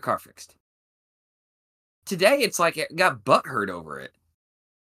go get your car fixed. Today, it's like it got butthurt over it.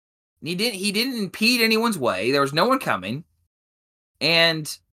 He didn't impede anyone's way. There was no one coming.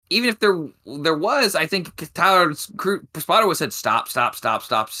 And even if there was, I think Tyler's spotter would have said,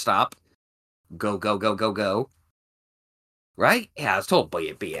 stop. Go. Right? Yeah, I was told by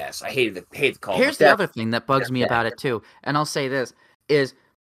BS. I hate the call. Here's the other thing that bugs me about it too, and I'll say this, is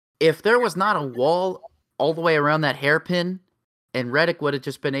if there was not a wall all the way around that hairpin and Reddick would have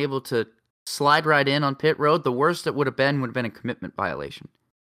just been able to slide right in on pit road, the worst it would have been a commitment violation.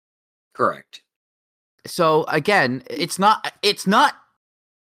 Correct. So again, it's not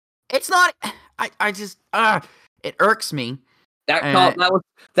I just it irks me. That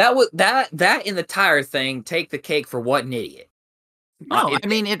in the tire thing, take the cake for what an idiot. No,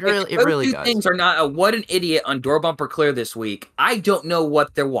 it really does. Things are not what an idiot on door bumper clear this week. I don't know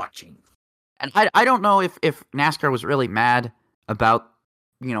what they're watching. And I don't know if NASCAR was really mad about,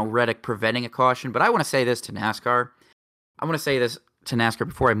 Reddick preventing a caution, but I want to say this to NASCAR. I want to say this to NASCAR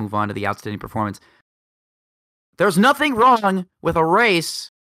before I move on to the outstanding performance. There's nothing wrong with a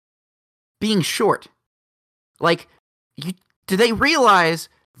race being short. Like, do they realize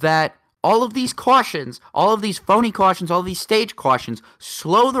that all of these cautions, all of these phony cautions, all of these stage cautions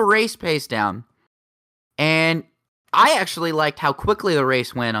slow the race pace down? And I actually liked how quickly the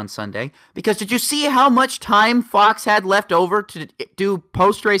race went on Sunday, because did you see how much time Fox had left over to do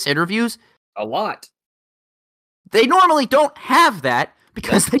post-race interviews? A lot. They normally don't have that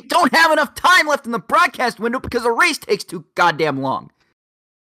because they don't have enough time left in the broadcast window because the race takes too goddamn long.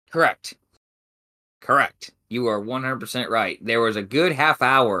 Correct. You are 100% right. There was a good half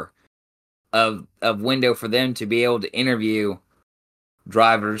hour of window for them to be able to interview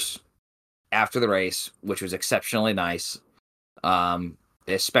drivers after the race, which was exceptionally nice,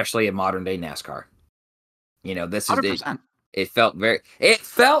 especially in modern day NASCAR. This is 100%. It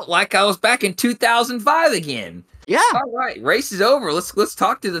felt like I was back in 2005 again. Yeah. All right, race is over. Let's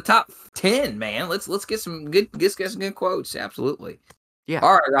talk to the top 10, man. Let's get some good quotes. Absolutely. Yeah.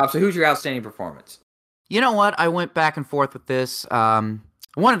 All right, Rob. So who's your outstanding performance? You know what? I went back and forth with this. I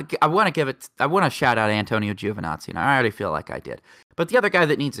want to shout out Antonio Giovinazzi, and I already feel like I did. But the other guy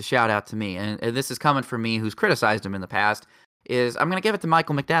that needs a shout out to me, and this is coming from me, who's criticized him in the past, is I'm going to give it to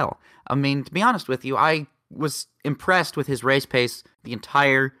Michael McDowell. I mean, to be honest with you, I was impressed with his race pace the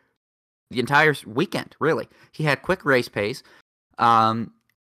entire weekend. Really, he had quick race pace.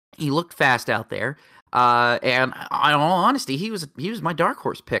 He looked fast out there. And in all honesty, he was my dark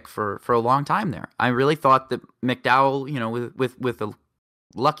horse pick for a long time there. I really thought that McDowell, with a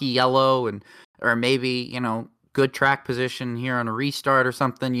lucky yellow or maybe, good track position here on a restart or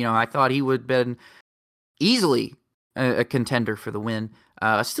something, I thought he would have been easily a contender for the win.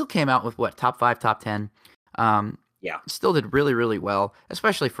 Still came out with top 5, top 10. Yeah. Still did really, really well,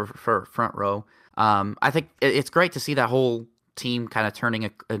 especially for front row. I think it's great to see that whole team kind of turning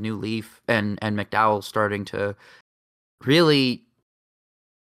a new leaf and McDowell starting to really,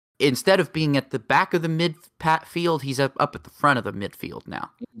 instead of being at the back of the midfield, he's up at the front of the midfield now.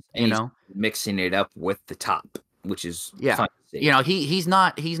 And he's mixing it up with the top, which is fun to see. He's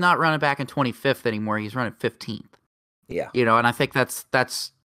not running back in 25th anymore. He's running 15th. Yeah. And I think that's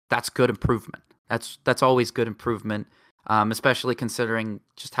good improvement. That's always good improvement. Especially considering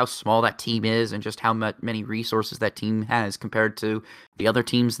just how small that team is and just how many resources that team has compared to the other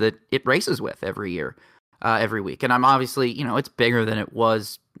teams that it races with every year, every week. And I'm obviously, it's bigger than it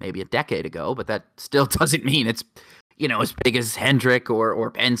was maybe a decade ago, but that still doesn't mean it's, as big as Hendrick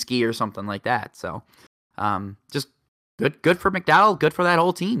or Penske or something like that. So, just good for McDowell, good for that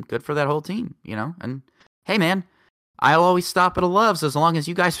whole team, and hey, man, I'll always stop at a Love's as long as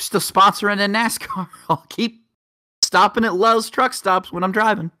you guys are still sponsoring in NASCAR. I'll keep stopping at Love's truck stops when I'm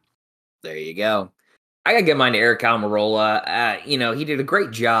driving. There you go. I gotta give mine to Eric Almirola. He did a great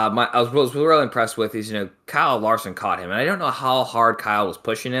job. I was really impressed with is, Kyle Larson caught him, and I don't know how hard Kyle was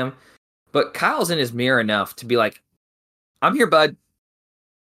pushing him, but Kyle's in his mirror enough to be like, "I'm here, bud.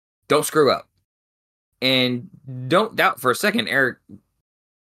 Don't screw up." And don't doubt for a second, Eric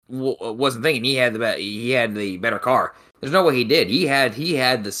wasn't thinking he had the better car. There's no way he did. He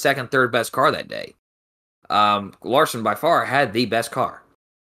had the second, third best car that day. Larson by far had the best car.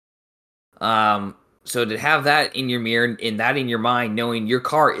 So to have that in your mirror and that in your mind, knowing your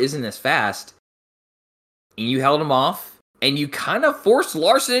car isn't as fast, and you held him off, and you kind of forced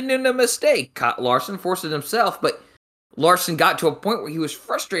Larson into a mistake. Larson forced it himself, but Larson got to a point where he was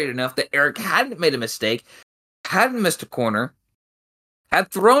frustrated enough that Eric hadn't made a mistake, hadn't missed a corner, had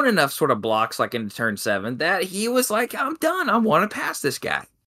thrown enough sort of blocks like into turn 7 that he was like, I'm done. I want to pass this guy.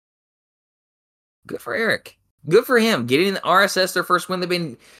 Good for Eric. Good for him. Getting the RSS their first win.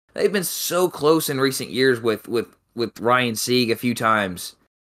 They've been so close in recent years with Ryan Sieg a few times.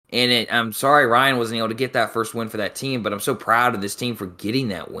 And I'm sorry Ryan wasn't able to get that first win for that team, but I'm so proud of this team for getting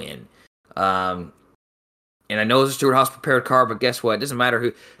that win. And I know it's a Stewart-Haas prepared car, but guess what? It doesn't matter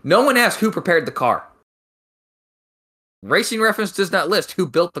who. No one asked who prepared the car. Racing Reference does not list who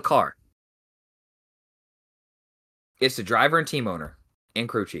built the car. It's the driver and team owner and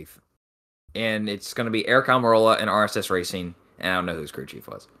crew chief. And it's going to be Eric Almirola and RSS Racing. And I don't know who his crew chief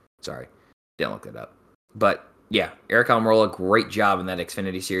was. Sorry. Didn't look it up. But yeah, Eric Almirola, great job in that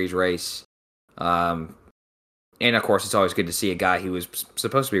Xfinity Series race. And And of course, it's always good to see a guy who was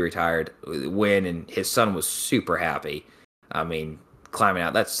supposed to be retired win, and his son was super happy. I mean, climbing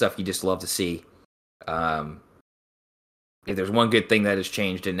out, that's stuff you just love to see. If there's one good thing that has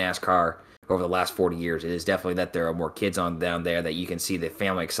changed in NASCAR over the last 40 years, it is definitely that there are more kids on down there, that you can see the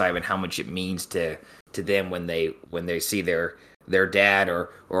family excitement, how much it means to them when they see their dad, or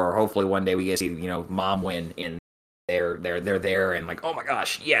hopefully one day we get to see, mom win, and they're there and like, oh my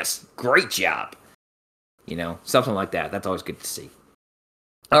gosh, yes, great job. Something like that. That's always good to see.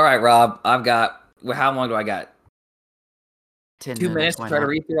 All right, Rob, how long do I got? 10 2 minutes to try to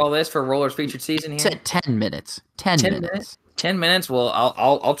read through all this for Roller's featured season here? Said 10 minutes. 10 minutes. 10 minutes? Well,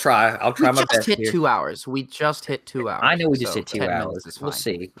 I'll try. I'll try my best. We just hit 2 hours. We just hit 2 hours. I know we just hit 2 hours. We'll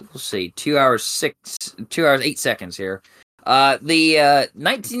see. 2 hours 8 seconds here. The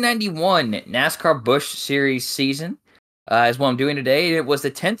 1991 NASCAR Busch Series season is what I'm doing today. It was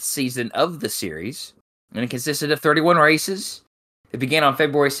the 10th season of the series, and it consisted of 31 races. It began on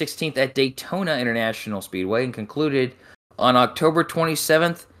February 16th at Daytona International Speedway and concluded on October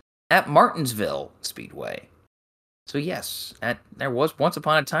 27th at Martinsville Speedway. So yes, there was once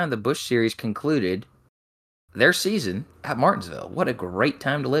upon a time the Busch Series concluded their season at Martinsville. What a great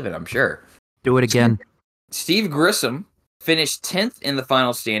time to live in, I'm sure. Do it again. Steve Grissom finished 10th in the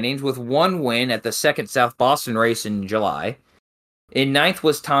final standings with one win at the second South Boston race in July. In 9th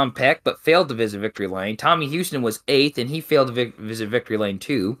was Tom Peck, but failed to visit victory lane. Tommy Houston was 8th, and he failed to visit victory lane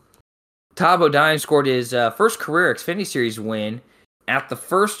 2. Todd Bodine scored his first career Xfinity Series win at the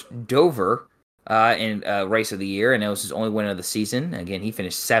first Dover race of the year, and that was his only win of the season. Again, he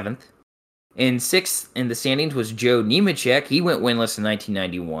finished 7th. In 6th in the standings was Joe Nemechek. He went winless in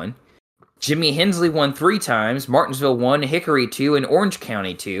 1991. Jimmy Hensley won 3 times. Martinsville 1, Hickory 2, and Orange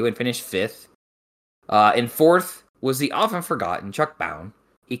County 2, and finished 5th. In 4th was the often forgotten Chuck Bown.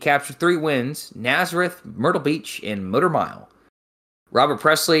 He captured 3 wins, Nazareth, Myrtle Beach, and Motor Mile. Robert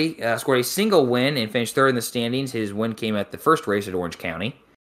Presley scored a single win and finished 3rd in the standings. His win came at the first race at Orange County.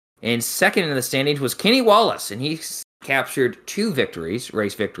 And 2nd in the standings was Kenny Wallace, and he captured 2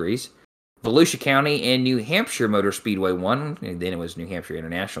 race victories. Volusia County and New Hampshire Motor Speedway won, and then it was New Hampshire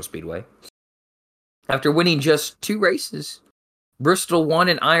International Speedway. After winning just 2 races, Bristol won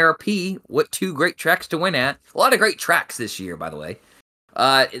an IRP. What 2 great tracks to win at. A lot of great tracks this year, by the way.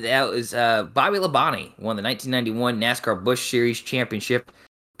 That was Bobby Labonte won the 1991 NASCAR Busch Series Championship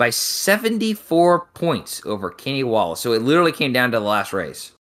by 74 points over Kenny Wallace. So it literally came down to the last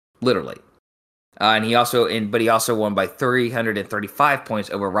race. Literally. And he also won by 335 points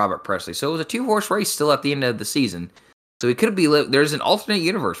over Robert Presley. So it was a 2-horse race still at the end of the season. So it could be there's an alternate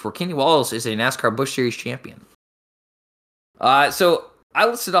universe where Kenny Wallace is a NASCAR Busch Series champion. So I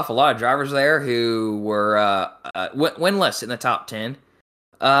listed off a lot of drivers there who were winless in the top 10.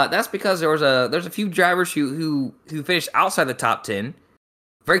 That's because there's a few drivers who finished outside the top 10,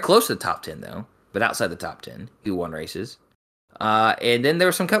 very close to the top 10 though, but outside the top 10 who won races. And then there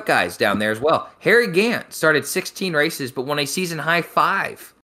were some Cup guys down there as well. Harry Gant started 16 races, but won a season high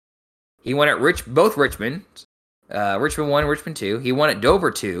 5. He won at both Richmond. Richmond 1, Richmond 2. He won at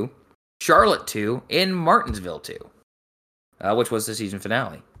Dover 2, Charlotte 2, and Martinsville 2, which was the season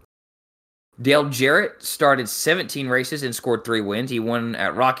finale. Dale Jarrett started 17 races and scored 3 wins. He won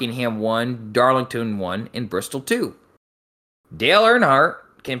at Rockingham 1, Darlington 1, and Bristol 2. Dale Earnhardt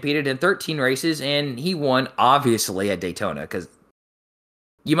competed in 13 races, and he won, obviously, at Daytona, because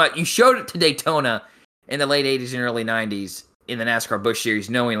you showed it to Daytona in the late 80s and early 90s in the NASCAR Busch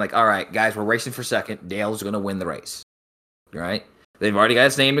Series, knowing, like, all right, guys, we're racing for second. Dale's going to win the race, right? They've already got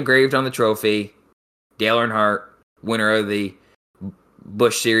his name engraved on the trophy. Dale Earnhardt, winner of the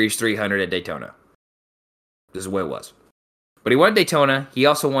Busch Series 300 at Daytona. This is what it was. But he won Daytona. He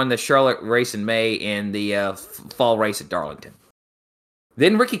also won the Charlotte race in May and the fall race at Darlington.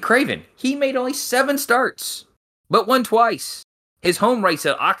 Then Ricky Craven. He made only 7 starts, but won twice. His home race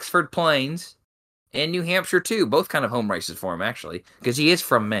at Oxford Plains and New Hampshire, too. Both kind of home races for him, actually, because he is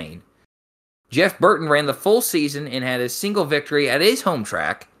from Maine. Jeff Burton ran the full season and had a single victory at his home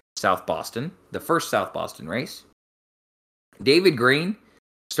track, South Boston, the first South Boston race. David Green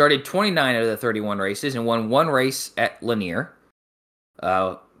started 29 out of the 31 races and won 1 race at Lanier.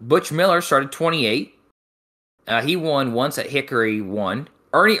 Butch Miller started 28. He won once at Hickory 1.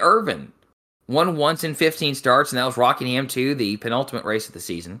 Ernie Irvin won once in 15 starts, and that was Rockingham 2, the penultimate race of the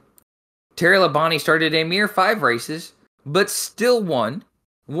season. Terry Labonte started a mere 5 races, but still won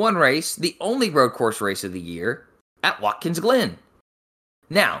 1 race, the only road course race of the year, at Watkins Glen.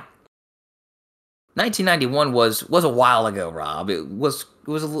 Now, 1991 was a while ago, Rob. It was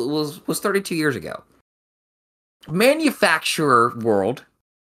 32 years ago. Manufacturer world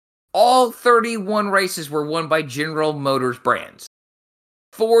All 31 races were won by General Motors brands.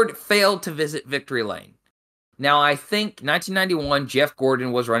 Ford failed to visit victory lane. Now, I think 1991, Jeff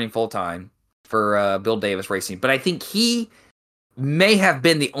Gordon was running full-time for Bill Davis Racing, but I think he may have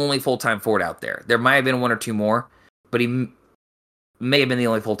been the only full-time Ford out there. There might have been one or two more, but he may have been the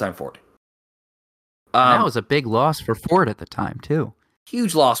only full-time Ford. That was a big loss for Ford at the time, too.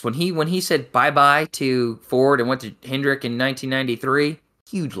 Huge loss. When he said bye-bye to Ford and went to Hendrick in 1993,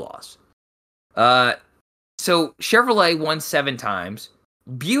 huge loss. So Chevrolet won 7 times.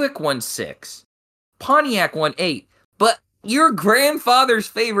 Buick won 6. Pontiac won 8. But your grandfather's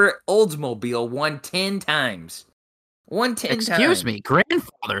favorite Oldsmobile won 10 times. Excuse me,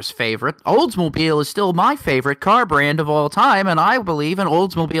 grandfather's favorite. Oldsmobile is still my favorite car brand of all time, and I believe in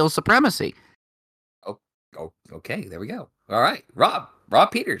Oldsmobile supremacy. Oh, okay, there we go. All right, Rob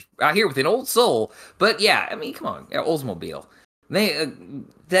Peters out here with an old soul. But yeah, I mean, come on, Oldsmobile.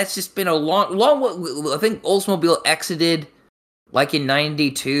 That's just been a long. I think Oldsmobile exited like in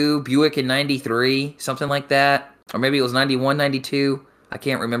 92, Buick in 93, something like that. Or maybe it was 91, 92. I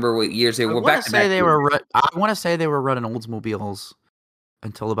can't remember what years they were. I want to say they were running Oldsmobiles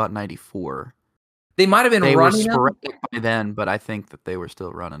until about 94. They might have been running them by then, but I think that they were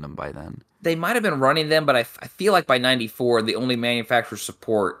still running them by then. They might have been running them, but I feel like by 94, the only manufacturer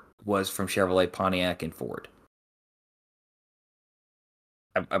support was from Chevrolet, Pontiac, and Ford.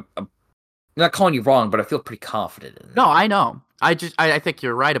 I'm not calling you wrong, but I feel pretty confident in that. No, I know. I think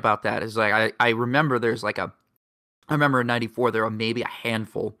you're right about that. It's like I remember I remember in 94 there were maybe a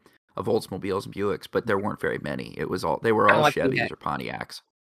handful of Oldsmobiles and Buicks, but there weren't very many. They were all Chevys or Pontiacs.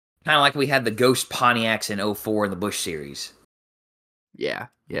 Kind of like we had the Ghost Pontiacs in 04 in the Busch Series. Yeah,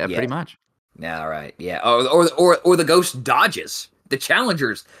 pretty much. Yeah, all right. Yeah. Or the Ghost Dodges, the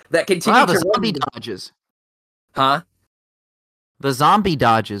Challengers that continue to the zombie Dodges. Huh? The zombie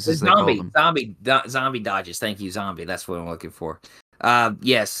Dodges, as they call them. Zombie Dodges. Thank you, zombie. That's what I'm looking for.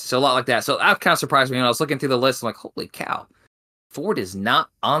 Yes, so a lot like that. So that kind of surprised me when I was looking through the list. I'm like, holy cow, Ford is not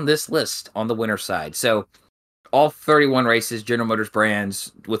on this list on the winner side. So all 31 races, General Motors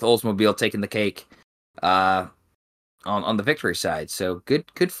brands, with Oldsmobile taking the cake on the victory side. So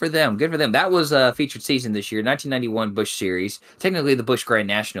good for them. Good for them. That was a featured season this year, 1991 Busch Series, technically the Busch Grand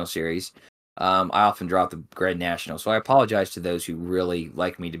National Series. I often drop the Grand National, so I apologize to those who really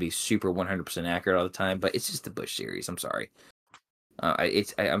like me to be super 100% accurate all the time, but it's just the Busch Series. I'm sorry. I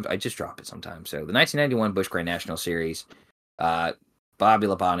just drop it sometimes. So the 1991 Busch Grand National Series, Bobby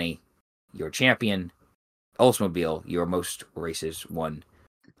Labonte, your champion. Oldsmobile, your most races won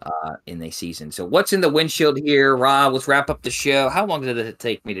in the season. So what's in the windshield here, Rob? Let's wrap up the show. How long did it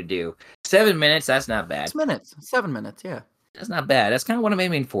take me to do? 7 minutes? That's not bad. 7 minutes, yeah. That's not bad. That's kind of what I'm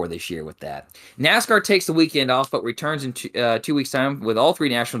aiming for this year with that. NASCAR takes the weekend off, but returns in 2 weeks' time with all 3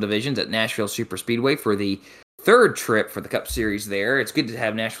 national divisions at Nashville Superspeedway for the 3rd trip for the Cup Series there. It's good to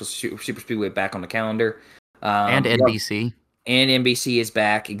have Nashville Superspeedway back on the calendar. And NBC. And NBC is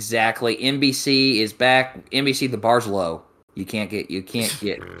back. Exactly. NBC is back. NBC, the bar's low. You can't get.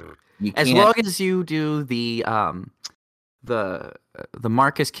 As long as you do the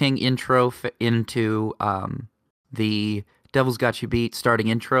Marcus King intro into the Devil's Got You Beat starting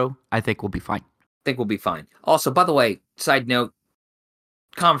intro, I think we'll be fine. Also, by the way, side note,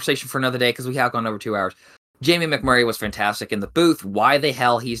 conversation for another day because we have gone over 2 hours. Jamie McMurray was fantastic in the booth. Why the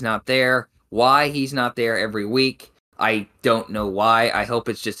hell he's not there? Why he's not there every week? I don't know why. I hope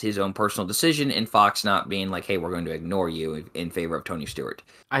it's just his own personal decision and Fox not being like, hey, we're going to ignore you in favor of Tony Stewart.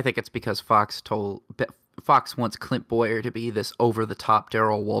 I think it's because Fox wants Clint Boyer to be this over-the-top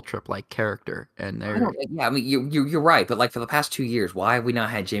Darrell Waltrip-like character. And I mean, you're right. But like for the past 2 years, why have we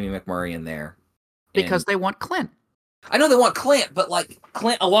not had Jamie McMurray in there? Because they want Clint. I know they want Clint, but like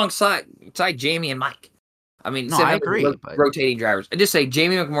Clint alongside Jamie and Mike. I mean, no, I agree. Rotating drivers. I just say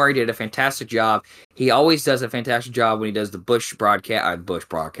Jamie McMurray did a fantastic job. He always does a fantastic job when he does the the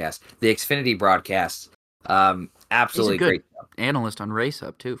Xfinity broadcasts. Absolutely He's a great good analyst on Race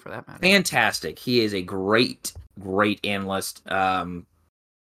Up too, for that matter. Fantastic. He is a great analyst.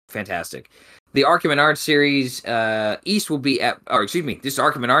 Fantastic. The ARCA Menard Series East will be this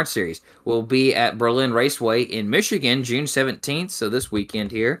ARCA Menard Series will be at Berlin Raceway in Michigan, June 17th. So this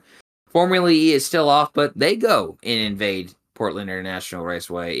weekend here. Formula E is still off, but they go and invade Portland International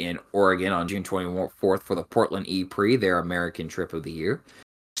Raceway in Oregon on June 24th for the Portland E Prix, their American trip of the year.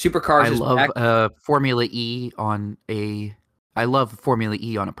 Supercars love Formula E on a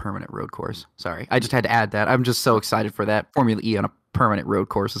permanent road course. Sorry, I just had to add that. I'm just so excited for that. Formula E on a permanent road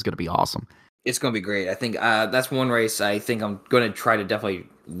course is going to be awesome. It's going to be great. I think that's one race I think I'm going to try to definitely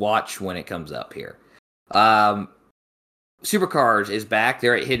watch when it comes up here. Supercars is back.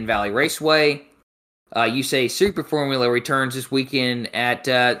 They're at Hidden Valley Raceway. You say Super Formula returns this weekend at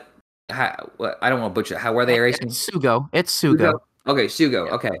I don't want to butcher where they racing. It's Sugo. It's Sugo. Okay, Sugo.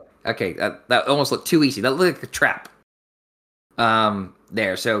 Yeah. Okay. That almost looked too easy. That looked like a trap.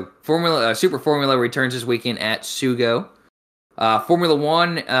 There. So Super Formula returns this weekend at Sugo. Formula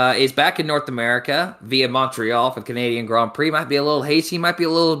One is back in North America via Montreal for the Canadian Grand Prix. Might be a little hazy, might be a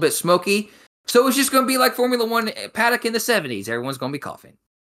little bit smoky. So it's just going to be like Formula One paddock in the 70s. Everyone's going to be coughing.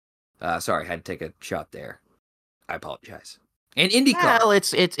 Sorry, I had to take a shot there. I apologize. And IndyCar. Well,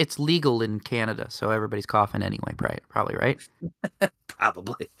 it's legal in Canada, so everybody's coughing anyway, probably, right?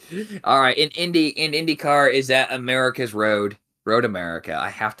 Probably. All right. In IndyCar is at America's Road America. I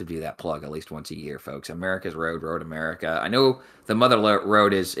have to do that plug at least once a year, folks. America's Road America. I know the mother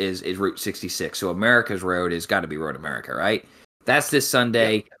road is Route 66, so America's Road has got to be Road America, right? That's this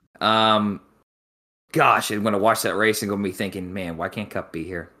Sunday. Yeah. Gosh, I'm going to watch that race and going to be thinking, man, why can't Cup be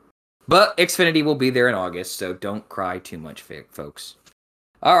here? But Xfinity will be there in August, so don't cry too much, folks.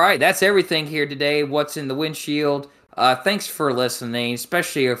 All right, that's everything here today. What's in the windshield? Thanks for listening,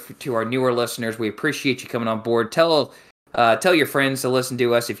 especially to our newer listeners. We appreciate you coming on board. Tell your friends to listen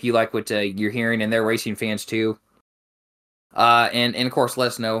to us if you like what you're hearing, and they're racing fans too. And of course, let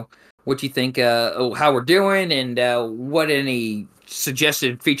us know what you think, how we're doing, and what any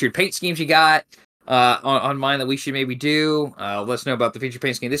suggested featured paint schemes you got on mine that we should maybe do. Let us know about the featured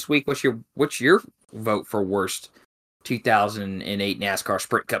paint scheme this week. What's your vote for worst 2008 NASCAR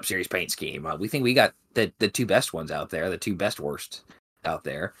Sprint Cup Series paint scheme? We think we got the two best ones out there, the two best worst out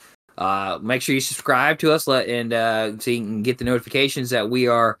there. Make sure you subscribe to us and so you can get the notifications that we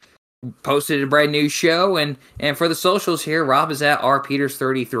are posted a brand new show. And for the socials here, Rob is at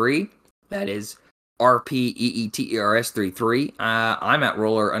rpeters33. That is RPEETERS33. I'm at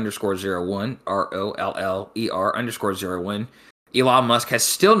roller_01, ROLLER_01. Elon Musk has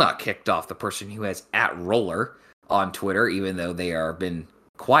still not kicked off the person who has at roller on Twitter, even though they are been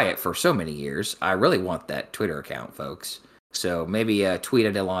quiet for so many years. I really want that Twitter account, folks. So maybe tweet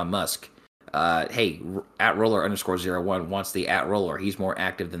at Elon Musk. Hey, at roller_01 wants the at roller. He's more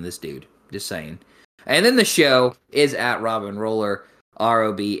active than this dude. Just saying. And then the show is at Robin Roller,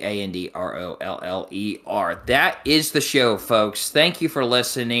 ROBANDROLLER. That is the show, folks. Thank you for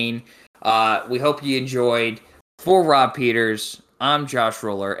listening. We hope you enjoyed. For Rob Peters, I'm Josh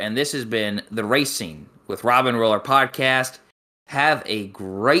Roller, and this has been the Racing with Robin Roller podcast. Have a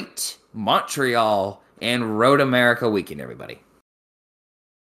great Montreal and Road America weekend, everybody.